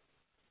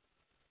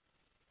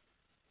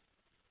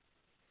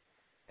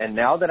 And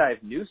now that I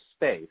have new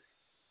space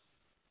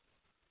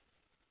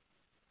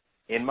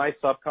in my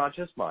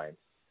subconscious mind,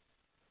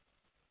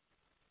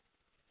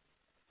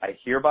 I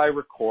hereby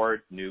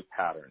record new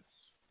patterns.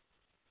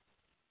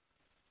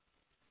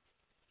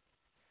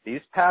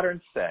 These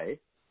patterns say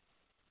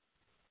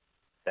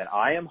that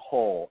I am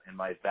whole and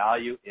my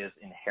value is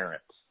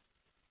inherent.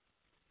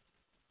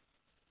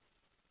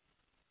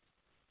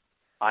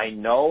 I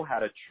know how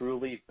to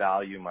truly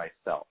value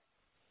myself.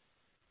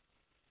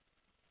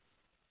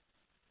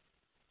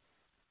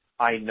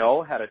 I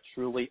know how to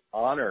truly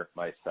honor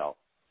myself.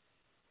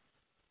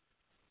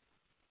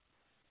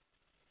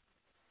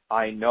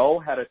 I know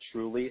how to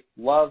truly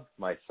love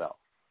myself.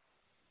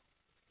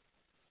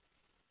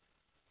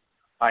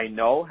 I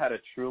know how to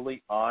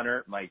truly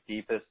honor my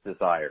deepest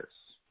desires.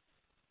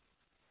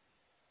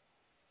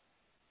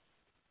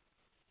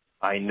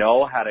 I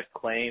know how to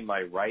claim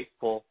my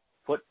rightful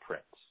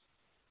footprint.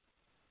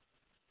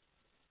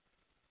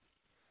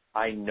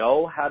 I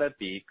know how to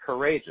be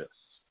courageous.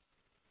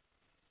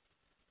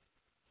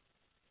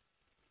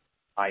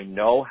 I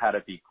know how to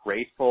be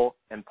grateful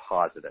and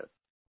positive.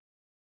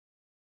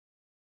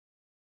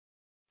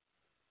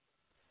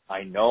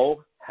 I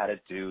know how to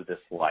do this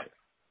life.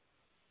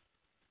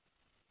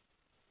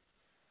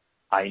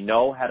 I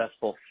know how to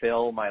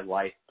fulfill my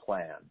life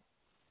plan.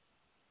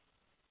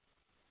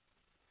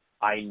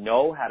 I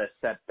know how to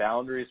set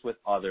boundaries with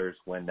others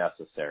when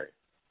necessary.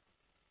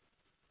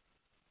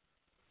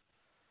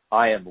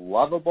 I am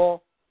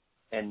lovable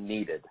and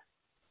needed.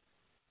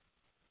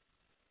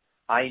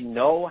 I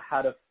know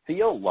how to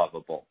feel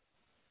lovable.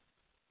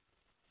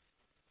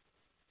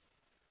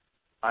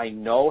 I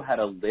know how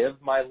to live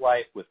my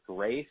life with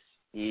grace,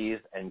 ease,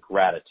 and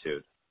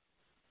gratitude.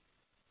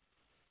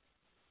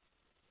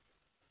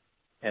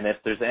 And if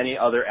there's any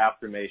other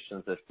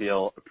affirmations that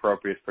feel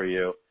appropriate for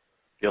you,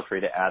 feel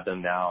free to add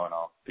them now, and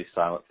I'll be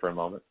silent for a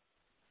moment.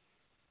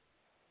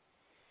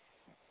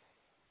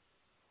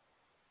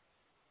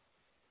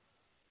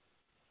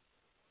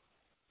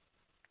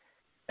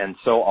 And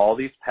so all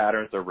these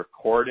patterns are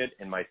recorded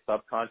in my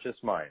subconscious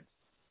mind.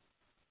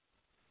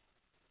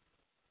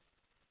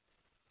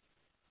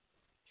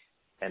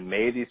 And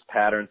may these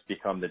patterns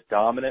become the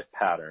dominant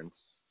patterns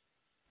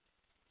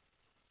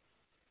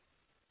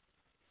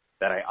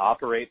that I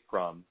operate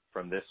from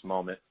this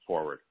moment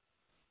forward.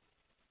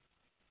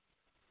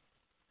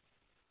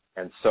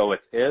 And so it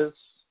is.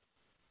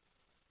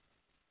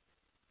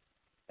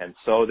 And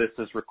so this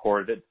is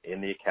recorded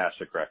in the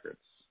Akashic Records.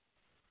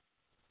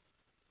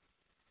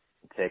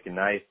 Take a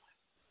nice,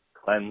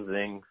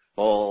 cleansing,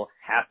 full,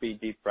 happy,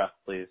 deep breath,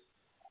 please.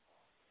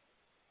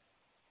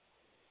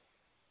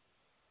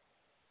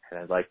 And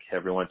I'd like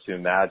everyone to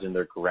imagine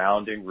their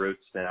grounding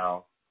roots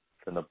now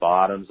from the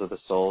bottoms of the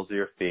soles of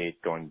your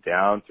feet, going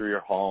down through your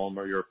home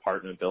or your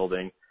apartment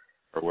building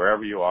or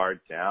wherever you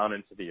are, down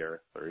into the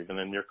earth, or even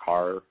in your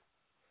car.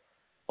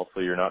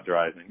 Hopefully you're not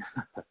driving.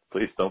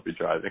 Please don't be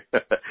driving.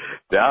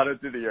 Down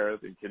into the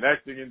earth and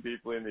connecting in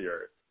deeply in the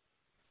earth.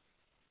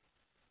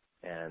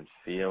 And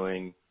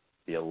feeling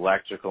the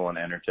electrical and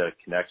energetic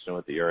connection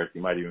with the earth.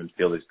 You might even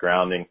feel these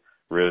grounding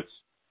roots.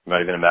 You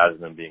might even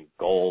imagine them being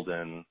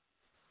golden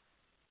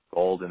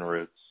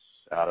roots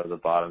out of the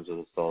bottoms of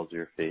the soles of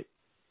your feet.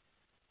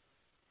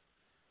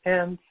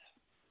 And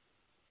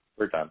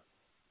we're done.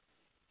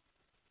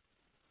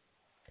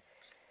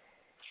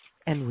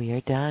 And we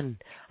are done.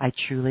 I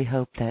truly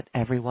hope that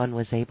everyone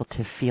was able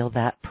to feel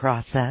that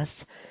process,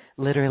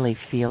 literally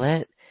feel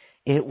it.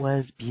 It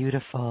was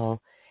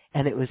beautiful,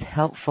 and it was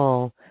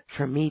helpful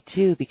for me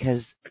too,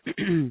 because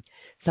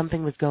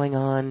something was going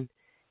on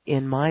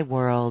in my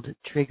world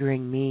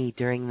triggering me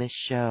during this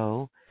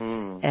show.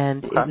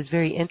 And it was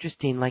very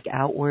interesting, like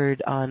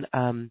outward on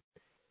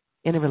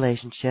in a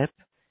relationship.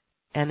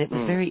 And it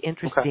was very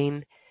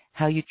interesting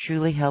how you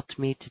truly helped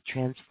me to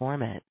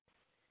transform it.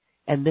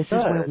 And this is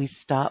where we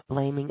stop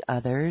blaming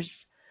others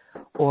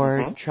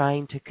or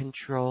trying to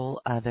control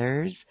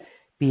others,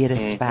 be it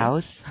a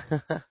spouse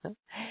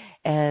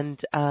and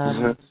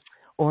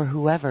or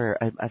whoever,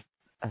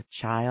 a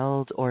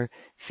child, or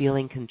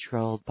feeling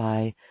controlled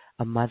by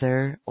a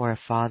mother or a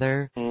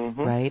father,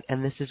 right?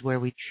 And this is where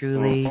we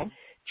truly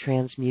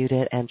transmute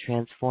it and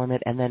transform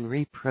it and then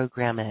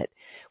reprogram it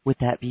with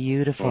that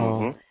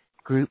beautiful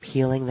group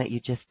healing that you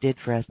just did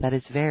for us. That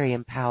is very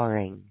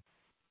empowering.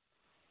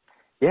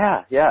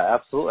 Yeah,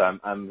 absolutely.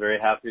 I'm very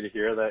happy to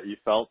hear that you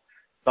felt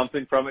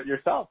something from it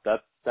yourself.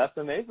 That's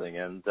amazing.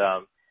 And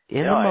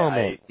in a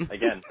moment.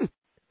 Again,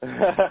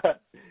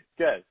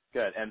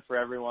 good. And for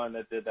everyone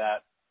that did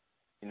that,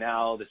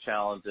 now the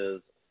challenge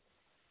is,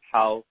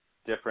 how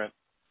different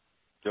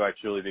do I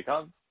truly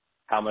become?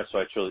 How much do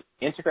I truly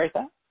integrate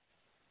that?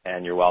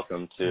 And you're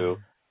welcome to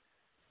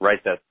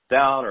write that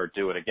down or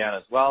do it again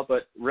as well.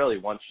 But really,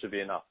 once should be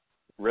enough.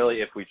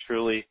 Really, if we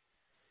truly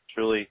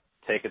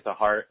take it to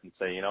heart and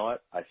say, you know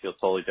what, I feel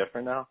totally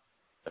different now,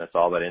 then it's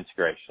all about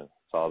integration.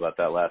 It's all about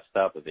that last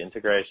step of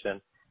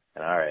integration.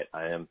 And all right,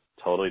 I am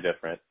totally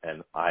different,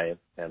 and I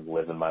am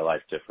living my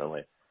life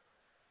differently.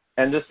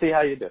 And just see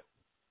how you do.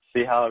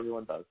 See how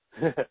everyone does.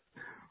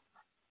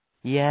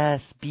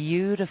 Yes,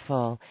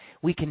 beautiful.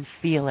 We can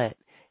feel it.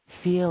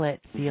 Feel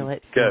it, feel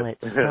it, feel Good.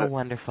 it. So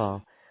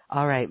wonderful.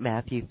 All right,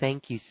 Matthew,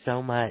 thank you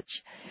so much.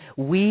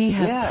 We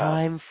have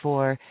time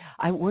for,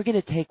 we're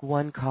going to take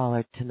one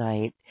caller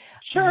tonight.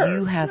 Sure.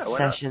 You have Yeah,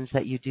 why sessions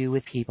that you do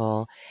with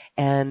people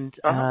and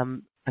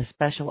a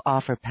special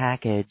offer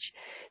package.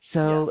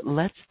 So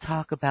let's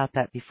talk about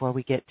that before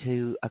we get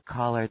to a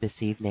caller this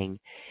evening.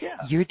 Yeah.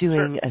 You're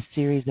doing a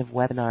series of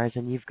webinars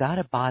and you've got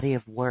a body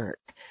of work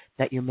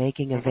that you're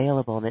making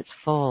available, and it's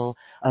full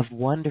of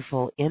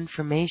wonderful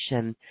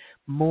information,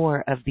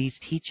 more of these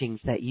teachings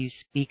that you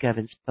speak of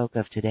and spoke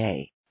of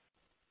today.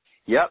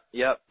 Yep.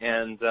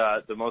 And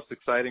the most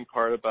exciting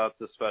part about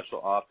the special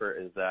offer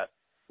is that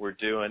we're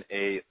doing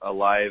a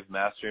live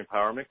Mastery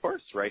Empowerment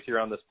course right here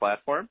on this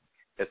platform.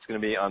 It's going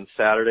to be on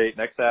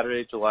next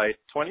Saturday, July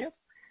 20th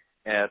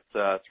at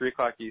 3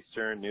 o'clock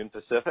Eastern, noon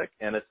Pacific,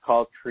 and it's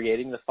called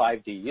Creating the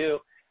 5DU.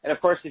 And, of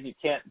course, if you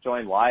can't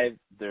join live,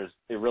 it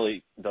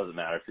really doesn't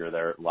matter if you're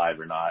there live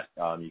or not.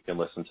 You can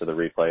listen to the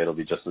replay. It'll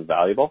be just as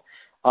valuable.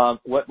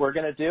 What we're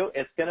going to do,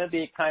 it's going to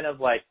be kind of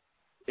like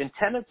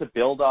intended to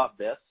build off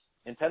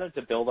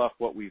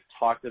what we've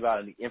talked about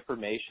and the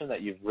information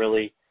that you've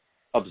really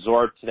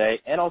absorbed today,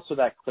 and also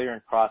that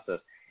clearing process.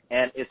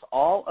 And it's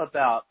all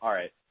about, all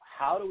right,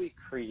 how do we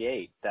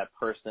create that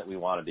person that we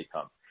want to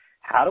become?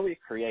 How do we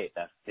create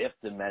that fifth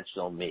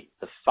dimensional me,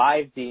 the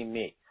 5D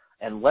me?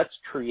 And let's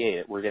create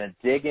it. We're going to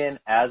dig in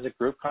as a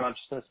group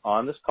consciousness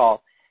on this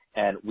call,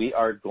 and we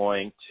are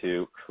going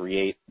to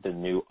create the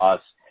new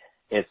us.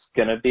 It's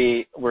going to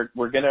be, we're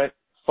going to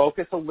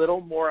focus a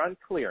little more on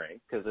clearing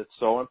because it's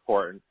so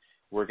important.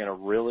 We're going to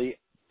really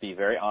be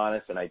very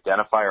honest and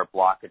identify our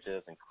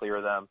blockages and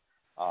clear them.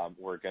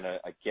 We're going to,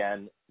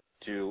 again,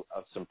 do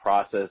some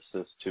processes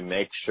to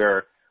make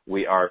sure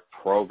we are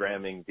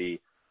programming the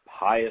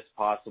highest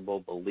possible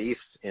beliefs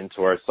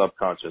into our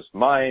subconscious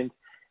mind.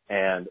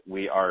 And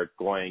we are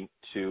going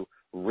to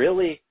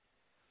really,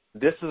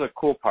 this is a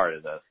cool part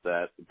of this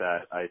that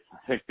I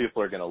think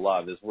people are going to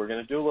love, is we're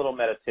going to do a little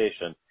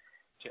meditation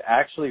to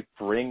actually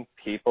bring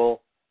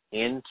people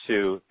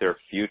into their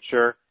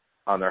future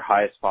on their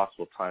highest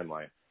possible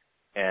timeline.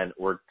 And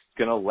we're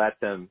going to let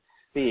them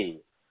see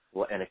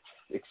and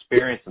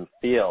experience and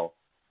feel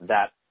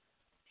that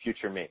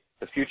future me,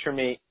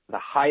 the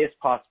highest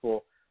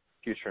possible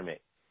future me.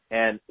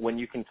 And when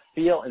you can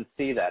feel and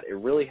see that, it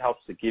really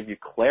helps to give you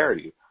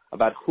clarity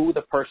about who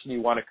the person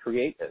you want to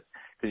create is.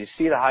 Because you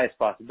see the highest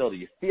possibility.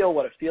 You feel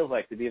what it feels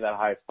like to be that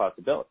highest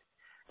possibility,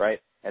 right?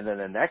 And then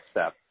the next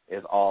step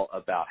is all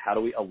about how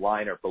do we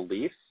align our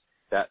beliefs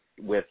that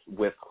with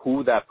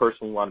who that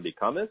person we want to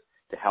become is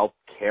to help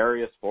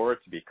carry us forward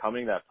to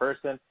becoming that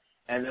person.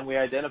 And then we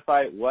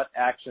identify what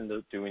action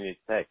do we need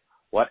to take?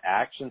 What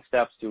action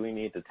steps do we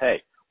need to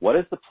take? What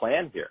is the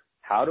plan here?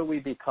 How do we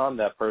become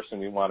that person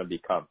we want to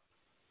become?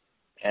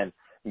 And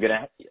I'm going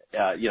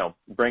to,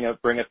 bring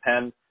a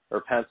pen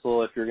or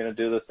pencil if you're going to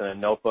do this, in a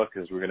notebook,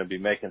 because we're going to be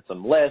making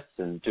some lists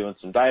and doing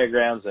some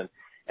diagrams, and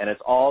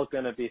it's all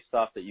going to be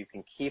stuff that you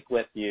can keep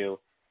with you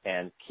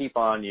and keep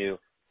on you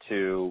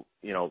to,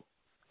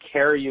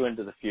 carry you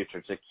into the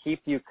future, to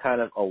keep you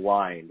kind of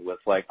aligned with,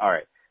 like, all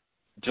right,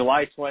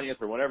 July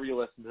 20th or whenever you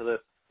listen to this,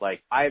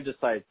 like, I've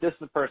decided this is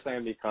the person I'm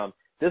going to become.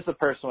 This is the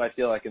person I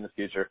feel like in the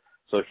future.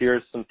 So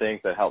here's some things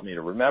that help me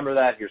to remember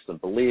that. Here's some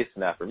beliefs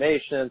and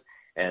affirmations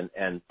and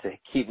to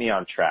keep me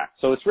on track.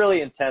 So it's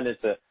really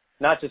intended to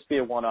not just be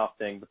a one-off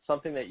thing, but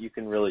something that you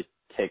can really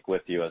take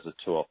with you as a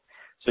tool.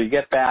 So you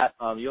get that.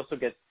 You also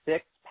get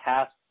 6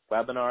 past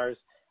webinars.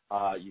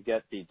 You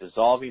get the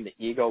Dissolving the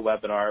Ego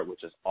webinar,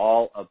 which is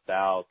all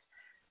about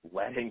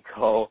letting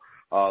go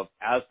of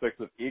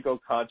aspects of ego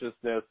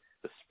consciousness,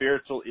 the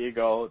spiritual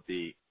ego,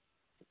 the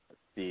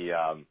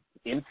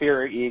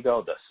inferior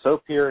ego, the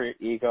superior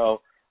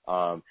ego,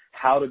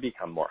 how to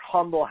become more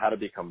humble, how to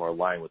become more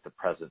aligned with the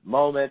present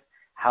moment,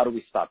 how do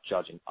we stop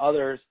judging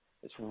others.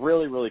 It's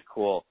really, really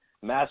cool.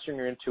 Mastering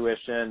Your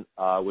Intuition,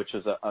 which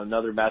is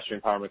another Mastery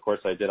Empowerment course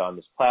I did on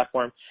this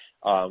platform,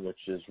 which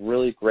is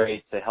really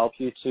great to help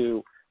you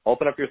to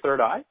open up your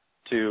third eye,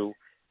 to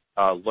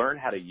learn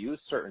how to use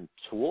certain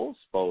tools,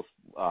 both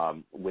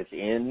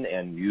within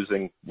and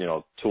using,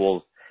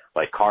 tools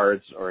like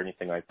cards or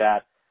anything like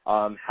that.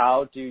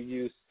 How do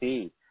you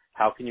see?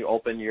 How can you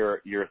open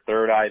your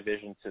third eye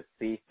vision to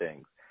see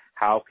things?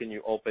 How can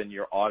you open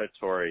your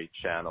auditory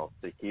channels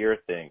to hear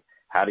things?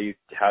 How do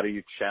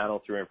you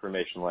channel through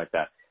information like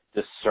that?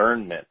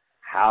 Discernment.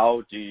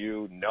 How do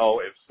you know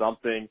if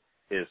something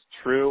is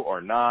true or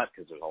not?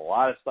 Because there's a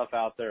lot of stuff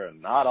out there and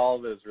not all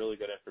of it is really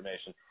good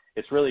information.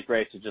 It's really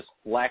great to just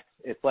flex.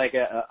 It's like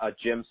a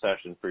gym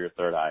session for your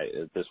third eye,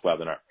 this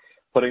webinar.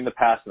 Putting the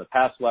past in the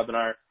past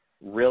webinar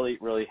really,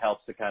 really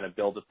helps to kind of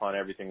build upon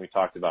everything we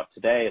talked about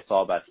today. It's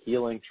all about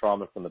healing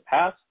trauma from the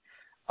past.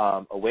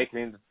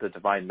 Awakening the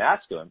Divine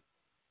Masculine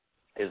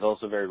is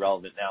also very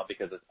relevant now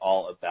because it's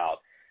all about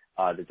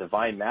the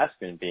Divine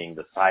Masculine being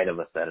the side of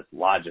us that is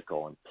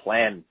logical and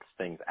plans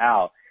things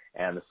out,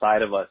 and the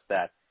side of us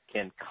that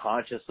can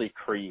consciously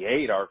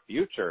create our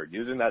future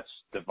using that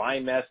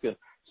Divine Masculine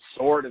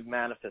sword of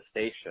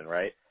manifestation,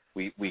 right?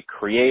 we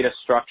create a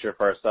structure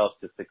for ourselves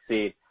to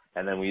succeed,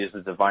 and then we use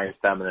the divine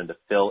feminine to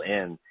fill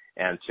in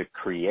and to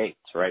create,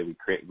 right? We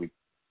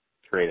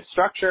create a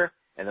structure,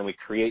 and then we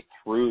create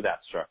through that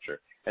structure.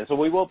 And so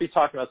we will be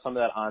talking about some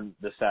of that on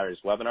this Saturday's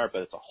webinar,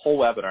 but it's a whole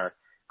webinar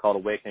called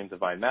Awakening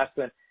Divine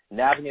Masculine,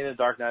 Navigating the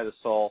Dark Night of the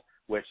Soul,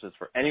 which is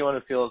for anyone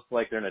who feels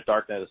like they're in a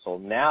dark night of the soul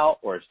now,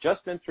 or has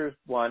just been through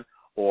one,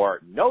 or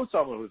knows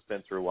someone who's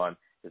been through one.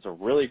 It's a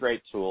really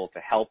great tool to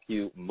help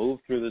you move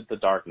through the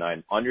dark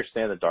night,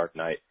 understand the dark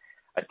night.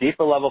 A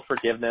deeper level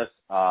forgiveness,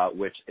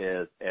 which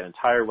is an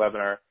entire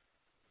webinar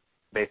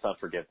based on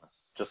forgiveness,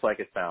 just like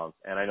it sounds.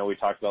 And I know we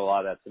talked about a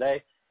lot of that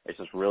today. It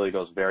just really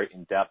goes very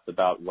in-depth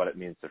about what it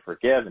means to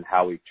forgive and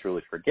how we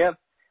truly forgive.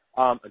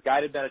 A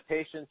guided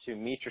meditation to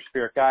meet your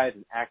spirit guides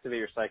and activate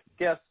your psychic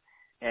gifts,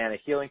 and a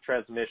healing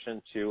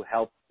transmission to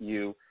help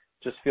you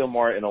just feel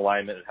more in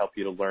alignment and help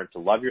you to learn to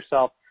love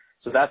yourself.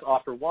 So that's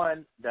offer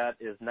one. That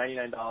is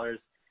 $99,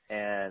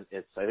 and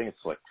I think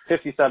it's like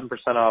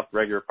 57% off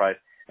regular price.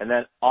 And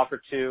then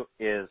offer two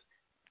is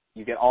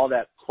you get all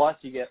that, plus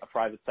you get a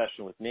private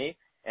session with me.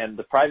 And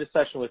the private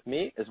session with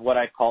me is what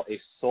I call a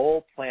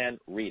soul plan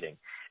reading.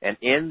 And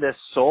in this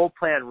soul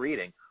plan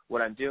reading,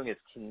 what I'm doing is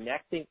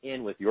connecting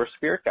in with your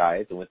spirit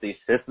guides and with the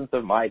assistance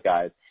of my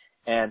guides.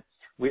 And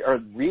we are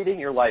reading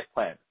your life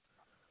plan.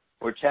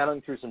 We're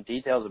channeling through some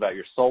details about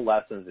your soul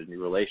lessons and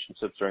your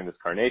relationships during this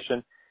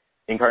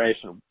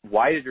incarnation.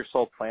 Why did your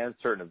soul plan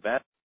certain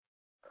events?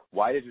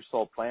 Why did your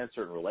soul plan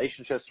certain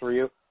relationships for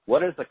you?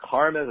 What is the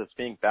karma that's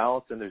being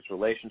balanced in these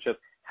relationships?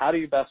 How do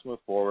you best move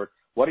forward?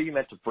 What are you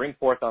meant to bring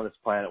forth on this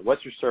planet?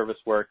 What's your service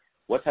work?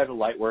 What type of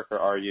light worker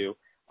are you?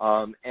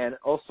 And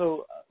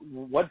also,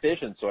 what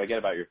visions do I get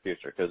about your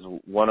future? Because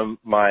one of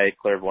my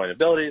clairvoyant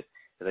abilities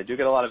is I do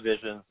get a lot of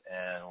visions,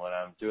 and when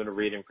I'm doing a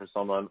reading for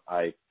someone,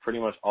 I pretty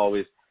much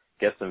always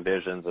get some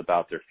visions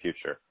about their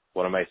future.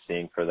 What am I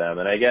seeing for them?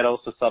 And I get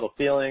also subtle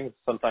feelings,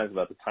 sometimes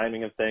about the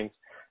timing of things,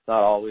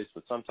 not always,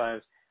 but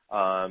sometimes.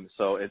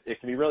 So it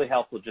can be really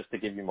helpful just to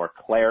give you more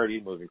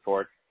clarity moving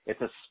forward.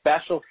 It's a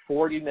special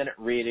 40-minute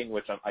reading,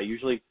 which I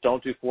usually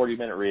don't do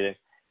 40-minute readings,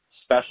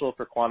 special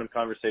for Quantum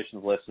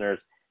Conversations listeners,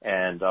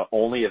 and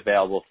only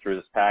available through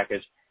this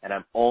package. And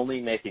I'm only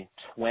making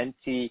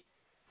 20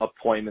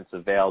 appointments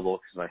available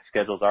because my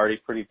schedule's already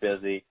pretty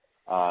busy.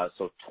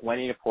 So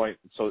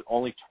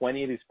only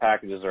 20 of these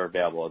packages are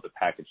available as a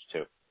package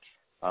too.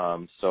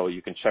 So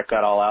you can check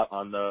that all out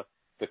on the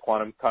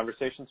Quantum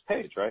Conversations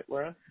page, right,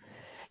 Lauren?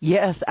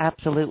 Yes,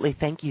 absolutely.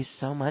 Thank you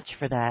so much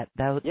for that.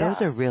 Those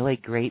are really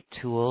great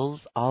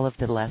tools, all of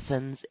the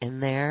lessons in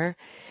there.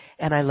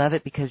 And I love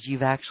it because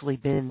you've actually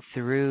been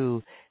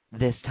through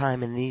this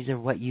time, and these are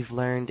what you've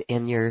learned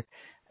in your,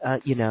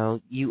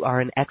 you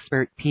are an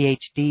expert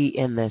PhD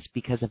in this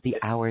because of the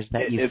hours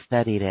that you've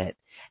studied it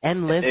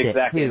and lived it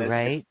too,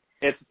 right?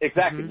 It's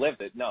exactly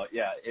lived it. No,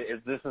 yeah.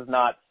 This is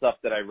not stuff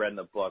that I read in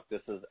the book.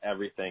 This is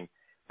everything.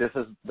 This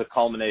is the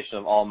culmination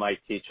of all my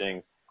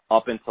teachings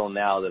up until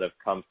now that have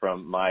come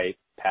from my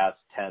past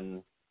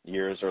 10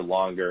 years or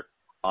longer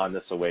on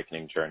this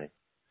awakening journey.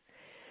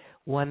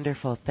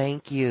 Wonderful.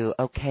 Thank you.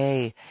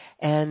 Okay.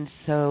 And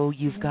so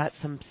you've got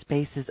some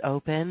spaces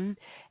open,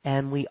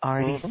 and we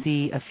already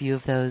see a few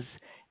of those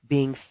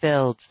being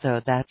filled,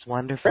 so that's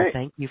wonderful. Great.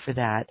 Thank you for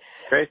that.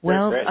 Great.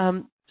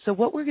 So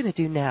what we're going to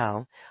do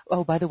now,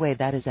 by the way,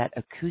 that is at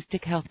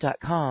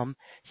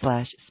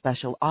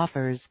acoustichealth.com/special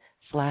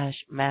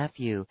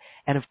offers/Matthew.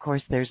 And of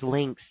course, there's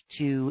links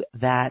to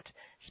that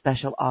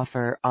special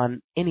offer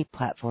on any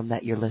platform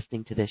that you're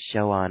listening to this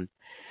show on.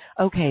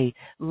 Okay,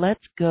 we're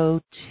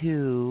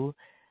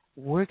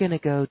going to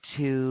go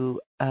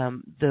to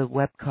the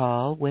web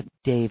call with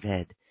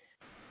David.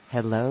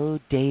 Hello,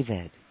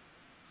 David.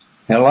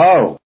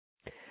 Hello.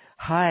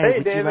 Hi, hey,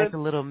 would David. you like a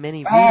little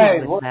mini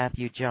reading with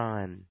Matthew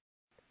John?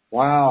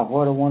 Wow,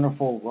 what a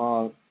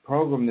wonderful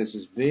program this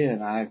has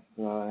been. I've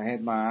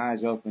had my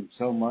eyes open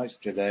so much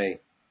today.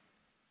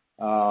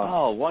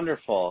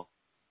 Wonderful.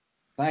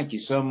 Thank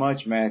you so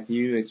much,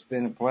 Matthew. It's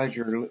been a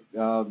pleasure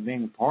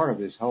being a part of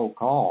this whole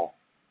call.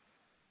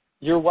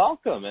 You're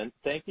welcome, and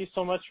thank you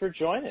so much for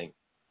joining.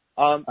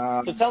 So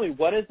tell me,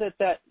 what is it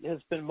that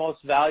has been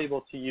most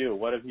valuable to you?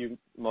 What have you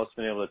most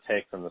been able to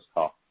take from this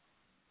call?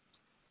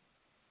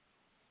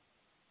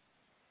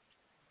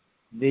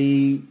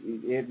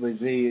 It was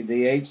the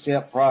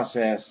 8-step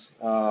process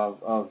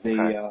of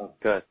the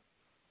good.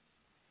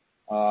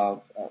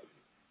 The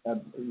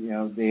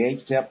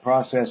 8-step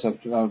process of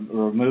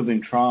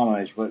removing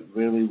trauma is what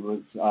really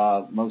was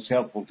most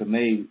helpful to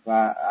me.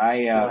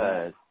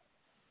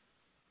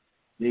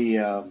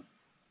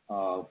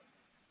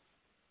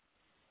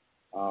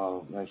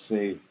 Let's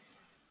see.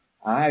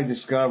 I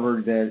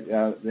discovered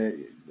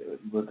that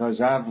because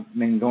I've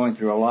been going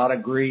through a lot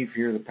of grief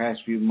here the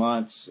past few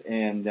months,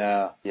 and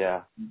the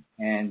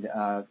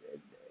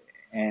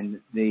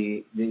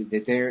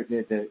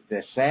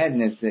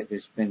sadness that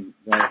has been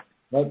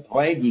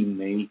plaguing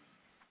me,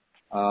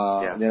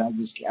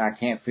 that I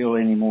can't feel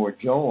any more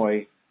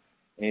joy,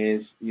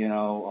 is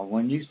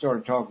when you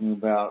started talking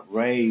about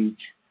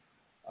rage,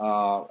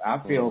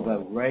 I feel the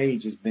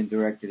rage has been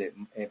directed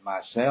at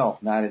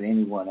myself, not at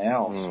anyone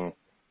else.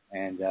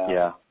 And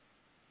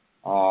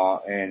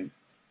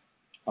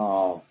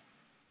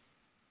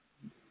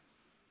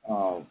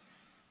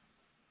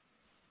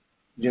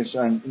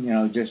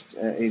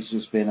it's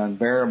just been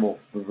unbearable,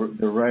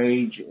 the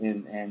rage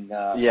and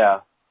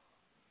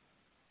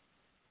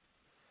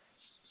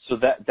So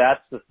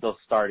that's the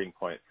starting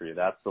point for you.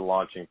 That's the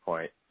launching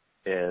point.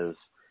 Is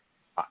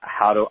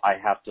how do I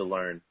have to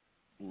learn?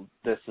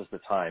 This is the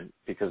time,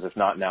 because if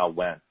not now,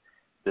 when?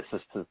 This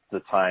is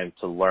the time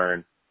to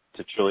learn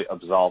to truly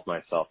absolve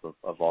myself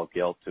of all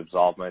guilt, to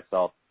absolve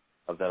myself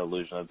of that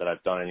illusion that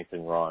I've done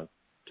anything wrong,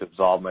 to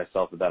absolve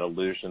myself of that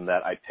illusion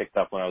that I picked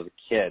up when I was a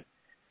kid,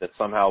 that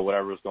somehow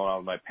whatever was going on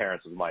with my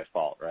parents was my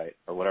fault, right?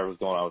 Or whatever was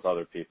going on with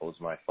other people was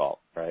my fault,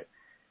 right?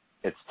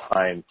 It's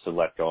time to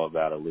let go of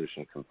that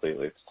illusion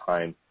completely. It's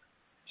time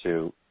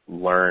to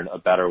learn a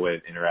better way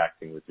of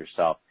interacting with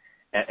yourself.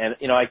 And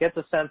I get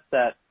the sense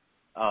that,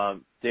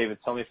 David,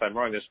 tell me if I'm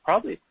wrong,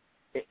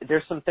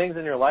 there's some things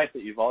in your life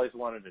that you've always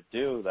wanted to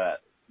do that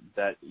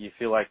you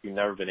feel like you've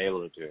never been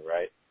able to do,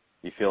 right?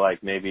 You feel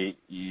like maybe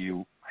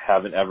you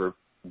haven't ever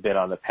been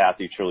on the path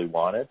you truly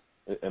wanted.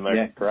 Am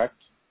I correct?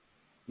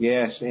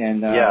 Yes,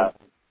 and I'm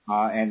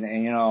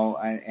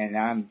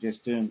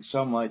just doing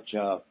so much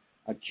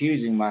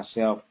accusing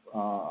myself,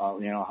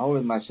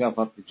 holding myself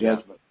up to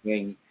judgment,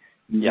 saying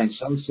you've been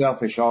so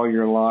selfish all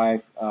your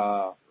life,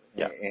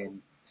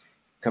 and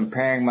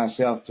comparing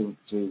myself to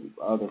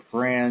other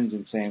friends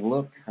and saying,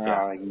 look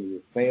how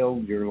you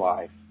failed your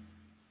life.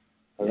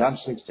 Because I'm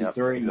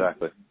 63,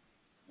 exactly,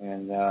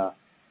 and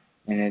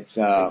it's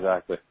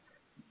exactly.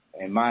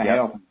 And my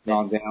health has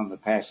gone down the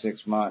past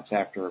 6 months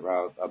after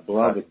a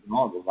beloved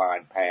dog of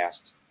mine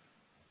passed.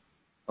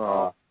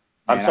 I'm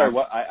sorry.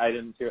 What? I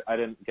didn't hear. I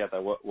didn't get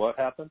that. What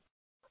happened?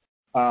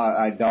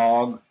 A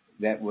dog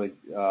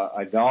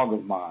a dog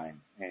of mine.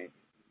 And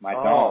my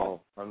dog.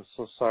 I'm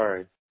so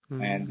sorry.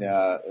 And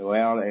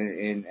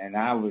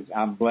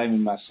I'm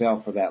blaming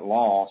myself for that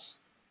loss.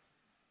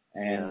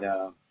 And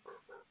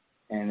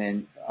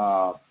then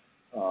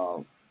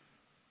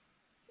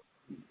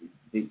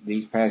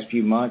these past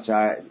few months,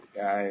 the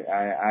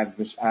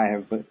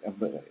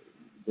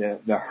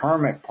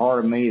hermit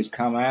part of me has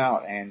come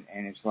out, and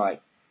it's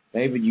like,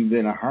 David, you've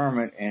been a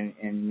hermit,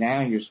 and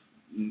now you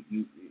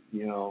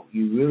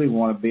really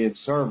want to be of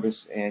service,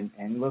 and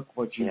look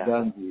what you've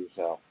done to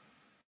yourself.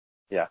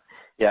 Yeah,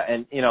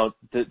 and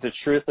the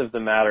truth of the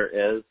matter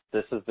is,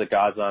 this is the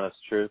God's honest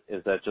truth,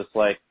 is that just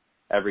like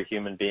every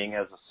human being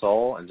has a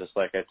soul, and just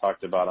like I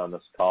talked about on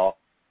this call,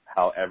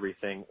 how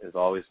everything is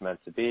always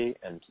meant to be,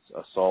 and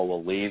a soul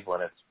will leave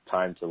when it's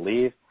time to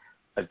leave.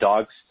 A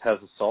dog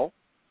has a soul.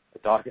 A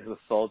dog has a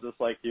soul just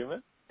like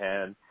human,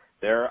 and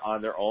they're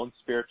on their own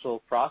spiritual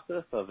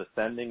process of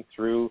ascending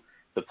through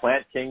the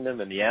plant kingdom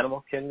and the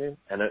animal kingdom,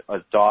 and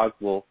a dog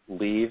will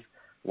leave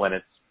when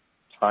it's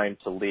time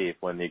to leave,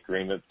 when the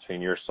agreement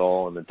between your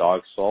soul and the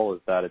dog's soul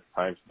is that it's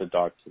time for the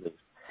dog to leave.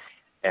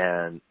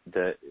 And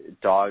the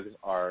dogs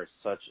are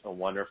such a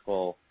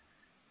wonderful,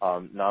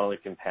 not only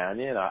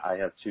companion. I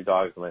have 2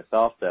 dogs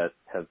myself that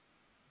have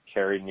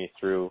carried me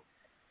through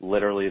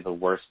literally the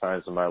worst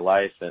times of my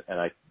life, and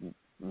I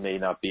may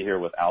not be here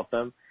without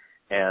them.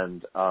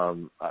 And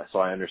so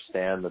I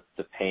understand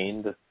the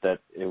pain that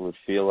it would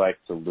feel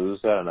like to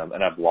lose that,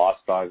 and I've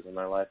lost dogs in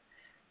my life.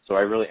 So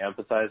I really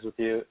empathize with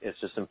you. It's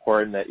just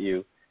important that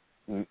you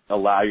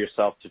allow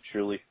yourself to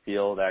truly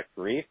feel that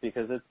grief,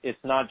 because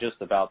it's not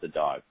just about the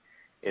dog.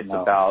 It's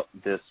about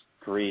this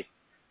grief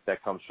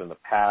that comes from the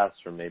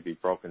past, from maybe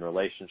broken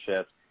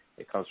relationships.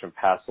 It comes from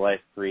past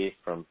life grief,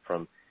 from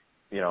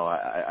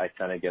I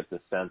kind of get the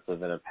sense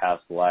of, in a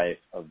past life,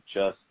 of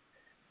just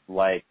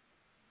like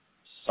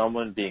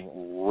someone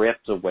being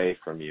ripped away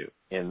from you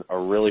in a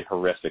really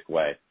horrific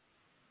way,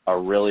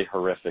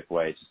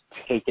 just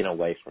taken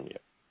away from you.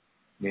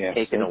 Yes.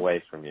 Taken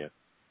away from you.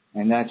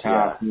 And that's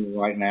how I feel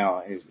right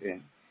now.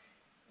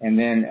 And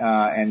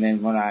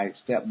then when I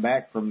step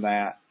back from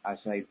that, I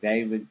say,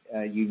 David,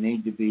 you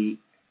need to be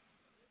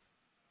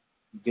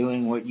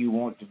doing what you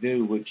want to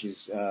do, which is,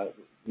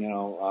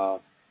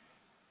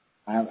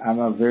 I'm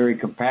a very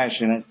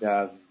compassionate.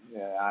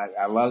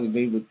 I love to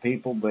be with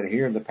people, but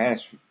here the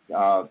past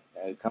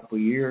couple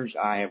of years,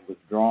 I have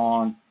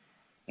withdrawn,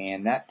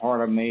 and that part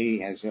of me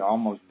has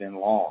almost been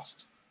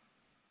lost,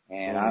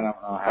 and I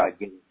don't know how to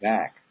get it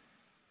back.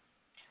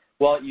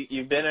 Well,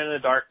 you've been in a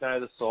dark night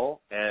of the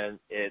soul, and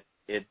it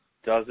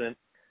doesn't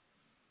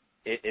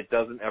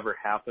ever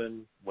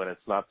happen when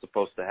it's not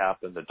supposed to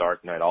happen. The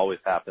dark night always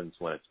happens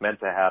when it's meant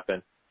to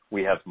happen.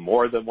 We have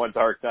more than one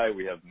dark night.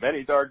 We have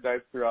many dark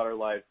nights throughout our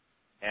life.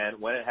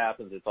 And when it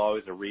happens, it's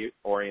always a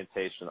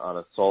reorientation on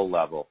a soul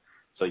level.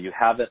 So you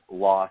haven't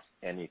lost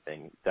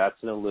anything. That's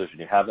an illusion.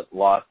 You haven't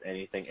lost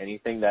anything.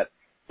 Anything that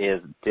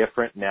is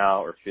different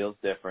now or feels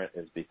different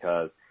is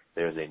because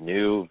there's a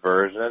new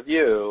version of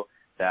you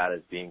that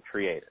is being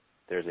created.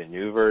 There's a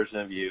new version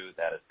of you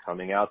that is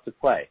coming out to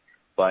play.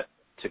 But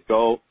to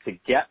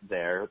get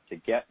there, to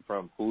get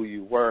from who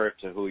you were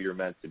to who you're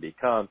meant to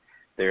become,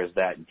 there's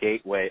that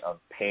gateway of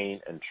pain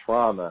and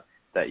trauma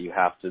that you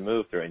have to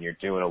move through, and you're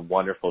doing a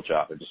wonderful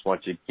job. I just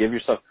want you to give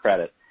yourself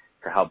credit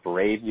for how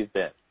brave you've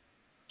been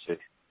to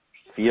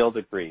feel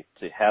the grief,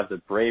 to have the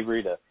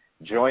bravery to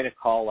join a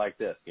call like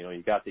this. You know,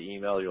 you got the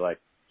email, you're like,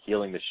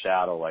 healing the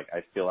shadow, like,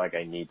 I feel like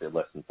I need to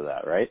listen to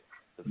that, right?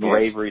 The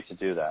bravery to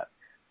do that.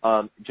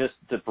 Just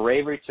the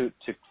bravery to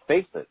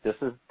face it. This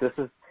is,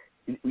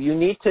 you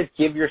need to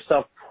give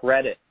yourself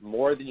credit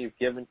more than you've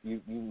given,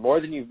 more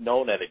than you've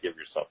known how to give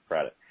yourself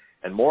credit.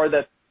 And more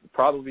that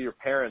probably your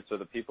parents or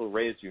the people who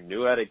raised you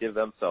knew how to give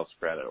themselves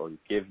credit or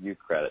give you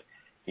credit.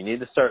 You need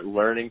to start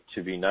learning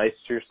to be nice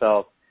to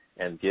yourself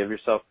and give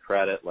yourself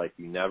credit like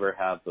you never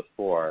have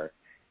before.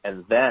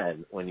 And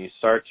then when you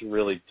start to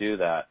really do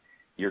that,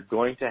 you're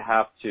going to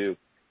have to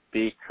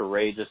be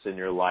courageous in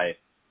your life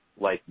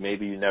like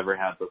maybe you never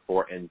have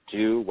before and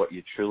do what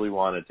you truly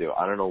want to do.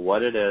 I don't know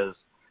what it is.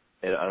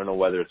 I don't know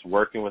whether it's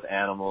working with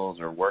animals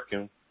or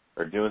working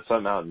or doing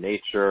something out in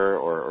nature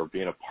or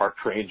being a park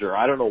ranger.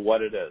 I don't know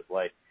what it is.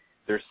 Like,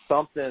 there's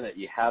something that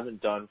you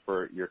haven't done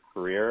for your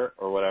career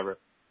or whatever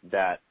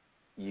that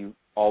you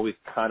always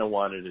kind of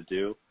wanted to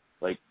do,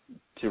 like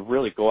to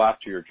really go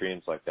after your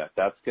dreams like that.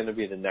 That's going to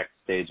be the next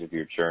stage of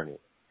your journey.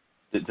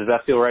 Does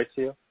that feel right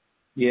to you?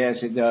 Yes,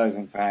 it does.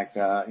 In fact,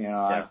 if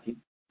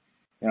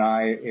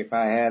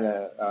I had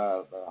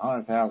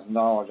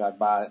 $100,000,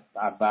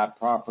 I'd buy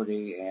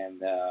property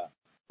and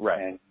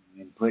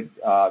put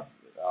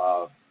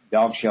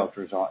dog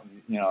shelters on.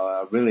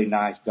 A really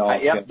nice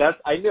dog. Shelter.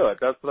 I knew it.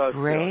 That's what I was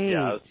Great. feeling.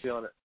 Yeah, I was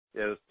feeling it.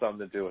 It was something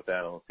to do with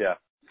animals. Yeah.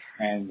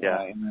 And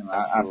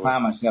I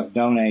find myself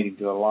donating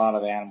to a lot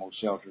of animal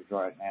shelters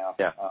right now.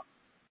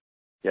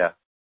 Yeah.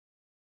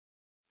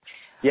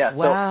 Yeah.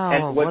 Wow.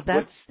 So,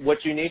 and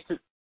what you need to.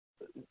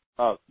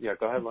 Oh, yeah.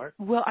 Go ahead, Lauren.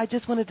 Well, I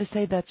just wanted to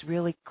say that's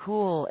really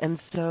cool. And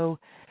so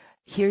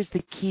here's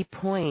the key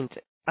point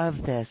of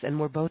this. And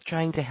we're both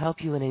trying to help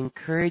you and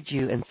encourage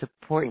you and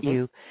support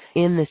you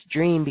in this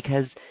dream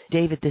because,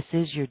 David, this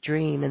is your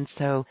dream. And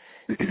so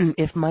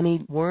if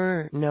money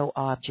were no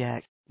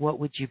object, what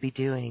would you be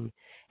doing?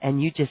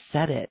 And you just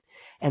said it.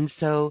 And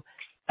so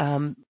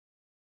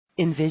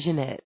envision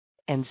it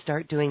and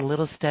start doing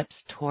little steps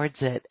towards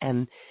it.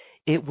 And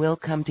it will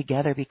come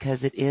together because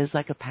it is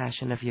like a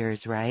passion of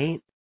yours,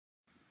 right?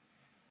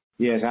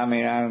 Yes, I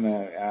mean,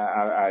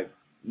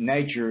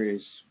 nature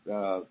is,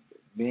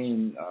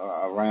 being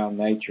around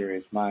nature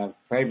is my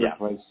favorite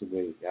place to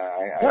be.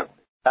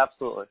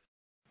 Absolutely.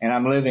 And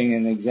I'm living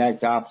in the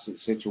exact opposite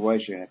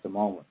situation at the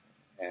moment.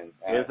 And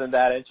isn't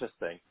that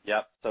interesting?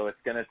 Yep. So it's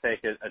going to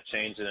take a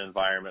change in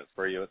environment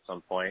for you at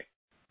some point.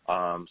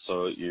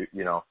 So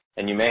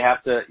and you may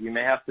have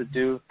to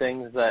do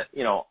things that,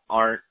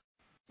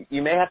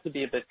 you may have to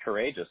be a bit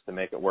courageous to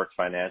make it work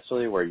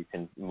financially where you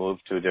can move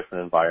to a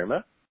different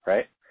environment,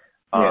 right?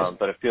 Yes.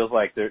 But it feels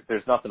like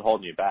there's nothing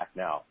holding you back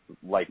now,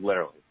 like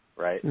literally,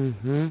 right?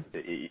 Mm-hmm.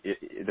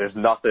 There's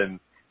nothing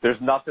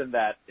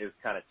that is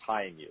kind of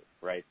tying you,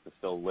 right, to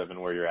still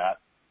living where you're at.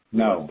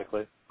 No.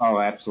 Basically. Oh,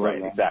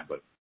 absolutely. Right,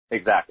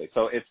 exactly.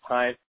 So it's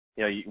time,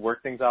 you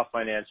work things out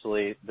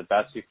financially the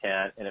best you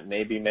can, and it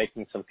may be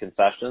making some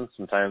concessions.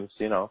 Sometimes,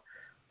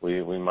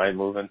 we might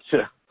move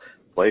into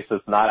a place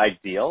that's not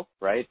ideal,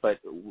 right? But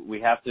we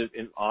have to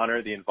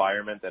honor the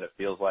environment that it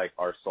feels like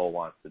our soul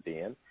wants to be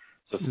in.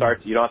 So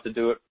you don't have to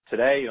do it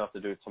today, you don't have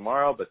to do it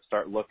tomorrow, but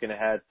start looking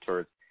ahead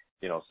towards,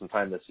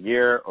 sometime this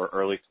year or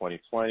early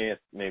 2020,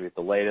 maybe at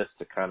the latest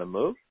to kind of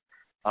move.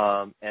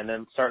 And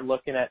then start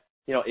looking at,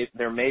 if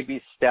there may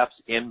be steps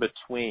in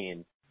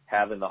between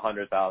having the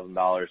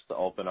 $100,000 to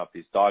open up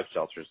these dog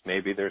shelters.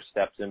 Maybe there's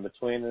steps in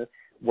between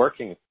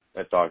working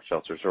at dog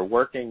shelters or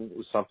working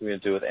with something to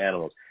do with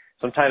animals.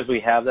 Sometimes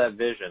we have that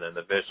vision, and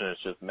the vision is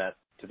just meant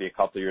to be a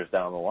couple of years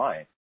down the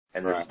line.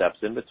 And there's steps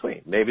in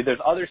between. Maybe there's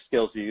other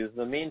skills you use in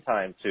the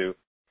meantime to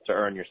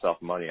earn yourself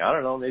money. I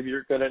don't know. Maybe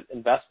you're good at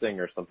investing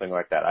or something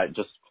like that. I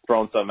just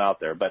throwing something out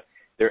there. But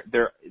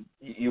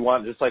you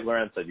want, just like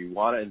Loren said, you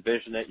want to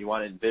envision it. You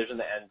want to envision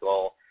the end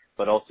goal,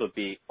 but also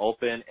be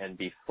open and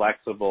be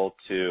flexible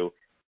to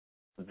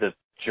the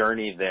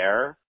journey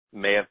there.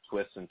 May have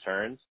twists and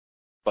turns,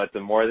 but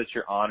the more that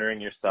you're honoring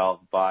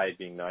yourself by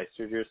being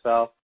nicer to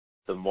yourself,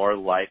 the more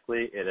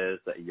likely it is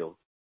that you'll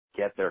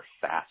get there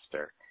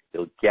faster.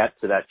 You'll get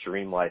to that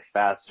dream life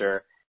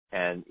faster,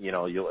 and,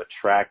 you'll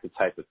attract the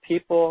type of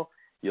people.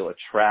 You'll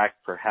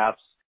attract perhaps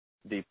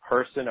the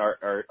person.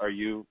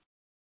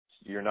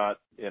 You're not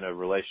in a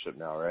relationship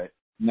now, right?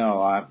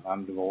 No,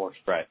 I'm divorced.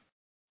 Right.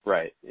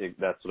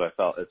 That's what I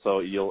felt. And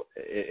so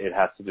it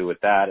has to do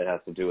with that. It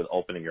has to do with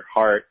opening your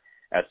heart,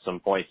 at some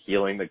point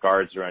healing the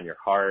guards around your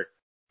heart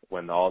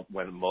when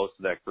most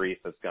of that grief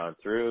has gone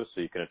through,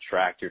 so you can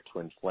attract your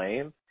twin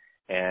flame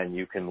and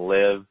you can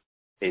live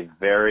a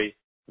very,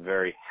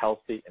 very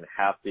healthy and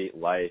happy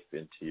life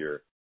into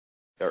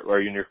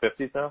are you in your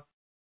 50s now?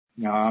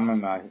 No, I'm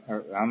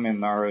in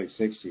my early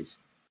 60s.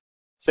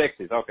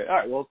 60s, okay. All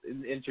right, well,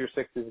 into your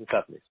 60s and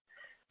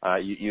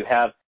 70s. You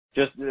have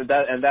just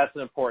that, and that's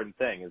an important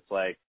thing. It's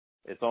like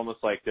It's almost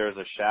like there's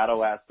a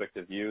shadow aspect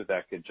of you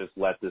that could just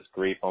let this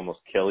grief almost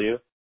kill you,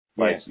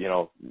 like,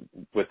 yes.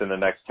 Within the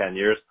next 10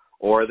 years.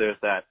 Or there's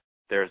that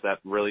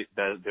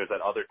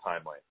other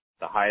timeline,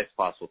 the highest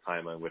possible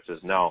timeline, which is,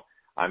 no,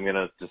 I'm going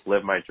to just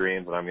live my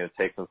dreams, and I'm going to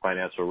take some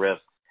financial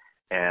risks,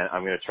 and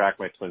I'm going to track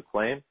my twin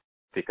flame,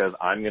 because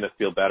I'm going to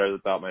feel better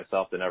about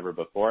myself than ever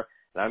before,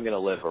 and I'm going to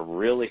live a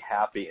really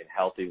happy and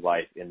healthy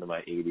life into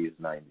my 80s,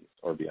 90s,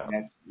 or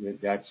beyond.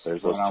 That's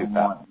There's what those I two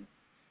want. paths.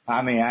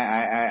 I mean,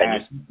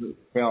 I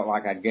felt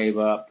like I gave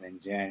up in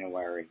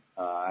January.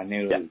 I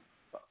nearly.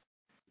 Yeah.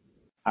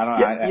 I don't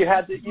know. You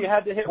had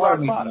to hit rock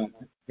bottom.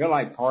 I feel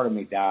like part of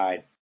me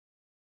died.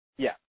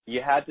 Yeah,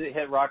 you had to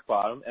hit rock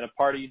bottom, and a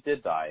part of you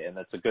did die, and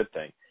that's a good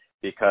thing,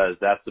 because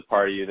that's the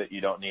part of you that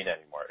you don't need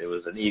anymore. It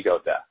was an ego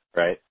death,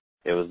 right?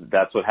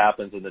 That's what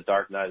happens in the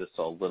dark night of the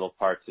soul. Little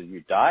parts of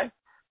you die,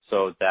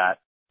 so that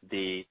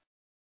the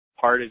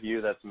part of you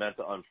that's meant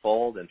to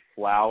unfold and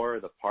flower,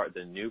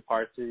 the new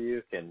parts of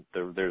you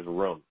there's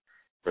room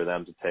for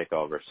them to take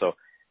over. So,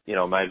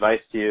 my advice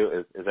to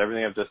you is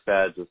everything I've just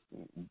said. Just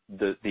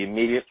the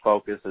immediate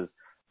focus is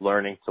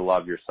learning to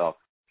love yourself.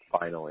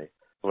 Finally,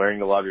 learning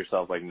to love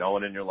yourself like no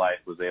one in your life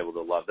was able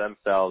to love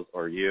themselves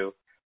or you.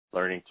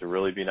 Learning to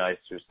really be nice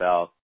to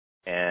yourself,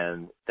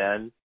 and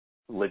then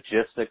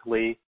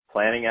logistically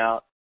planning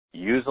out.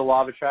 Use the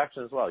law of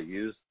attraction as well.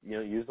 Use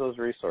those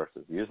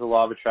resources. Use the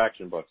law of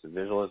attraction books to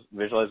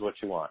visualize what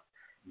you want.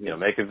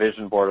 Make a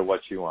vision board of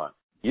what you want.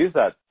 Use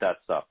that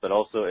stuff, but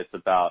also it's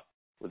about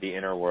the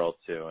inner world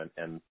too.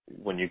 And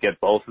when you get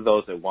both of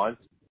those at once,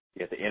 you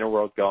get the inner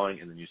world going,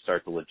 and then you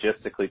start to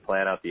logistically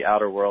plan out the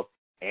outer world,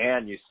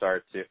 and you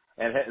start to,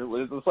 and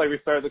it's like we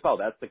started the call.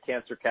 That's the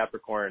Cancer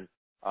Capricorn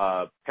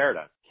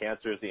paradigm.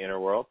 Cancer is the inner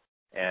world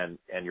and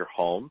your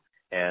home,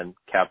 and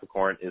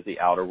Capricorn is the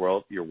outer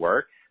world, your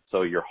work.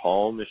 So your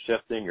home is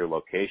shifting, your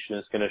location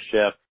is going to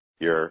shift,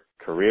 your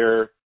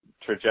career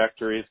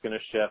trajectory is going to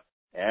shift,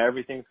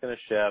 everything's going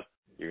to shift.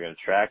 You're going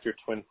to track your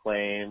twin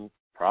flame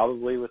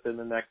probably within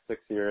the next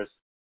 6 years.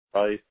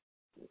 Probably,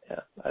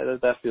 yeah,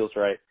 that feels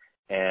right.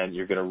 And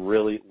you're going to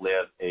really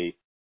live a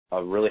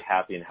really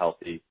happy and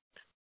healthy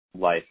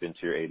life into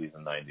your 80s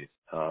and 90s.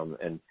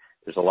 And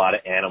there's a lot of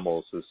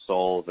animals whose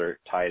souls are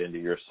tied into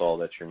your soul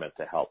that you're meant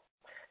to help.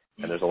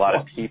 And there's a lot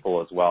of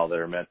people as well that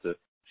are meant to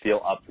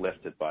feel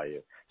uplifted by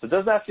you. So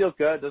doesn't that feel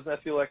good? Doesn't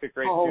that feel like a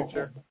great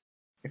future?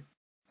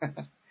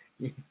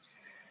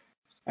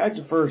 That's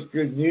the first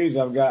good news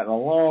I've got in a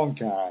long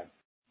time.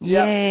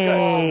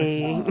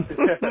 Yay!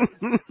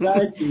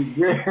 Thank you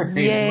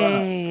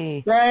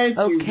very much. Thank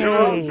you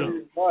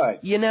very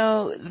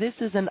much. This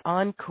is an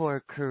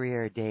encore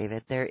career,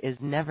 David. There is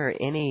never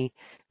any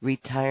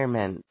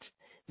retirement.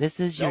 This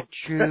is your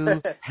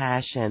true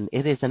passion.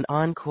 It is an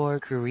encore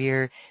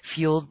career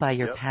fueled by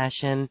your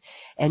passion.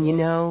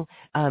 And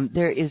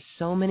there is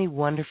so many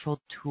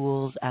wonderful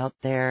tools out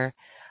there.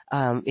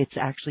 It's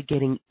actually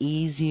getting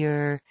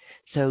easier.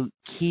 So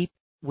keep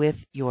with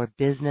your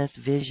business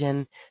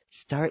vision.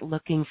 Start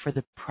looking for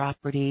the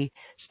property.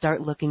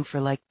 Start looking for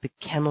the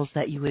kennels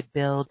that you would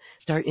build.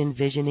 Start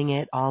envisioning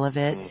it, all of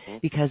it,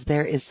 because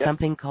there is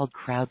something called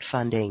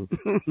crowdfunding.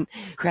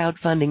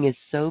 Crowdfunding is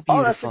so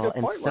beautiful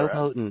and so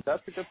potent.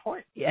 That's a good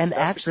point. And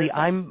actually,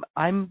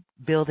 I'm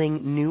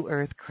building New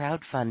Earth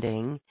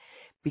crowdfunding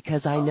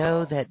because I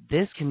know that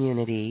this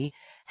community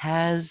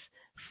has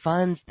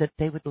funds that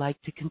they would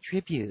like to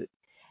contribute,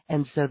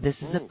 and so this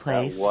is a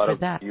place for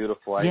that. What a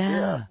beautiful idea!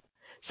 Yeah.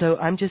 So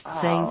I'm just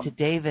saying to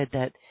David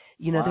that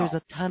there's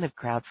a ton of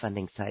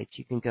crowdfunding sites.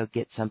 You can go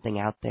get something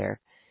out there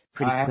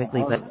pretty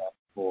quickly. But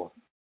before.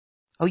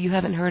 Oh, you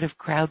haven't heard of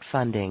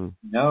crowdfunding?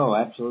 No,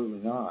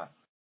 absolutely not.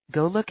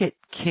 Go look at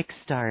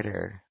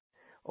Kickstarter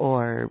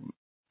or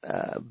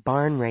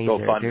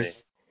Barnraiser.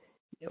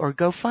 Or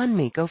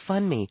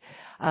GoFundMe.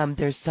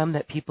 There's some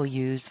that people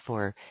use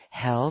for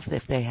health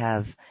if they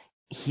have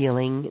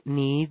healing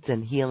needs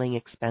and healing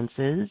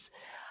expenses.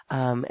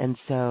 And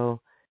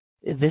so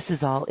this is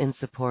all in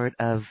support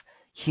of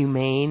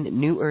humane,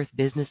 New Earth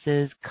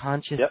businesses,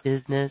 conscious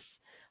business,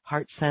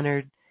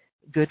 heart-centered,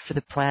 good for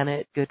the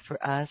planet, good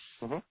for us.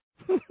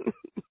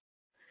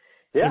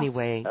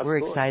 Anyway, absolutely.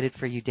 We're excited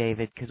for you,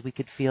 David, because we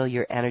could feel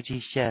your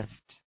energy shift.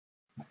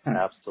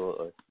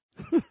 Absolutely.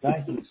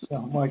 Thank you so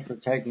much for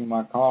taking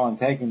my call and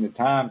taking the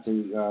time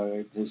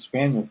to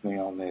spend with me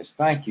on this.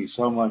 Thank you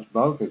so much,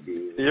 both of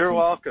you. You're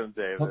welcome,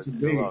 David. That's a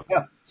big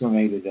help to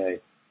me today.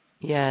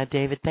 Yeah,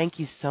 David, thank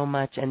you so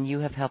much, and you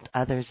have helped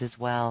others as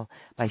well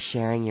by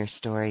sharing your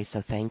story,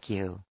 so thank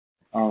you.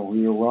 Oh,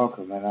 you're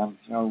welcome, and I'm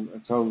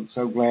so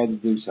glad to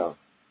do so.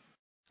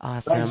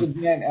 Awesome. Thanks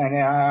again, and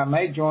I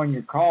may join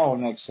your call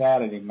next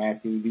Saturday,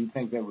 Matthew. Do you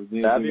think that would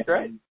be? That'd be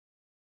great.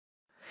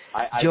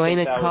 I join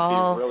think a that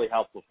call. Would be really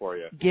helpful for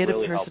you. Get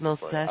really a personal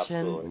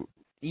session. Absolutely.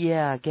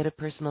 Yeah, get a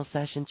personal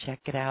session.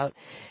 Check it out.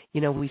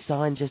 We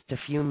saw in just a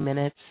few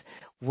minutes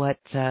what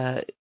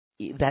that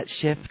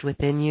shift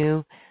within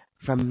you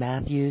from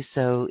Matthew.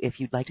 So if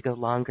you'd like to go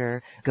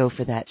longer, go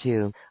for that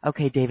too.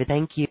 Okay, David,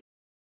 thank you.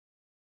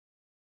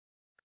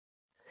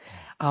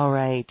 All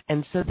right.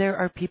 And so there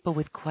are people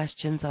with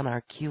questions on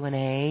our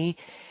Q&A,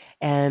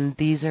 and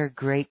these are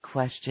great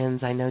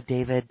questions. I know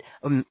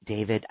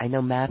I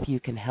know Matthew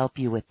can help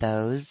you with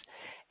those.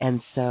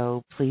 And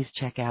so please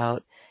check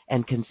out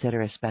and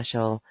consider a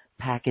special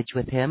package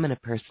with him in a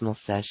personal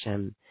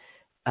session.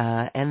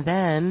 And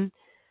then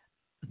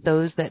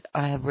those that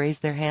have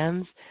raised their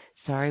hands,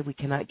 sorry we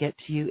cannot get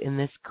to you in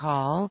this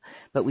call,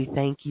 but we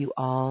thank you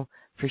all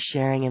for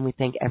sharing, and we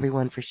thank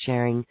everyone for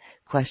sharing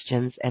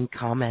questions and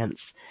comments.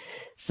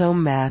 So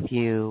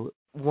Matthew,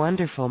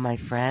 wonderful, my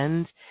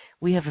friend.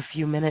 We have a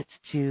few minutes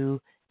to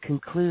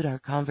conclude our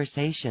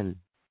conversation.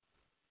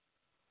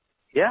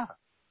 Yeah.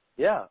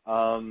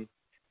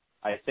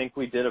 I think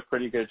we did a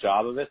pretty good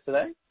job of it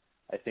today.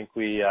 I think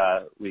we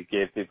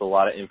gave people a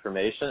lot of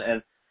information,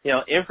 and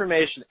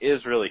information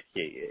is really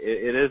key.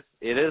 It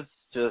is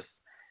just,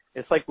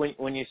 it's like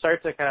when you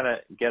start to kind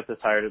of get this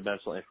higher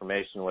dimensional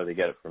information, whether you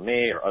get it from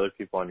me or other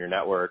people on your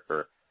network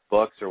or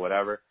books or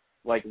whatever,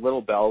 like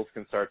little bells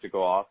can start to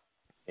go off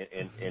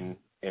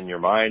in your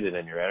mind and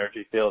in your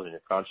energy field and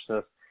your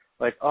consciousness.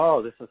 Like,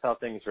 oh, this is how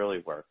things really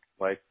work.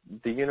 Like,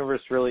 the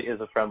universe really is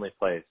a friendly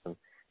place, and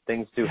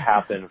things do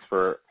happen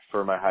for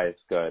my highest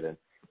good, and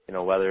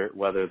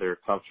whether they're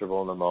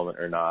comfortable in the moment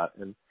or not.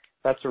 And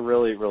that's a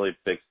really, really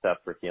big step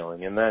for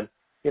healing. And then,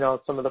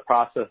 some of the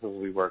processes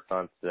we worked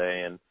on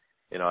today, and,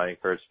 I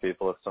encourage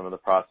people, if some of the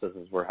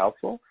processes were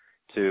helpful,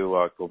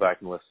 to go back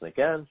and listen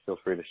again. Feel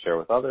free to share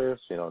with others.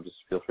 Just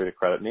feel free to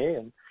credit me.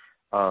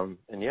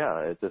 And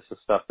yeah, this is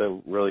stuff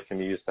that really can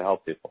be used to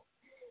help people.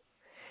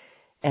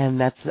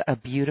 And that's a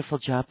beautiful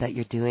job that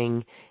you're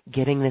doing,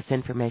 getting this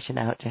information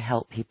out to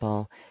help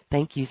people.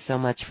 Thank you so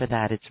much for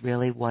that. It's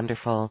really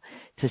wonderful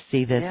to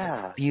see this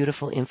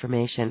beautiful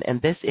information.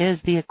 And this is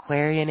the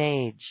Aquarian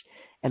age,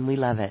 and we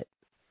love it.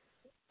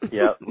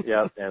 Yep.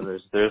 And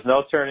there's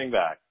no turning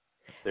back.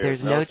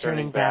 There's no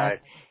turning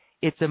back.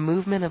 It's a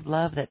movement of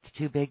love that's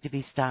too big to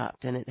be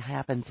stopped, and it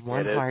happens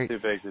one heart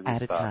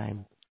at a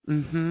time.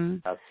 Mm-hmm.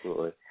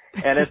 Absolutely.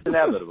 And it's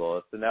inevitable.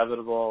 It's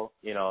inevitable,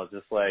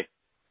 just like,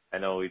 I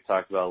know we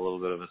talked about a little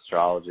bit of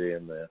astrology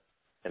in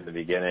the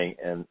beginning,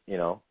 and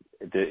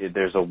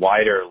there's a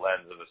wider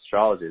lens of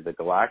astrology, the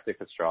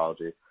galactic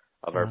astrology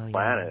of our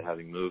planet,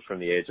 having moved from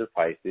the age of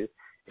Pisces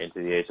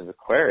into the age of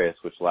Aquarius,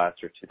 which lasts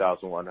for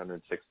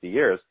 2,160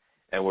 years,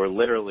 and we're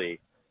literally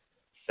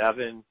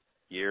 7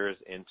 years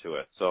into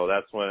it. So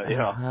that's when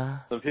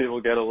some people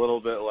get a little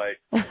bit like,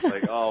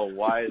 oh,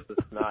 why is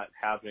this not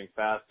happening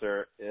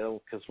faster?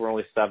 Because we're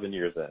only 7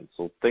 years in,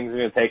 so things are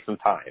going to take some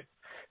time.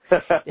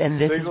 And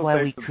this is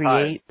why we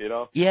create,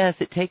 yes,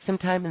 it takes some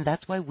time, and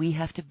that's why we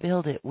have to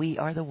build it. We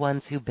are the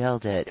ones who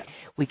build it. Yeah.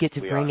 We get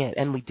to bring it,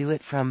 and we do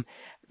it from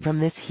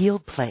this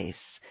healed place.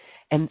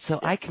 And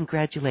so I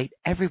congratulate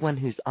everyone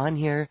who's on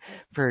here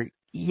for,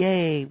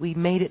 yay, we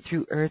made it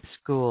through Earth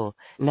School.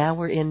 Now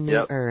we're in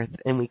New Earth,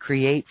 and we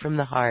create from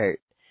the heart.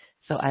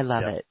 So I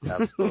love it.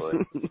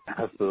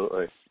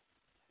 Absolutely.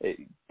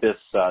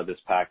 These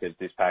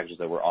packages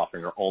that we're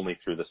offering are only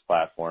through this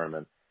platform,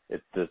 and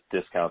the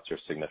discounts are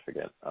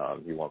significant.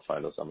 You won't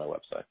find those on my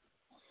website.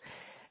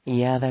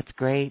 Yeah, that's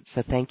great.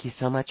 So thank you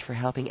so much for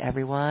helping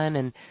everyone.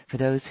 And for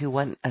those who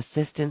want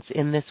assistance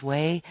in this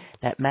way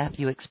that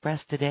Matthew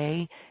expressed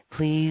today,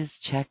 please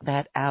check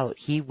that out.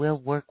 He will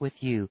work with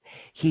you.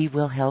 He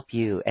will help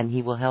you, and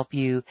he will help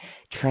you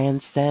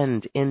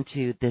transcend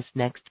into this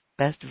next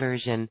best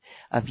version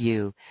of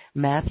you.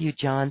 Matthew,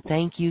 John,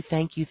 thank you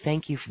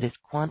for this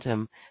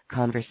quantum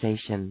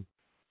conversation.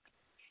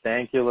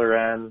 Thank you,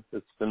 Loren.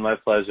 It's been my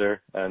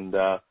pleasure, and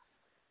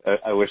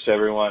I wish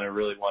everyone a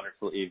really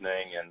wonderful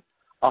evening and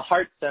a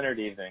heart-centered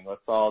evening. Let's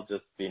all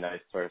just be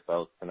nice to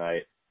ourselves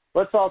tonight.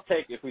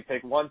 If we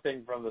take one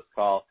thing from this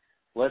call,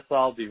 let's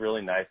all be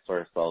really nice to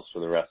ourselves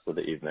for the rest of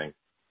the evening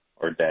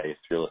or day if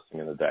you're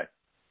listening in the day.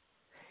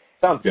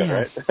 Sounds good,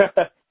 right?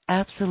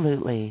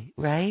 Absolutely,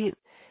 right?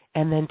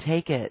 And then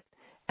take it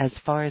as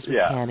far as we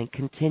can and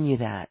continue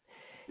that.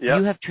 Yep.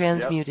 You have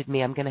transmuted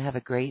me. I'm going to have a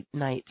great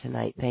night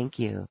tonight. Thank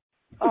you.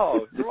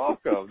 Oh, you're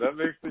welcome. That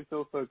makes me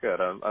feel so good.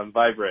 I'm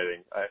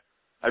vibrating.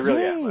 I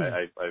really am.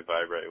 I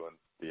vibrate when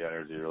the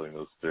energy really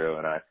moves through,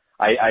 and I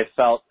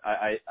felt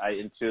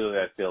intuitively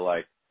I feel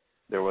like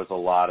there was a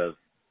lot of,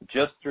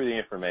 just through the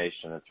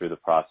information and through the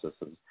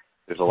processes,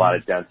 there's a lot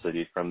of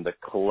density from the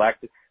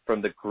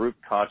group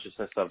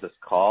consciousness of this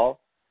call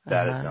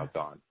that is now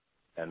gone,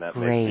 and that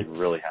makes me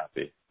really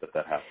happy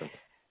that happened.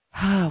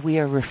 We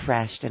are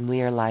refreshed and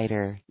we are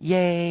lighter.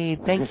 Yay!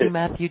 Thank you,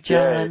 Matthew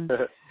John.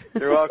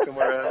 You're welcome,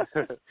 Loren.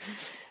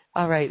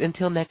 All right,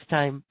 until next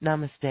time,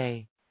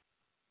 namaste.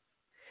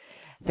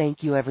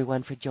 Thank you,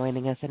 everyone, for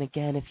joining us. And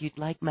again, if you'd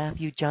like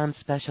Matthew John's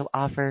special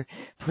offer,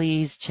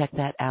 please check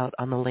that out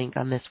on the link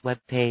on this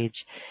webpage.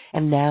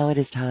 And now it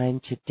is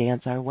time to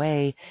dance our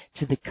way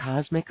to the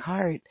cosmic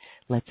heart.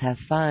 Let's have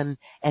fun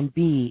and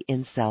be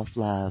in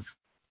self-love.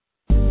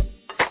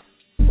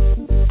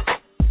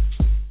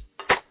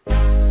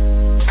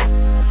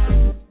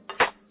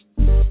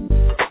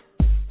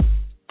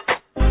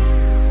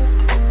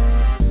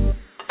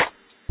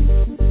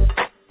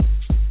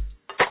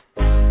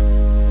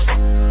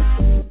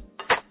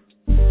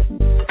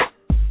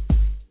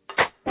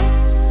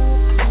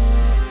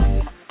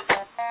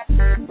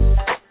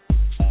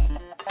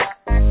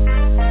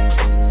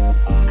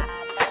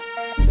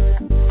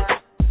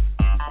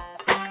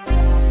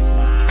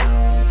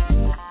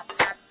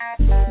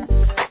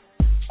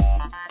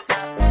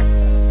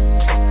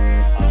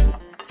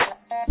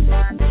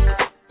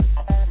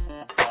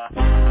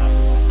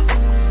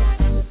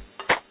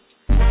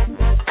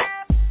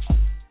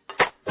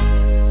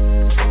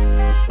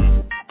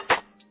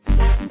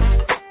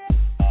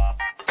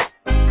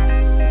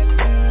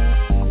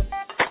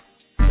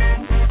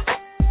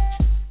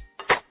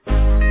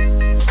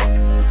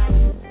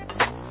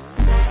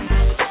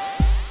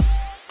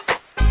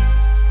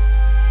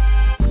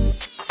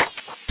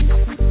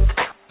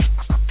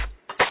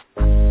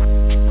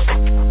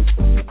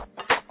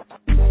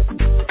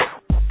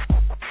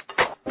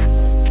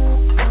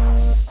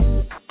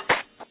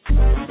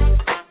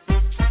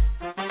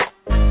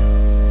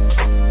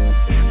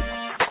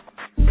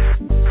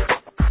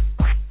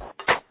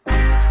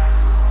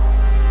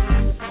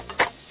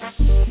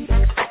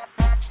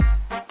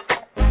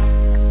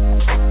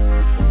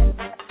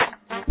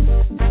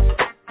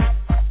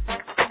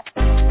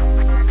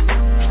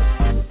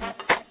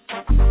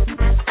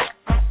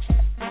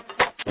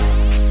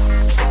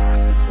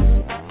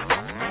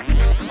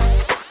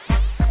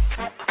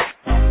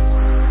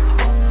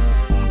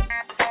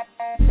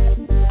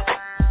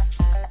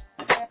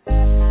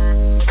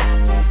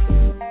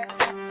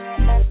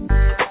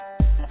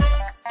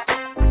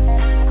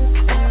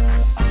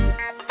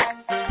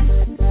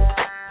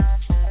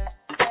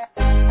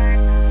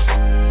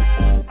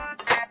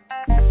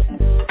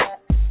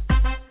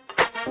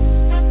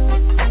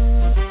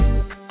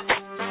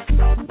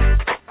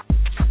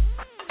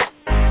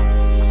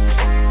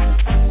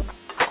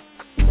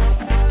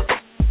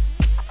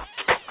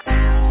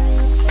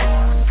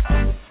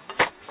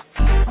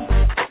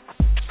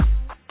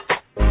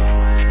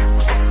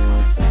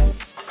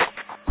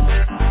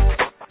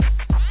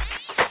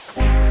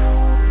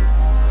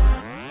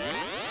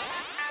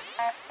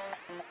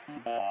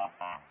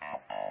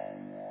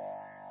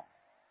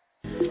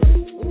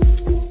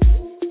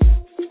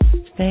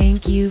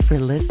 Thank you for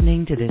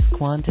listening to this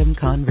quantum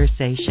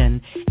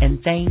conversation, and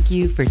thank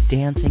you for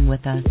dancing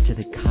with us to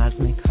the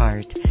cosmic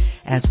heart.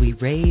 As we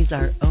raise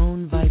our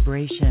own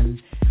vibration,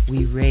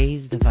 we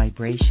raise the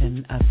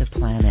vibration of the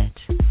planet.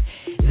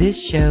 This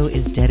show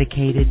is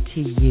dedicated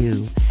to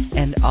you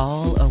and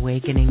all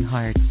awakening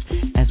hearts,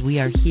 as we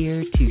are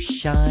here to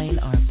shine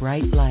our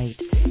bright light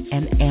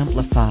and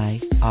amplify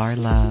our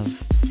love.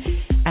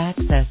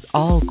 Access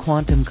all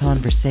quantum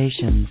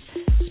conversations,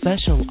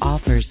 special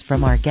offers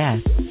from our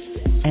guests,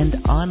 and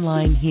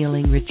online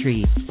healing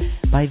retreats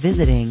by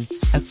visiting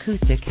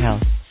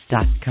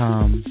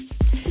acoustichealth.com.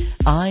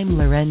 I'm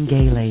Loren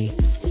Gailey,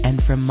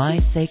 and from my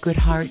sacred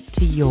heart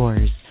to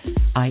yours,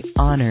 I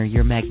honor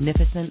your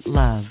magnificent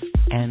love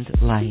and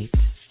light.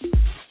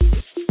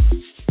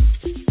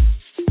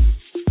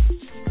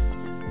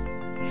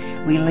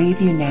 We leave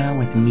you now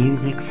with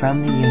music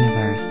from the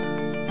universe.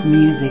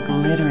 Music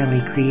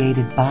literally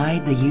created by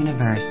the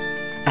universe,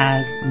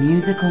 as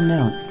musical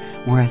notes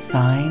were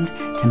assigned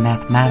to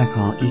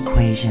mathematical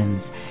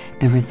equations.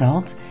 The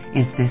result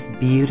is this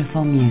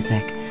beautiful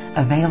music,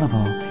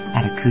 available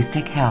at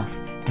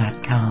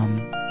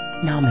acoustichealth.com.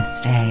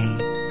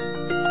 Namaste.